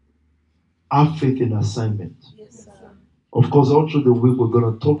 Have faith in assignment. Yes, sir. Of course, all through the week, we're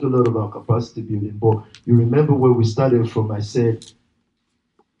going to talk a lot about capacity building. But you remember where we started from, I said,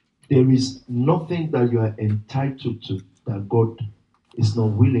 there is nothing that you are entitled to that God is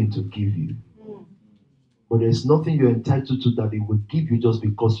not willing to give you. But there's nothing you're entitled to that He will give you just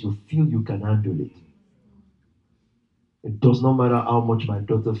because you feel you can handle it. It does not matter how much my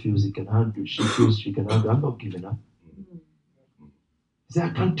daughter feels she feels she can handle. I'm not giving up. He said,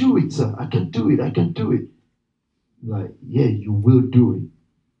 I can do it, sir. I can do it. I can do it. Like, yeah, you will do it.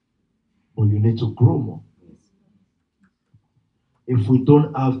 But you need to grow more. If we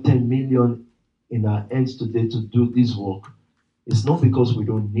don't have 10 million in our hands today to do this work, it's not because we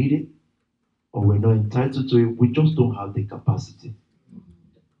don't need it or we're not entitled to it. We just don't have the capacity.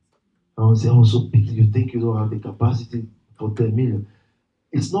 I would say, so you think you don't have the capacity for 10 million?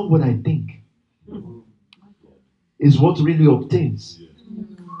 It's not what I think. It's what really obtains.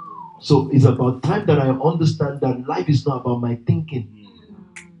 So it's about time that I understand that life is not about my thinking.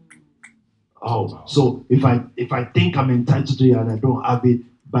 Oh, so if I think I'm entitled to it and I don't have it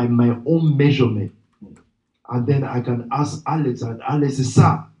by my own measurement, and then I can ask Alex, and Alex says,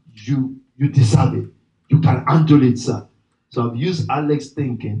 sir, you deserve it. You can handle it, sir. So I've used Alex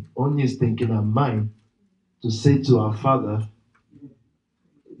thinking, on his thinking and mine, to say to our Father,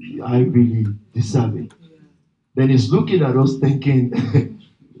 I really deserve it. Then he's looking at us thinking,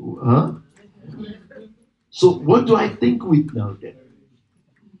 huh? So what do I think with now then?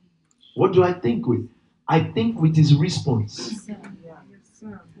 What do I think with? I think with his response.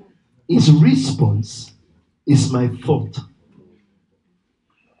 His response is my thought.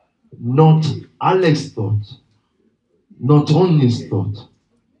 Not Alex's thought. Not Oni's thought.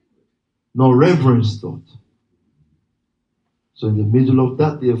 Not Reverend's thought. So in the middle of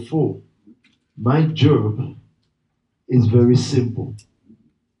that, therefore, my job is very simple.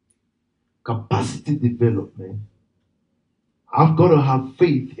 Capacity development. I've got to have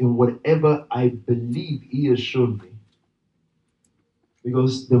faith in whatever I believe He has shown me.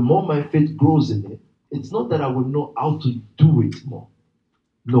 Because the more my faith grows in it, it's not that I will know how to do it more.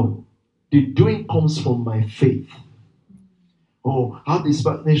 No. The doing comes from my faith. Oh, how this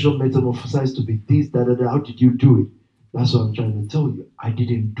nation metamorphosized to be this, that, that, how did you do it? That's what I'm trying to tell you. I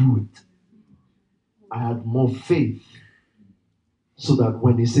didn't do it. I had more faith. So that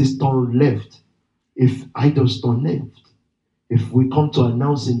when He says turn left, if I just turn left, if we come to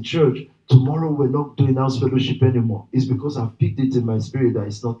announce in church, tomorrow we're not doing house fellowship anymore, it's because I've picked it in my spirit that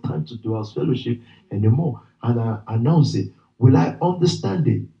it's not time to do house fellowship anymore. And I announce it. Will I understand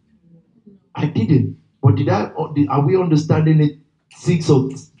it? I didn't. But are we understanding it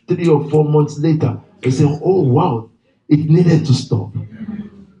 3 or 4 months later? And saying, oh wow, it needed to stop.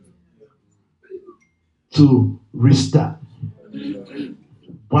 To restart.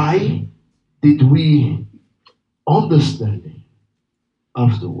 Why did we understand it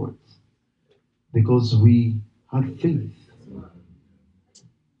afterwards? Because we had faith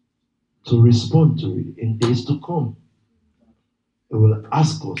to respond to it in days to come. It will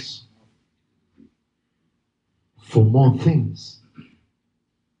ask us for more things.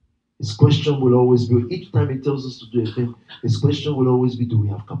 His question will always be, each time He tells us to do a thing, His question will always be, do we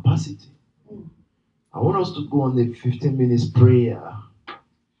have capacity? I want us to go on a 15 minutes prayer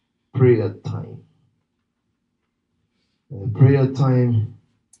time. Prayer time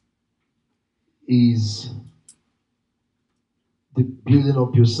is the building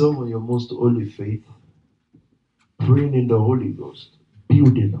up yourself on your most holy faith, praying in the Holy Ghost,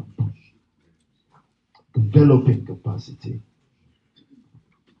 building up, developing capacity.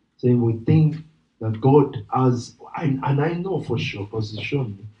 Saying we think that God has, and I know for sure because He's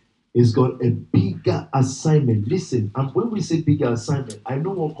shown me, He's got a bigger assignment. Listen, and when we say bigger assignment, I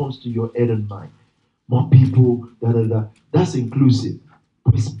know what comes to your head and mind. More people, that's inclusive.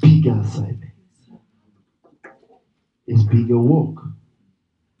 But it's bigger assignment. It's bigger work.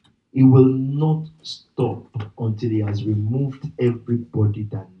 He will not stop until He has removed everybody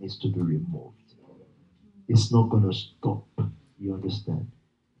that needs to be removed. It's not going to stop. You understand?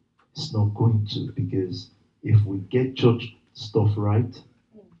 It's not going to, because if we get church stuff right,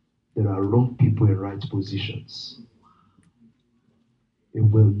 there are wrong people in right positions. It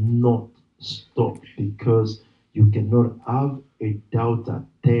will not stop, because you cannot have a doubter,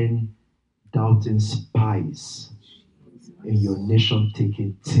 10 doubting spies in your nation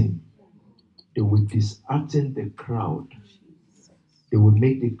taking team. They will dishearten the crowd. They will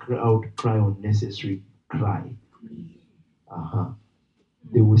make the crowd cry unnecessary cry.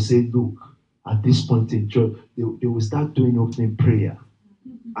 They will say, look, at this point in church, they will start doing opening prayer.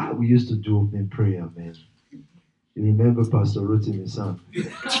 We used to do opening prayer, man. You remember Pastor Rotimi's son?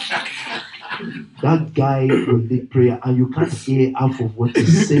 That guy will lead prayer and you can't hear half of what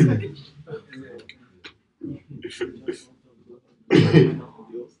he's saying.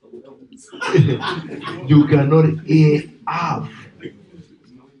 You cannot hear half.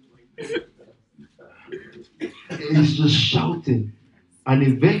 He's just shouting. And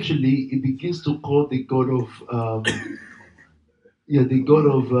eventually he begins to call the God of the God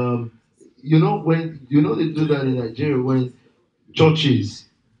of they do that in Nigeria when churches,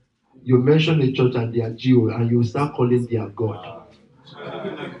 you mention a church and their geo and you start calling their God.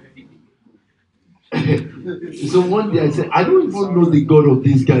 So one day I said, I don't even know the God of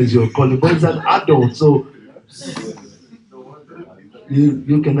these guys you're calling, but it's an adult, so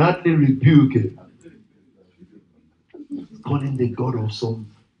you can hardly rebuke it. Calling the God of some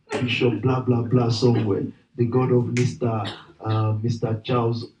bishop, blah blah blah, somewhere. The God of Mr.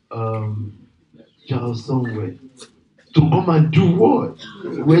 Charles somewhere. To come and do what?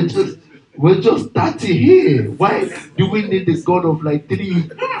 We're just starting here. Why do we need the God of like three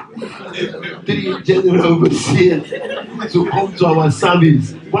general overseers to come to our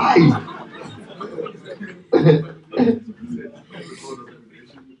service? Why?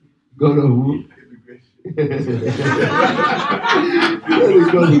 God of who?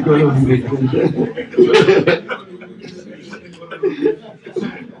 God of immigration.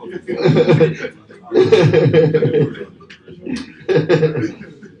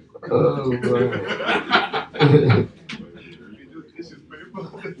 Oh man.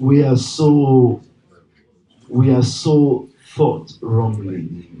 We are so thought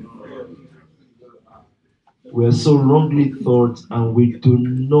wrongly. We are so wrongly thought, and we do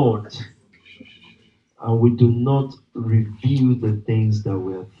not review the things that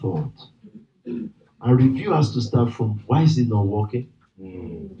we are thought. And And review has to start from why is it not working?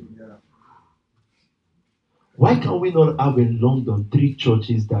 Yeah. Why can we not have in London 3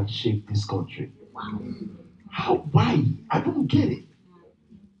 churches that shape this country? How? Why? I don't get it.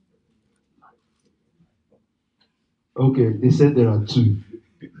 Okay, they said there are 2.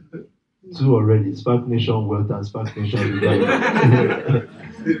 2 already. Spark Nation Wealth and Spark Nation Revival.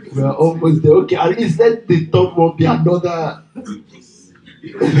 We are almost there. Okay, at least let the third one be another.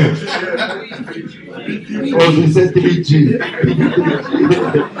 Oh, they said 3G.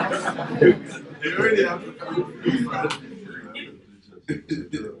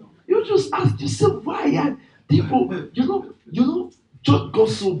 You just ask yourself why, and people, just got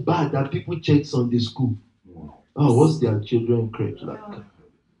so bad that people check Sunday school. Oh, what's their children crate like?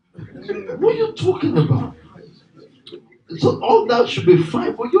 What are you talking about? So all that should be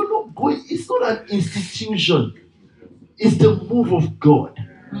fine, but you're not going. It's not an institution. It's the move of God.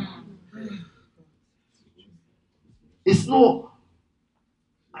 It's not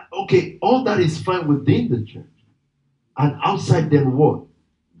okay. All that is fine within the church, and outside, then what?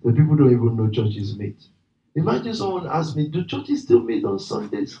 The people don't even know churches meet. Imagine someone asked me, "Do churches still meet on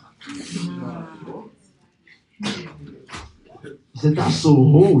Sundays?" He said, "That's so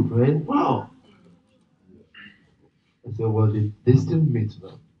old, man. Wow." I said, "Well, they still meet,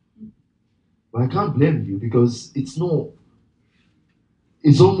 man. But I can't blame you because it's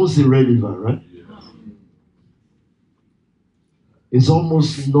almost irrelevant, right? It's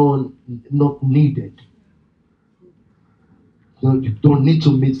almost not needed. You don't need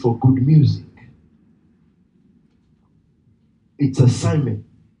to meet for good music. It's assignment.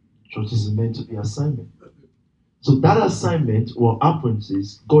 Church is meant to be assignment. So that assignment, what happens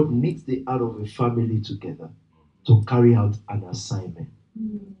is God knits the heart of a family together to carry out an assignment.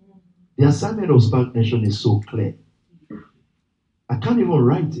 The assignment of Spark Nation is so clear. I can't even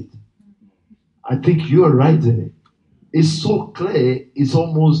write it. I think you're writing it. It's so clear, it's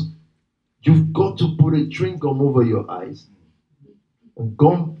almost, you've got to put a chewing gum over your eyes and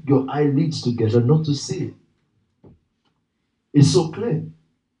gum your eyelids together not to see it. It's so clear.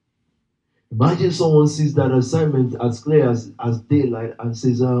 Imagine someone sees that assignment as clear as daylight and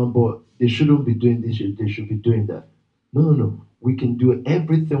says, but they shouldn't be doing this, they should be doing that. No. We can do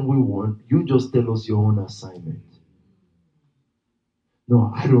everything we want. You just tell us your own assignment.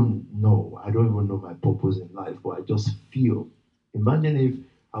 No, I don't know. I don't even know my purpose in life, but I just feel. Imagine if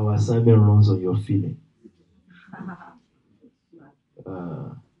our assignment runs on your feeling.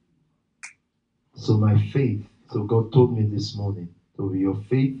 So my faith, so God told me this morning, so your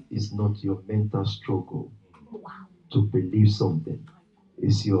faith is not your mental struggle to believe something.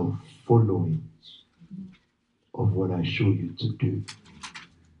 It's your following of what I show you to do.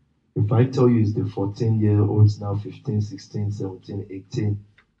 If I tell you it's the 14-year-olds now, 15, 16, 17, 18,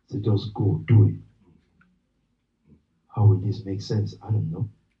 so just go do it. How will this make sense? I don't know.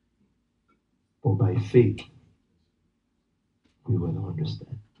 But by faith, we will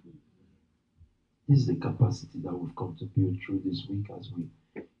understand. This is the capacity that we've come to build through this week as we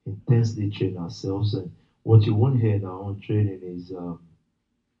intensely train ourselves. And what you won't hear in our own training is,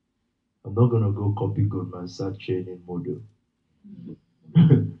 I'm not going to go copy Goldman's training model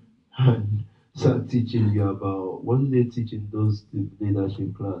and start teaching you about, what do they teach in those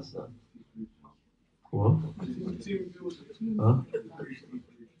leadership class? What? Huh?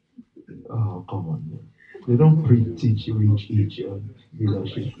 Oh, come on, man. They don't pre-teach each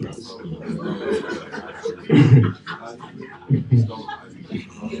leadership class.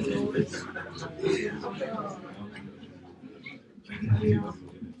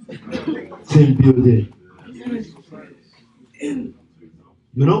 Team building.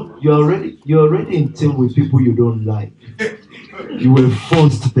 You're already in team with people you don't like. You were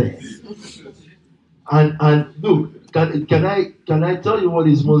forced there. And look, can I tell you what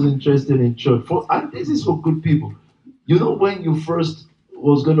is most interesting in church? And this is for good people. When you first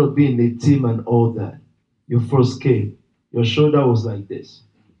was gonna be in a team and all that, you first came, your shoulder was like this.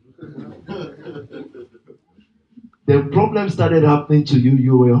 The problem started happening to you,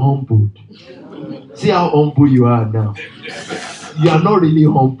 you were humbled. See how humble you are now. You are not really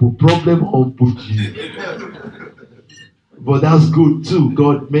humble. Problem humbled you. But that's good too.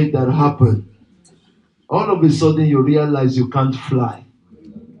 God made that happen. All of a sudden you realize you can't fly.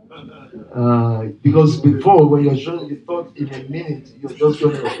 Because before, when you're showing, you thought in a minute you're just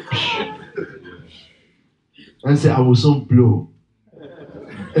going to and say, I will soon blow.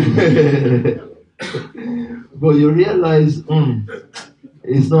 But you realize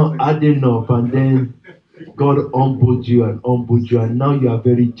it's not adding up, and then God humbled you, and now you are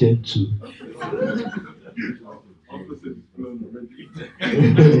very gentle.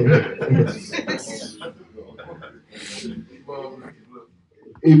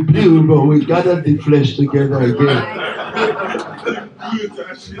 It blew, but we gathered the flesh together again.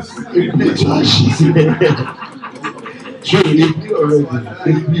 It blew to ashes. True, it blew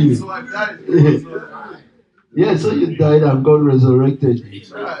already. It blew. So I died. Yeah, so you died and God resurrected you.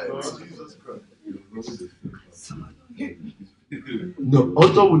 Jesus Christ. No,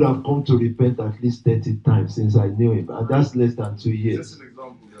 Otto would have come to repent at least 30 times since I knew him, and that's less than 2 years. Just an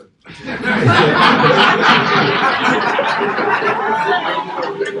example.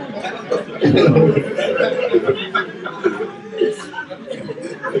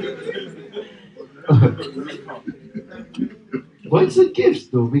 But it's a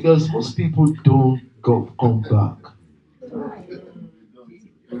gift though, because most people don't come back.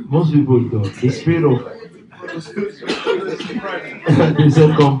 Most people don't. The spirit of they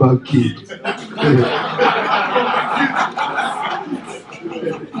said come back kid.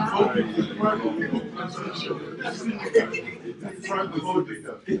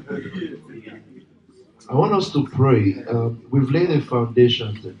 I want us to pray. We've laid a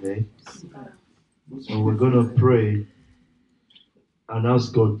foundation today, and we're going to pray and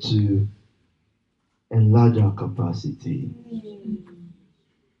ask God to enlarge our capacity.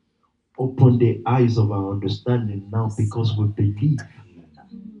 Open the eyes of our understanding now, because we believe.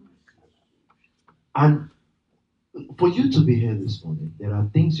 And for you to be here this morning, there are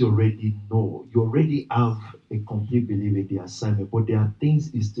things you already know. You already have a complete belief in the assignment, but there are things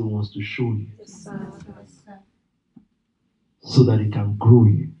He still wants to show you so that He can grow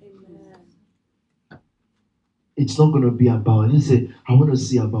you. It's not going to be about, let's say, I want to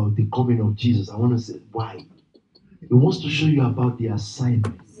see about the coming of Jesus. I want to say, why? He wants to show you about the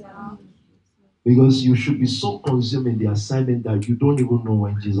assignment. Because you should be so consumed in the assignment that you don't even know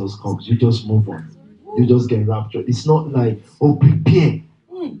when Jesus comes. You just move on. You just get raptured. It's not like, oh, prepare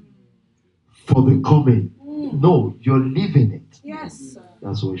for the coming. No, you're living it. Yes, sir.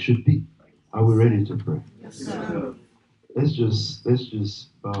 That's what it should be. Are we ready to pray? Yes, sir. Let's just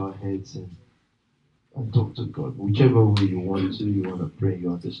bow our heads and talk to God. Whichever way you want to. You want to pray in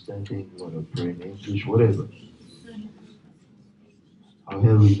your understanding. You want to pray in English, whatever.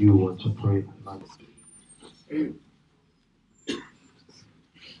 However you want to pray.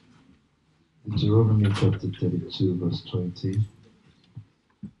 Deuteronomy chapter 32, verse 20.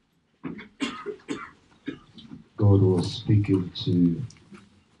 God was speaking to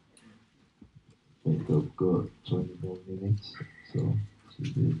think of God 20 more minutes. So to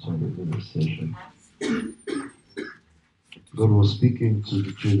be a 20-minute session. God was speaking to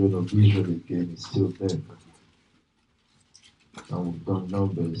the children of Israel again. It's still there. And we've done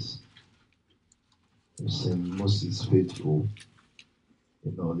Numbers. We've seen Moses faithful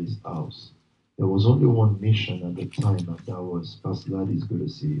in all his house. There was only one mission at the time, and that was, Pastor Laddie, is good to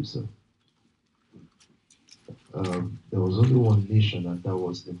see you, sir. There was only one mission, and that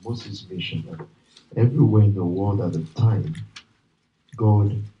was the Moses mission. And everywhere in the world at the time,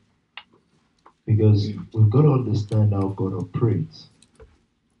 God, because we've got to understand how God operates.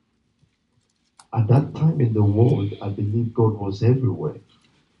 At that time in the world, I believe God was everywhere.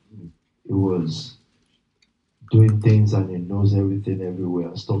 He was doing things and He knows everything everywhere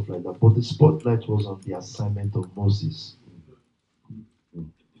and stuff like that. But the spotlight was on the assignment of Moses.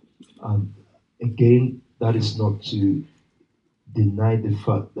 And again, that is not to deny the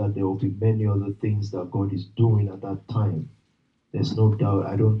fact that there will be many other things that God is doing at that time. There's no doubt.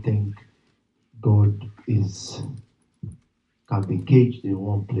 I don't think God can be caged in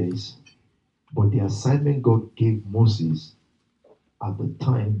one place. But the assignment God gave Moses at the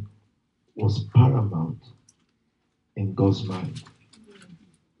time was paramount in God's mind.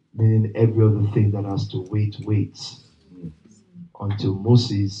 Meaning every other thing that has to waits until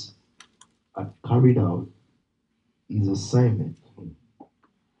Moses had carried out his assignment.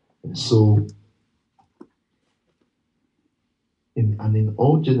 And so, in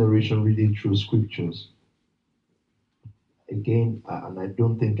all generation reading through scriptures, again, and I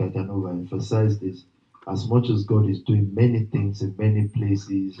don't think I can overemphasize this, as much as God is doing many things in many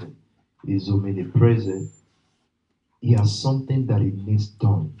places and is omnipresent, He has something that He needs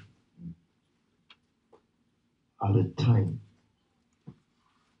done at a time.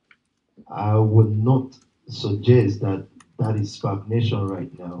 I would not suggest that is stagnation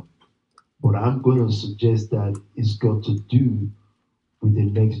right now, but I'm going to suggest that it's got to do with the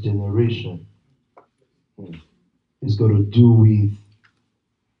next generation. It's got to do with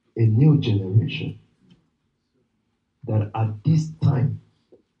a new generation. That at this time,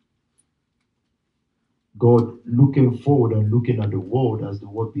 God looking forward and looking at the world as the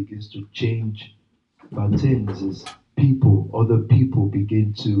world begins to change patterns, as other people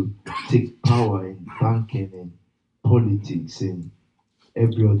begin to take power in banking and politics and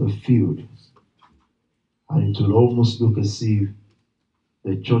every other field. And it will almost look as if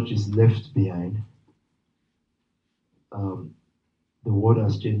the church is left behind. Um, the world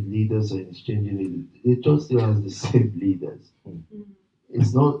has changed leaders and it's changing leaders. The church still has the same leaders.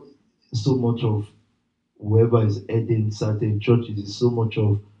 It's not so much of whoever is heading certain churches, it's so much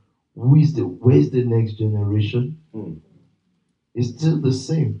of where's the next generation? It's still the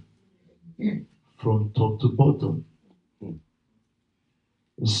same from top to bottom.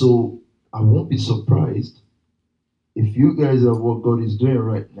 So I won't be surprised if you guys are what God is doing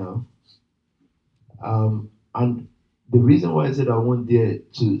right now. And the reason why I said I won't dare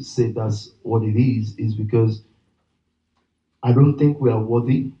to say that's what it is because I don't think we are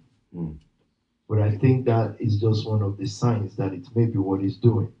worthy. But I think that is just one of the signs that it may be what he's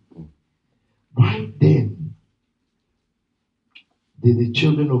doing. Why then did the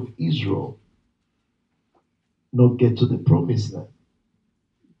children of Israel not get to the promised land?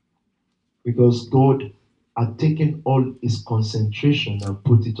 Because God had taken all his concentration and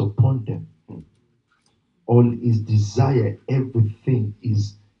put it upon them. All his desire, everything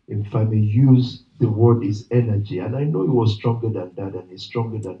is, if I may use the word, is energy. And I know he was stronger than that, and he's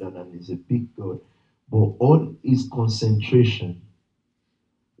stronger than that, and he's a big God. But all his concentration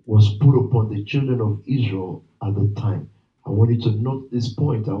was put upon the children of Israel at the time. I want you to note this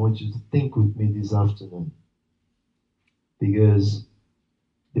point. I want you to think with me this afternoon. Because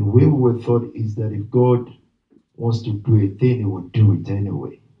the way we were taught is that if God wants to do a thing, he will do it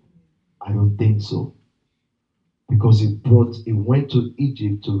anyway. I don't think so. Because he went to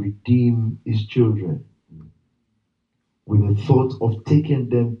Egypt to redeem his children with the thought of taking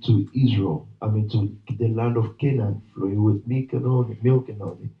them to Israel, to the land of Canaan, flowing with milk and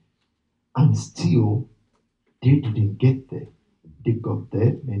honey. And still, they didn't get there. They got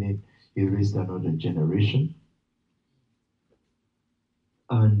there, meaning he raised another generation.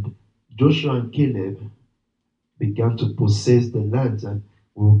 And Joshua and Caleb began to possess the land. And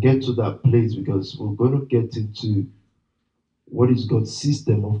we'll get to that place because we're going to get into what is God's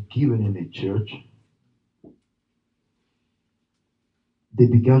system of giving in the church. They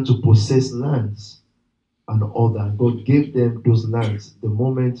began to possess lands and all that. God gave them those lands the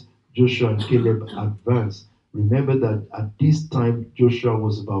moment Joshua and Caleb advanced. Remember that at this time, Joshua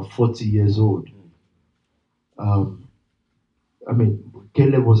was about 40 years old.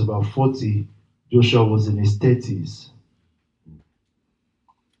 Caleb was about 40, Joshua was in his 30s.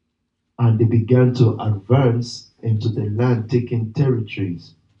 And they began to advance into the land, taking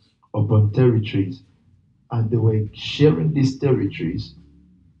territories upon territories. And they were sharing these territories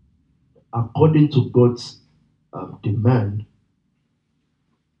according to God's demand.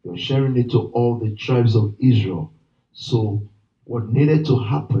 They were sharing it to all the tribes of Israel. So what needed to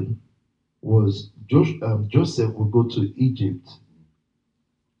happen was Joseph would go to Egypt.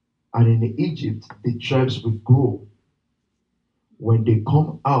 And in Egypt, the tribes would grow. When they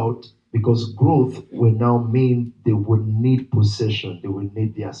come out, because growth will now mean they would need possession, they will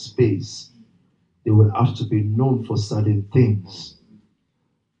need their space. They will have to be known for certain things.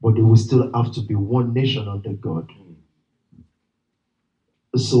 But they will still have to be one nation under God.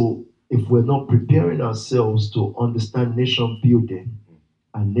 So if we're not preparing ourselves to understand nation building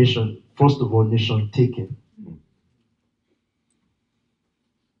and first of all, nation taking.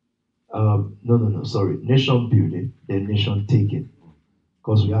 Nation building, then nation taking.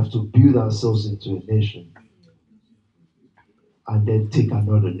 Because we have to build ourselves into a nation and then take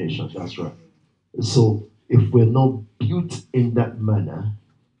another nation. That's right. So if we're not built in that manner,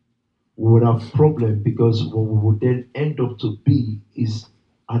 we would have problem because what we would then end up to be is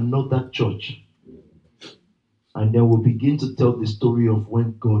another church. And then we'll begin to tell the story of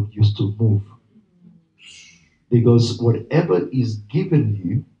when God used to move. Because whatever is given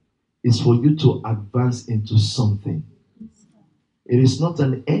you is for you to advance into something. It is not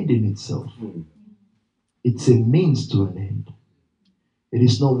an end in itself. It's a means to an end. It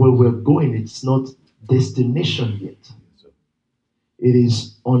is not where we're going. It's not destination yet. It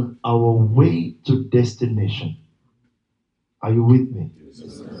is on our way to destination. Are you with me?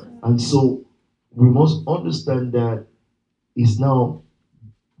 Yes, and so we must understand that it's now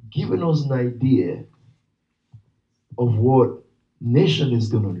giving us an idea of what nation is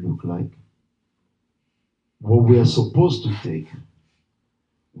going to look like, what we are supposed to take,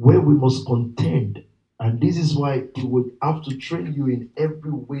 where we must contend. And this is why we would have to train you in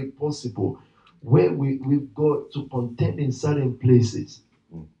every way possible, where we've got to contend in certain places.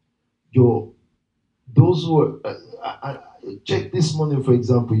 Those who are, check this morning, for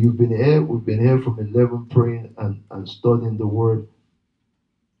example, we've been here from 11 praying and studying the word.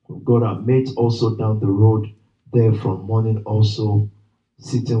 We've got our mates also down the road there from morning also.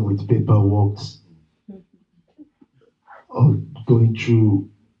 sitting with paperwork, or going through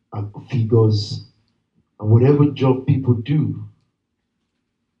figures, and whatever job people do.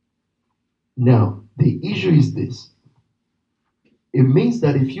 Now, the issue is this. It means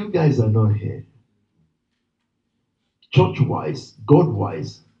that if you guys are not here, church-wise,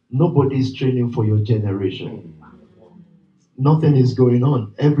 God-wise, nobody is training for your generation. Nothing is going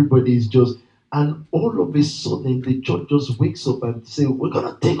on. Everybody is just, and all of a sudden the church just wakes up and say, we're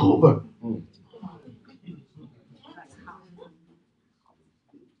gonna take over.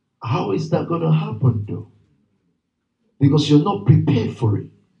 How is that gonna happen though? Because you're not prepared for it.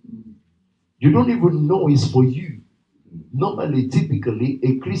 You don't even know it's for you. Normally, typically,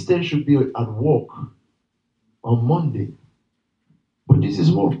 a Christian should be at work on Monday. But this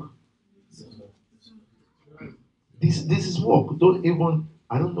is work. This is work. Don't even,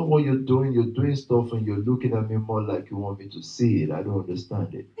 I don't know what you're doing. You're doing stuff and you're looking at me more like you want me to see it. I don't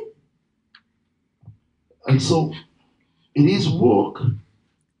understand it. And so, it is work.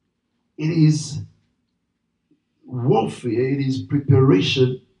 It is warfare. It is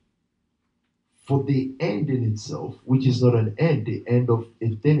preparation for the end in itself, which is not an end. The end of a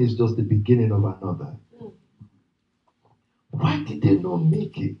thing is just the beginning of another. Why did they not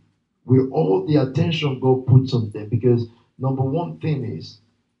make it with all the attention God puts on them? Because number one thing is,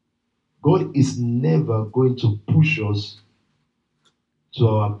 God is never going to push us to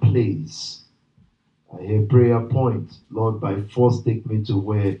our place. I hear prayer point, Lord, by force take me to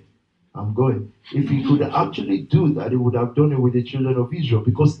where I'm going. If he could actually do that, he would have done it with the children of Israel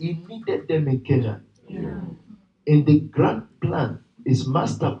because he needed them in Canaan. Yeah. In the grand plan, his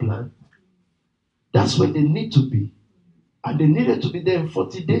master plan, that's where they need to be. And they needed to be there in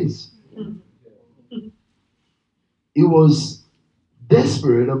 40 days. He was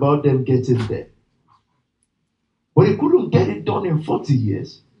desperate about them getting there. But he couldn't get it done in 40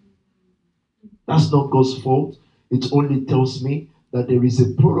 years. That's not God's fault. It only tells me that there is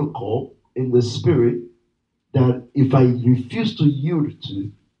a protocol in the spirit that if I refuse to yield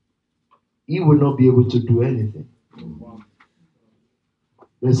to, he will not be able to do anything.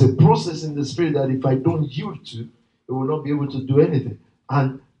 There's a process in the spirit that if I don't yield to, it will not be able to do anything.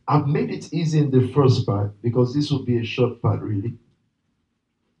 And I've made it easy in the first part because this will be a short part really.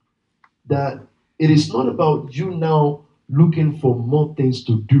 That it is not about you now looking for more things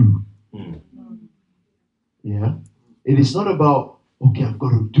to do. Yeah. It is not about, okay, I've got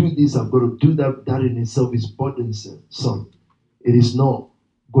to do this, I've got to do that. That in itself is burdensome. It is not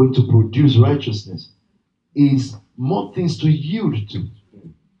going to produce righteousness. It is more things to yield to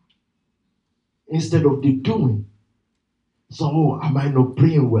instead of the doing. So, am I not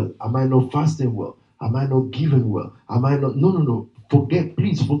praying well? Am I not fasting well? Am I not giving well? Am I not? No.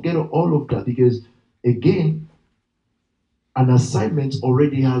 Please forget all of that because, again, an assignment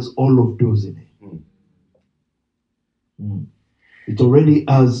already has all of those in it. It already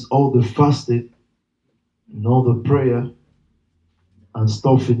has all the fasting and all the prayer and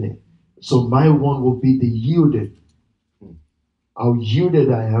stuff in it. So my one will be the yielded. How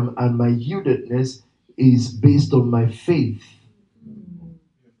yielded I am, and my yieldedness is based on my faith.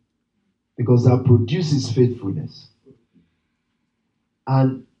 Because that produces faithfulness.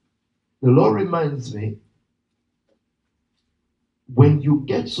 And the Lord reminds me, when you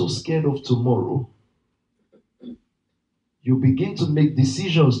get so scared of tomorrow, you begin to make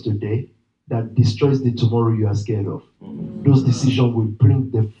decisions today that destroys the tomorrow you are scared of. Those decisions will bring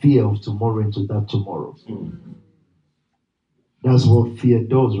the fear of tomorrow into that tomorrow. That's what fear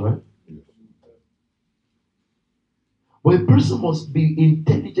does, right? But a person must be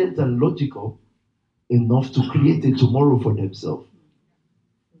intelligent and logical enough to create a tomorrow for themselves.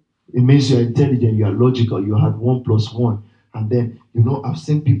 It means you're intelligent, you are logical, you had 1 + 1. And then, I've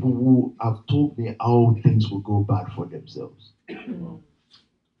seen people who have told me how things will go bad for themselves.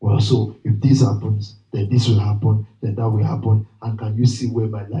 Well, so if this happens, then this will happen, then that will happen. And can you see where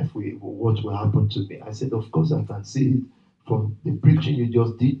my life will, what will happen to me? I said, of course I can see it. From the preaching you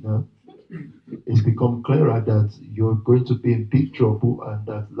just did now, it's become clearer that you're going to be in big trouble and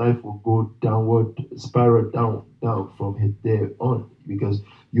that life will go downward, spiral down from there on because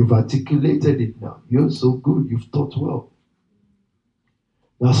you've articulated it now. You're so good, you've thought well.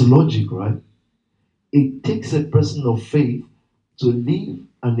 That's logic, right? It takes a person of faith to live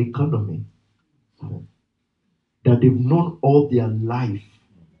an economy that they've known all their life.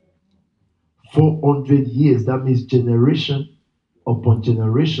 400 years, that means generation upon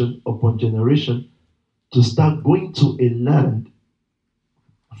generation upon generation, to start going to a land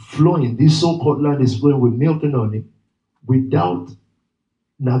flowing. This so-called land is flowing with milk and honey without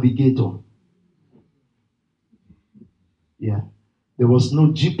navigator. Yeah. There was no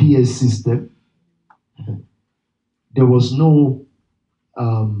GPS system. There was no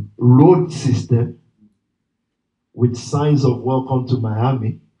road system with signs of welcome to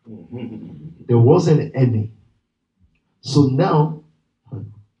Miami. There wasn't any. So now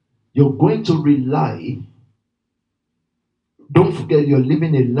you're going to rely. Don't forget, you're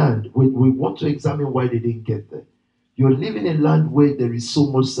living in land. We want to examine why they didn't get there. You're living in a land where there is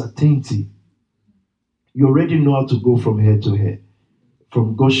so much certainty. You already know how to go from here to here,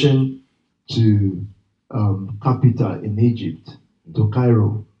 from Goshen to capital in Egypt, to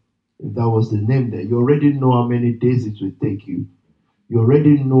Cairo, if that was the name there. You already know how many days it will take you. You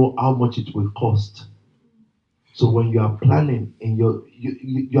already know how much it will cost. So when you are planning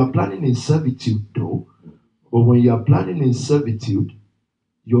you are planning in servitude though, but when you are planning in servitude,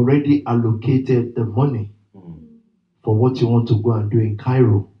 you already allocated the money for what you want to go and do in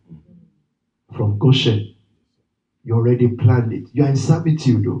Cairo from Goshen. You already planned it. You are in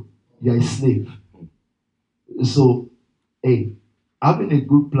servitude though. You are a slave. So, hey, having a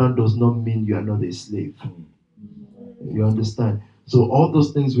good plan does not mean you are not a slave. You understand? So all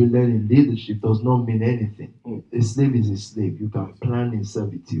those things we learn in leadership does not mean anything. A slave is a slave. You can plan in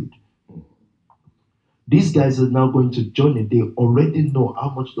servitude. These guys are now going to journey. They already know how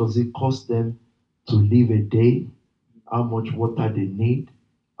much does it cost them to live a day, how much water they need,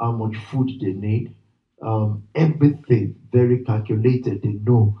 how much food they need. Everything very calculated. They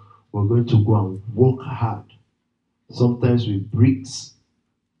know we're going to go and work hard. Sometimes with bricks,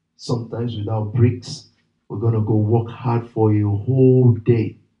 sometimes without bricks. We're going to go work hard for a whole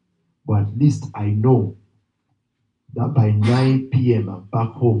day. But at least I know that by 9 p.m. I'm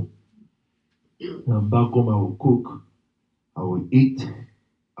back home. I'm back home, I will cook, I will eat,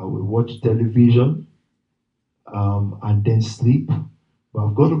 I will watch television, and then sleep. But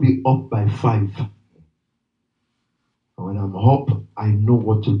I've got to be up by 5. And when I'm up, I know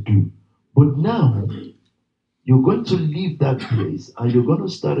what to do. But now, you're going to leave that place and you're going to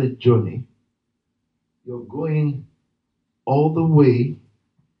start a journey. You're going all the way.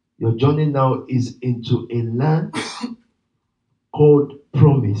 Your journey now is into a land called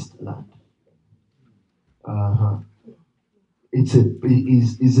Promised Land. It's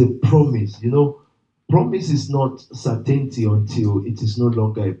a promise. You know, promise is not certainty until it is no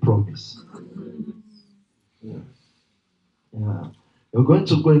longer a promise. Yeah. You're going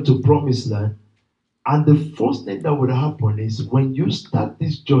to go into Promised Land, and the first thing that would happen is when you start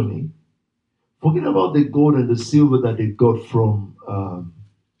this journey, forget about the gold and the silver that they got from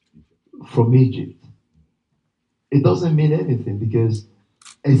Egypt. It doesn't mean anything because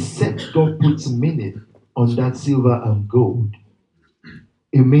except God puts meaning on that silver and gold,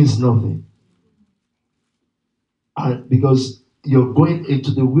 it means nothing. And because you're going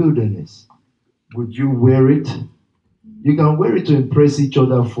into the wilderness, would you wear it? You can wear it to impress each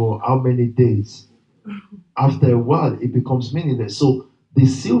other for how many days? After a while, it becomes meaningless. So the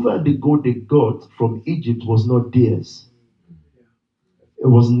silver and the gold they got from Egypt was not theirs. It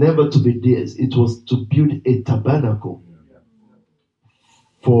was never to be theirs. It was to build a tabernacle.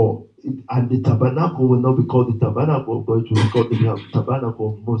 And the tabernacle will not be called the tabernacle of God, it will be called the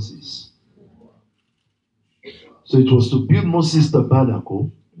tabernacle of Moses. So it was to build Moses'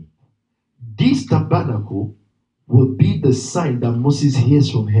 tabernacle. This tabernacle will be the sign that Moses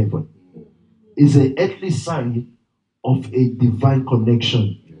hears from heaven. It's an earthly sign of a divine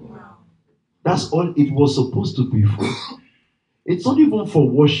connection. That's all it was supposed to be for. It's not even for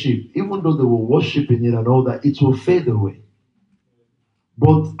worship. Even though they were worshiping it and all that, it will fade away.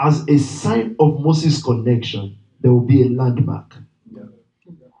 But as a sign of Moses' connection, there will be a landmark.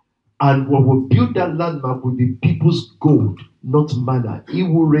 And what will build that landmark will be people's gold, not manna. He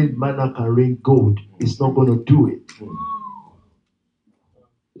who rain manna can rain gold. It's not going to do it.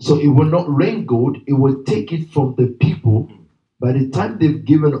 So it will not rain gold. It will take it from the people. By the time they've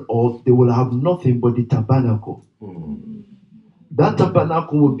given all, they will have nothing but the tabernacle. That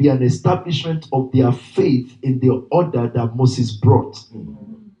tabernacle will be an establishment of their faith in the order that Moses brought.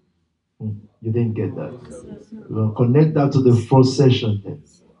 You didn't get that. We'll connect that to the first session then.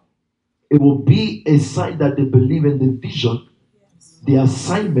 It will be a sign that they believe in the vision, the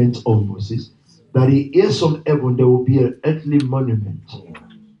assignment of Moses, that he hears from heaven. There will be an earthly monument.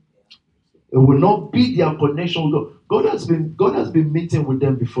 It will not be their connection with God. God has been meeting with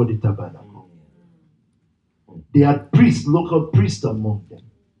them before the tabernacle. They had priests, local priests among them.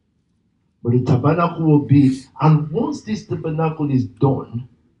 But the tabernacle will be, and once this tabernacle is done,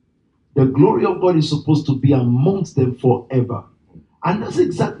 the glory of God is supposed to be amongst them forever. And that's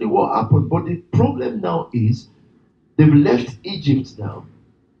exactly what happened. But the problem now is they've left Egypt now.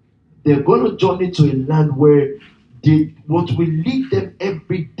 They're going to journey to a land where what will lead them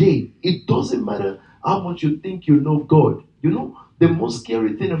every day. It doesn't matter how much you think you know God. You know, the most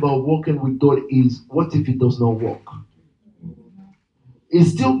scary thing about walking with God is what if it does not work?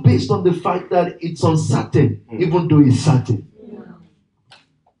 It's still based on the fact that it's uncertain, even though it's certain.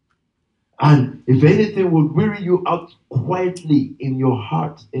 And if anything would weary you out quietly in your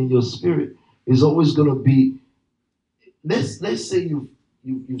heart, in your spirit, it's always going to be, let's say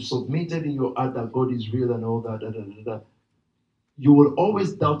you've submitted in your heart that God is real and all that, you will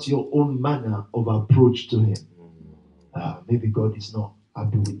always doubt your own manner of approach to Him. Maybe God is not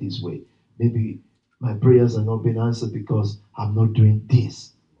happy with this way. Maybe my prayers are not being answered because I'm not doing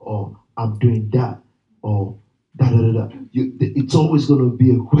this, or I'm doing that, or da da da da. It's always going to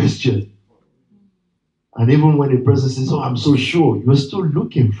be a question. And even when a person says, "Oh, I'm so sure," you're still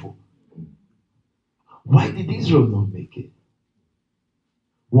looking for. Why did Israel not make it?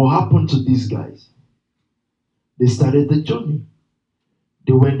 What happened to these guys? They started the journey.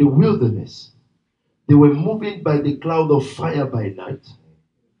 They were in the wilderness. They were moving by the cloud of fire by night.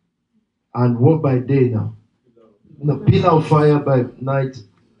 And what by day now? The pillar of fire by night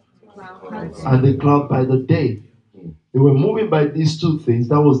and the cloud by the day. They were moving by these two things.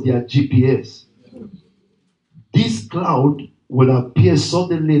 That was their GPS. This cloud will appear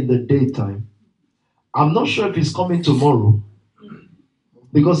suddenly in the daytime. I'm not sure if it's coming tomorrow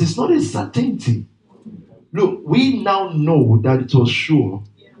because it's not a certainty. Look, we now know that it was sure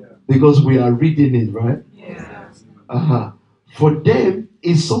because we are reading it, right? For them,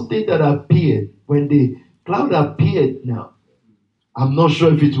 it's something that appeared when the cloud appeared now. I'm not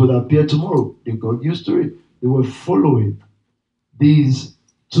sure if it will appear tomorrow. They got used to it. They were following these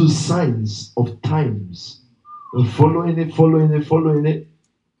two signs of times. They were following it.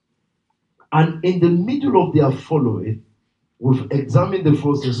 And in the middle of their following, we've examined the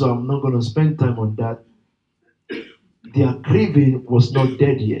first thing, so I'm not going to spend time on that. Their craving was not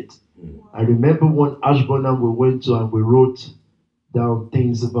dead yet. I remember one Ashburnham we went to and we wrote down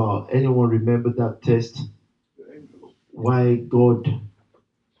things about, anyone remember that test? Why God,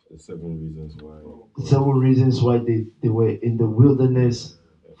 The 7 reasons why. several reasons why they were in the wilderness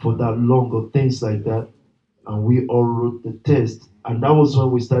for that long, or things like that. And we all wrote the test. And that was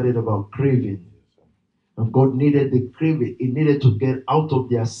when we started about craving. And God needed the craving. He needed to get out of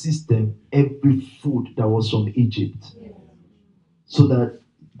their system every food that was from Egypt. So that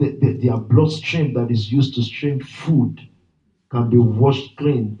their bloodstream that is used to stream food can be washed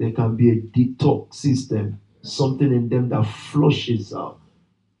clean. There can be a detox system, something in them that flushes out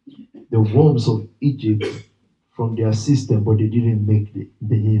the worms of Egypt from their system, but they didn't make it.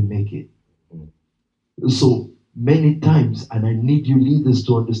 They didn't make it. So many times, and I need you leaders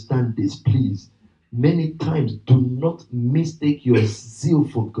to understand this, please. Many times, do not mistake your zeal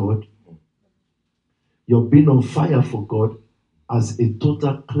for God, your being on fire for God, as a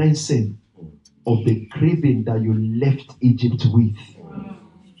total cleansing of the craving that you left Egypt with.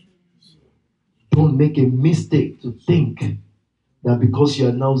 Don't make a mistake to think that because you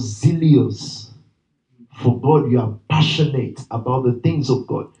are now zealous for God, you are passionate about the things of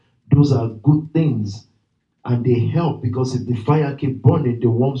God. Those are good things and they help, because if the fire keep burning, the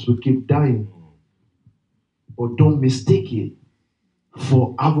worms will keep dying. But don't mistake it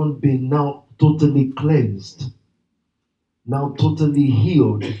for having been now totally cleansed, now totally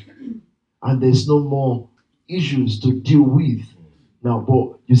healed, and there's no more issues to deal with. Now,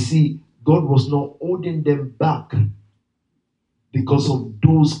 but you see, God was not holding them back because of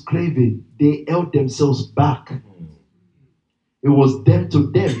those craving. They held themselves back. It was them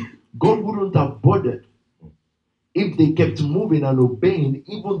to them. God wouldn't have bothered if they kept moving and obeying,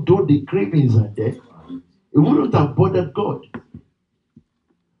 even though the cravings are there. It wouldn't have bothered God.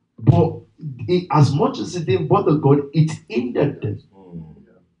 But as much as it didn't bother God, it hindered them.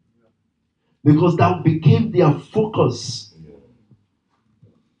 Because that became their focus.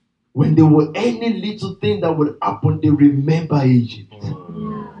 When there were any little thing that would happen, they remember Egypt.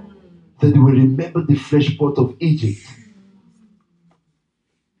 That they will remember the flesh pot of Egypt.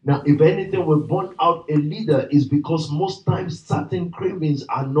 Now, if anything will burn out a leader, is because most times certain cravings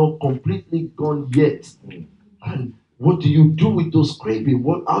are not completely gone yet. And what do you do with those cravings?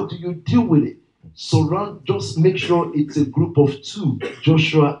 How do you deal with it? Just make sure it's a group of two,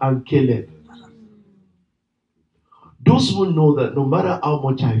 Joshua and Caleb. Those who know that no matter how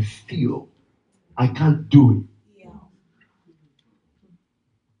much I feel, I can't do it.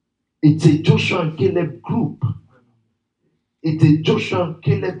 It's a Joshua and Caleb group. It's a Joshua and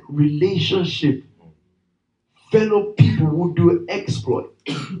Caleb relationship. Fellow people who do exploit.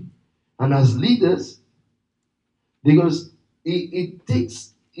 And as leaders, because it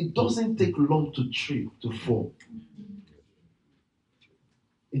doesn't take long to trip, to fall.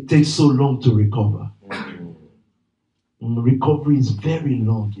 it takes so long to recover. Recovery is very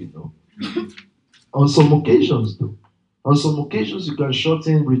long, you know. On some occasions, though, on some occasions you can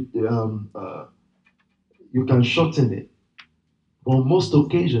shorten it. But on most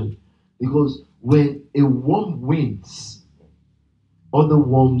occasions, because when a worm wins, other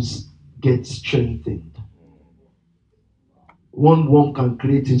worms get strengthened. One worm can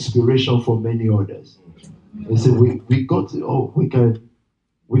create inspiration for many others. They say we got it. Oh, we can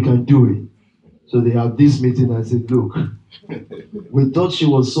do it. So they have this meeting and said, look, we thought she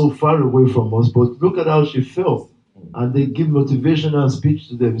was so far away from us, but look at how she felt. And they give motivational speech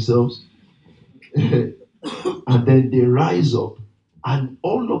to themselves. And then they rise up. And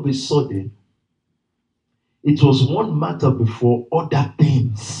all of a sudden, it was one matter before, other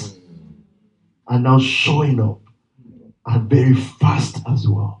things are now showing up. And very fast as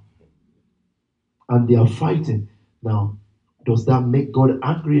well. And they are fighting. Now, does that make God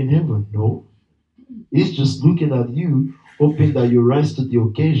angry in heaven? No. He's just looking at you, hoping that you rise to the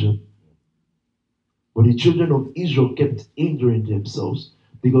occasion. But the children of Israel kept injuring themselves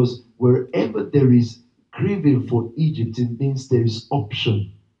because wherever there is craving for Egypt, it means there is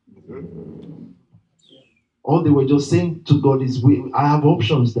option. All they were just saying to God is, I have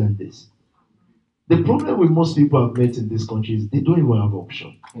options than this. The problem with most people I've met in this country is they don't even have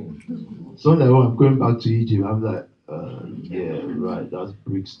option. So like, oh, I'm going back to Egypt. I'm like, yeah, right, that's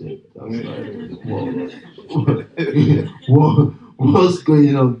Brixton. That's like, what's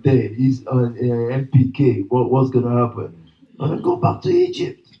going on there? He's on MPK. What's going to happen? I'm going to go back to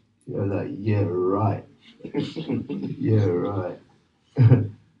Egypt. You're like, yeah, right. Yeah, right.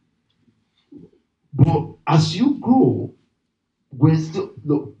 But as you grow,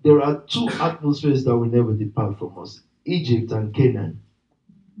 look, there are two atmospheres that will never depart from us: Egypt and Canaan.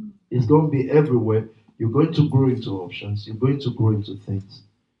 It's going to be everywhere. You're going to grow into options. You're going to grow into things.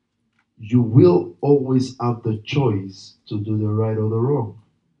 You will always have the choice to do the right or the wrong.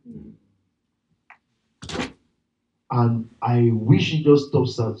 And I wish it just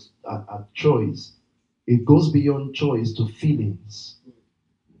stops at choice. It goes beyond choice to feelings.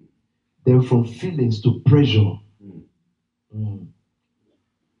 Then from feelings to pressure.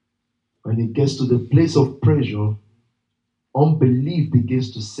 When it gets to the place of pressure, unbelief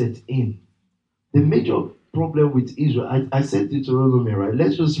begins to set in. The major problem with Israel, I said Deuteronomy, right?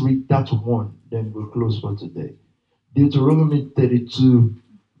 Let's just read that one, then we'll close for today. Deuteronomy 32,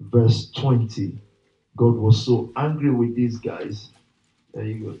 verse 20. God was so angry with these guys. There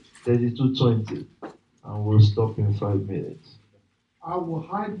you go. 32:20. And we'll stop in 5 minutes. I will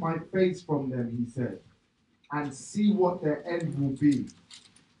hide my face from them, he said, and see what their end will be.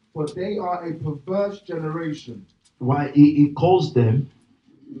 For they are a perverse generation. Why? He calls them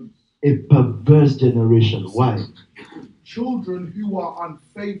a perverse generation. Why? Children who are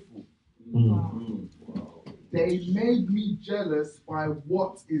unfaithful. They made me jealous by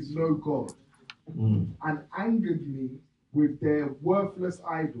what is no God, and angered me with their worthless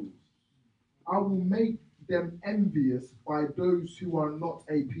idols. I will make them envious by those who are not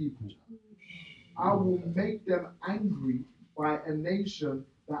a people. I will make them angry by a nation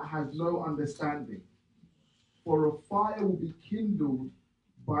that has no understanding. For a fire will be kindled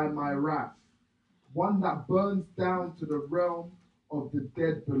by my wrath, one that burns down to the realm of the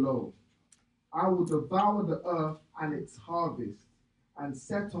dead below. I will devour the earth and its harvest, and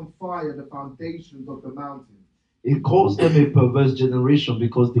set on fire the foundations of the mountains. He calls them a perverse generation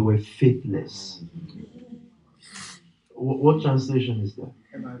because they were faithless. What translation is that?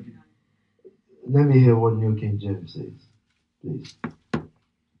 NIV. Let me hear what New King James says, please.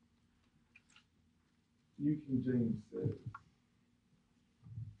 New King James says,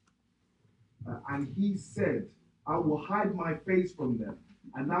 and he said, I will hide my face from them,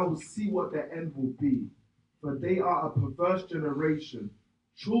 and I will see what their end will be. For they are a perverse generation,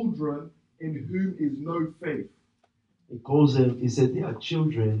 children in whom is no faith. He calls them, he said, they are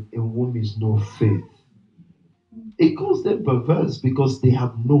children in whom is no faith. He calls them perverse because they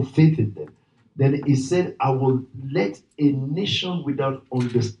have no faith in them. Then he said, I will let a nation without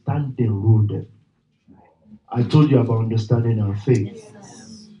understanding rule them. I told you about understanding and faith.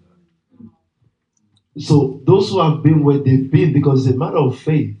 So those who have been where they've been because it's a matter of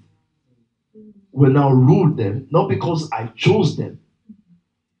faith will now rule them, not because I chose them,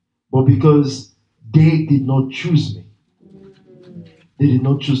 but because they did not choose me. They did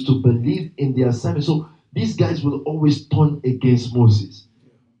not choose to believe in the assignment. So these guys will always turn against Moses.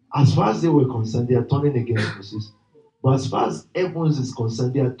 As far as they were concerned, they are turning against Moses. But as far as everyone is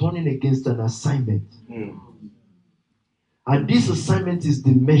concerned, they are turning against an assignment. And this assignment is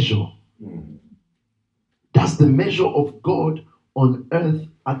the measure. That's the measure of God on earth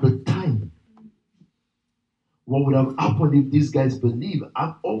at the time. What would have happened if these guys believed?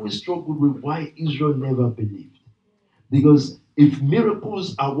 I've always struggled with why Israel never believed. Because if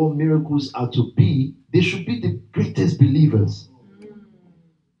miracles are what miracles are to be, they should be the greatest believers.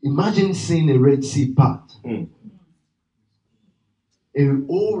 Imagine seeing a Red Sea part. A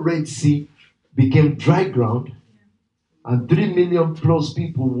whole Red Sea became dry ground, and 3 million plus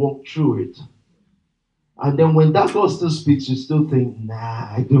people walked through it. And then when that God still speaks, you still think,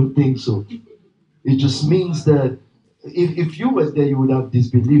 nah, I don't think so. It just means that if you were there, you would have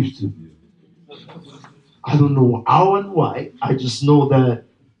disbelieved too. I don't know how and why. I just know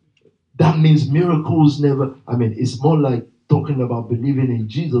that means miracles never. I mean, it's more like talking about believing in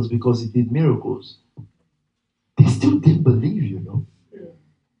Jesus because he did miracles. They still didn't believe, you know.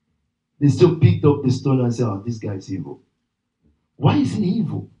 They still picked up the stone and said, oh, this guy's evil. Why is he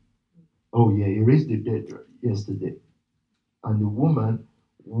evil? Oh, yeah, he raised the dead yesterday. And the woman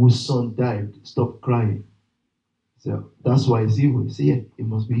whose son died stopped crying. So that's why he's evil. You see, yeah, he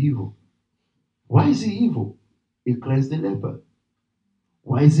must be evil. Why is he evil? He cleansed the leper.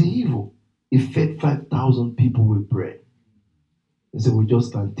 Why is he evil? He fed 5,000 people with bread. They said, we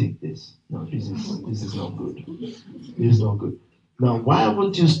just can't take this. No, this is not good. This is not good. Now, why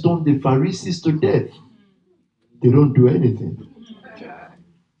haven't you stoned the Pharisees to death? They don't do anything.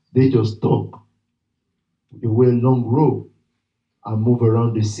 They just talk. They wear a long robe and move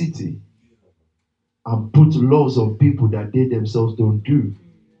around the city and put laws on people that they themselves don't do.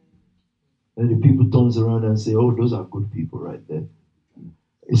 And the people turns around and say, oh, those are good people right there.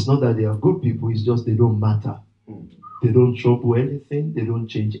 It's not that they are good people, it's just they don't matter. They don't trouble anything, they don't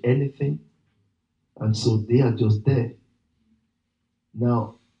change anything. And so they are just there.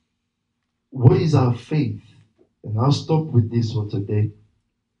 Now, what is our faith? And I'll stop with this for today.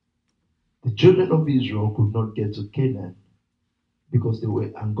 The children of Israel could not get to Canaan because they were,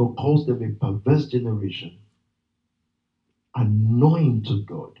 and God calls them a perverse generation, annoying to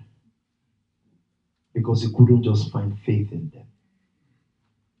God, because he couldn't just find faith in them.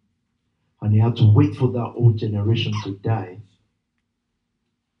 And he had to wait for that old generation to die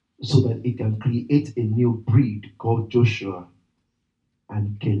so that he can create a new breed called Joshua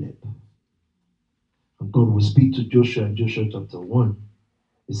and Caleb. And God will speak to Joshua in Joshua chapter 1.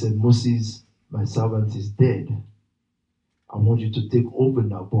 He said, Moses, my servant, is dead. I want you to take over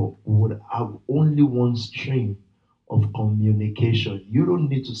now, but we would have only one stream of communication. You don't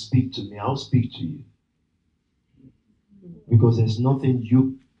need to speak to me, I'll speak to you. Because there's nothing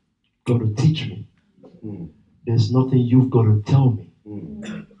you've got to teach me. There's nothing you've got to tell me.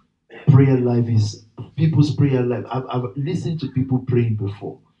 Prayer life is, people's prayer life. I've listened to people praying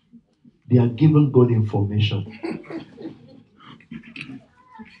before. They are giving God information.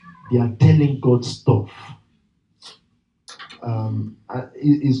 They are telling God stuff.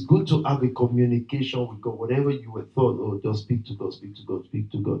 It's good to have a communication with God. Whatever you were thought, oh, just speak to God, speak to God, speak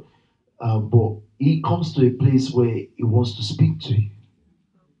to God. But he comes to a place where he wants to speak to you.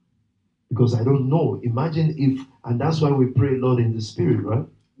 Because I don't know. Imagine if, and that's why we pray a lot in the spirit, right?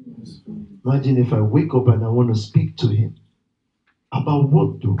 Imagine if I wake up and I want to speak to him. About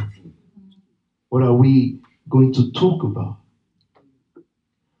what though? What are we going to talk about?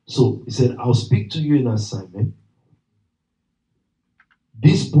 So he said, I'll speak to you in assignment.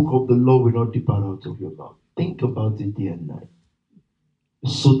 This book of the law will not depart out of your mouth. Think about it day and night.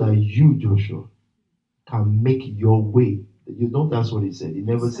 So that you, Joshua, can make your way. You know that's what he said. He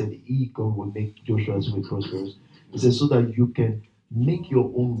never said he, God, will make Joshua's way prosperous. He said so that you can make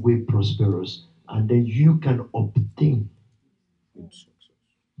your own way prosperous and then you can obtain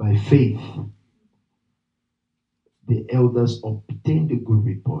by faith. The elders obtain the good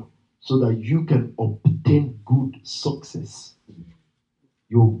report so that you can obtain good success.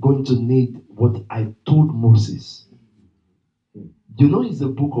 You're going to need what I told Moses. You know it's the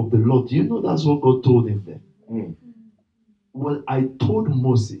book of the law. Do you know that's what God told him there? Well, I told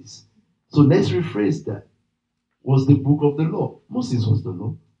Moses. So let's rephrase that. Was the book of the law. Moses was the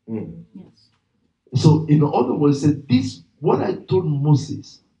law. Yes. So in other words, said this, what I told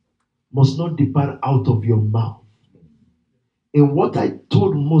Moses must not depart out of your mouth. In what I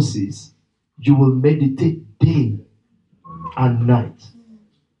told Moses, you will meditate day and night.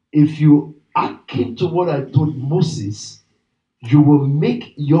 If you hearken to what I told Moses, you will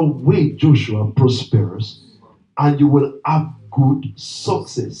make your way, Joshua, prosperous, and you will have good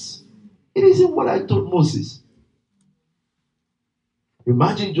success. It isn't what I told Moses.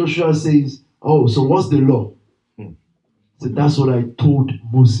 Imagine Joshua says, oh, so what's the law? So that's what I told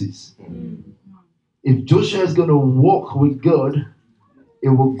Moses. If Joshua is going to walk with God, it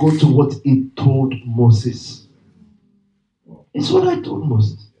will go to what he told Moses. It's what I told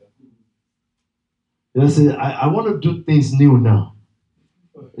Moses. And I said, I want to do things new now.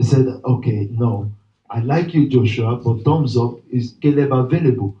 He said, okay, no. I like you, Joshua, but thumbs up, is Caleb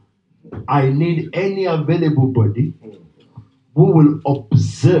available? I need any available body who will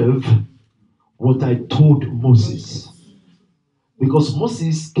observe what I told Moses. Because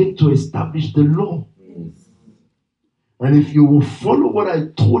Moses came to establish the law. And if you will follow what I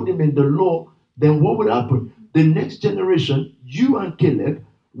told him in the law, then what will happen? The next generation, you and Caleb,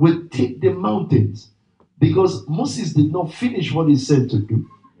 will take the mountains. Because Moses did not finish what he said to do.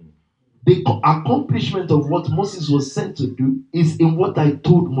 The accomplishment of what Moses was sent to do is in what I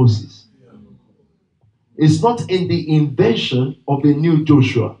told Moses. It's not in the invention of the new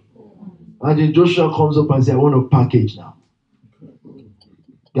Joshua. And then Joshua comes up and says, I want to package now.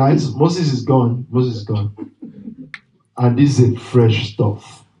 Guys, Moses is gone. Moses is gone. And this is fresh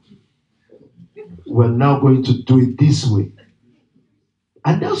stuff. We're now going to do it this way.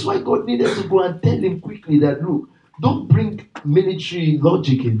 And that's why God needed to go and tell him quickly that, look, don't bring military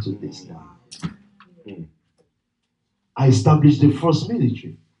logic into this now. I established the first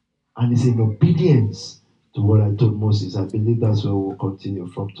military. And it's in obedience to what I told Moses. I believe that's where we'll continue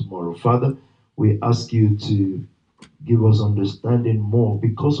from tomorrow. Father, we ask you to give us understanding more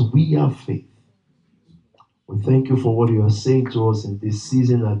because we have faith. We thank you for what you are saying to us in this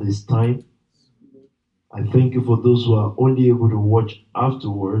season at this time. I thank you for those who are only able to watch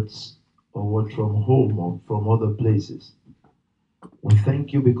afterwards or watch from home or from other places. We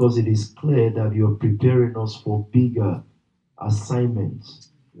thank you because it is clear that you are preparing us for bigger assignments,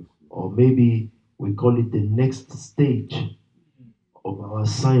 or maybe we call it the next stage of our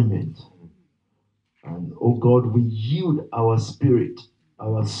assignment. And oh God, we yield our spirit,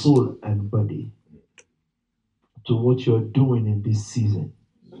 our soul, and body to what you're doing in this season.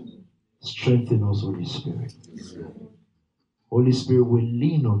 Strengthen us, Holy Spirit. Holy Spirit, we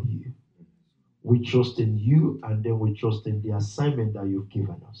lean on you. We trust in you, and then we trust in the assignment that you've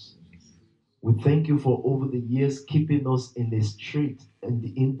given us. We thank you for over the years keeping us in the straight and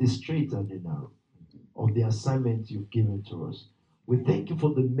in the straight and the narrow of the assignment you've given to us. We thank you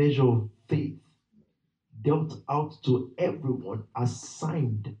for the measure of faith dealt out to everyone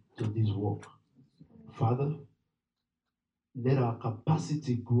assigned to this work. Father, let our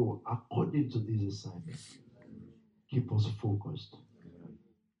capacity grow according to this assignment. Keep us focused.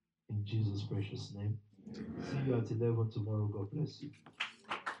 In Jesus' precious name. See you at 11 tomorrow. God bless you.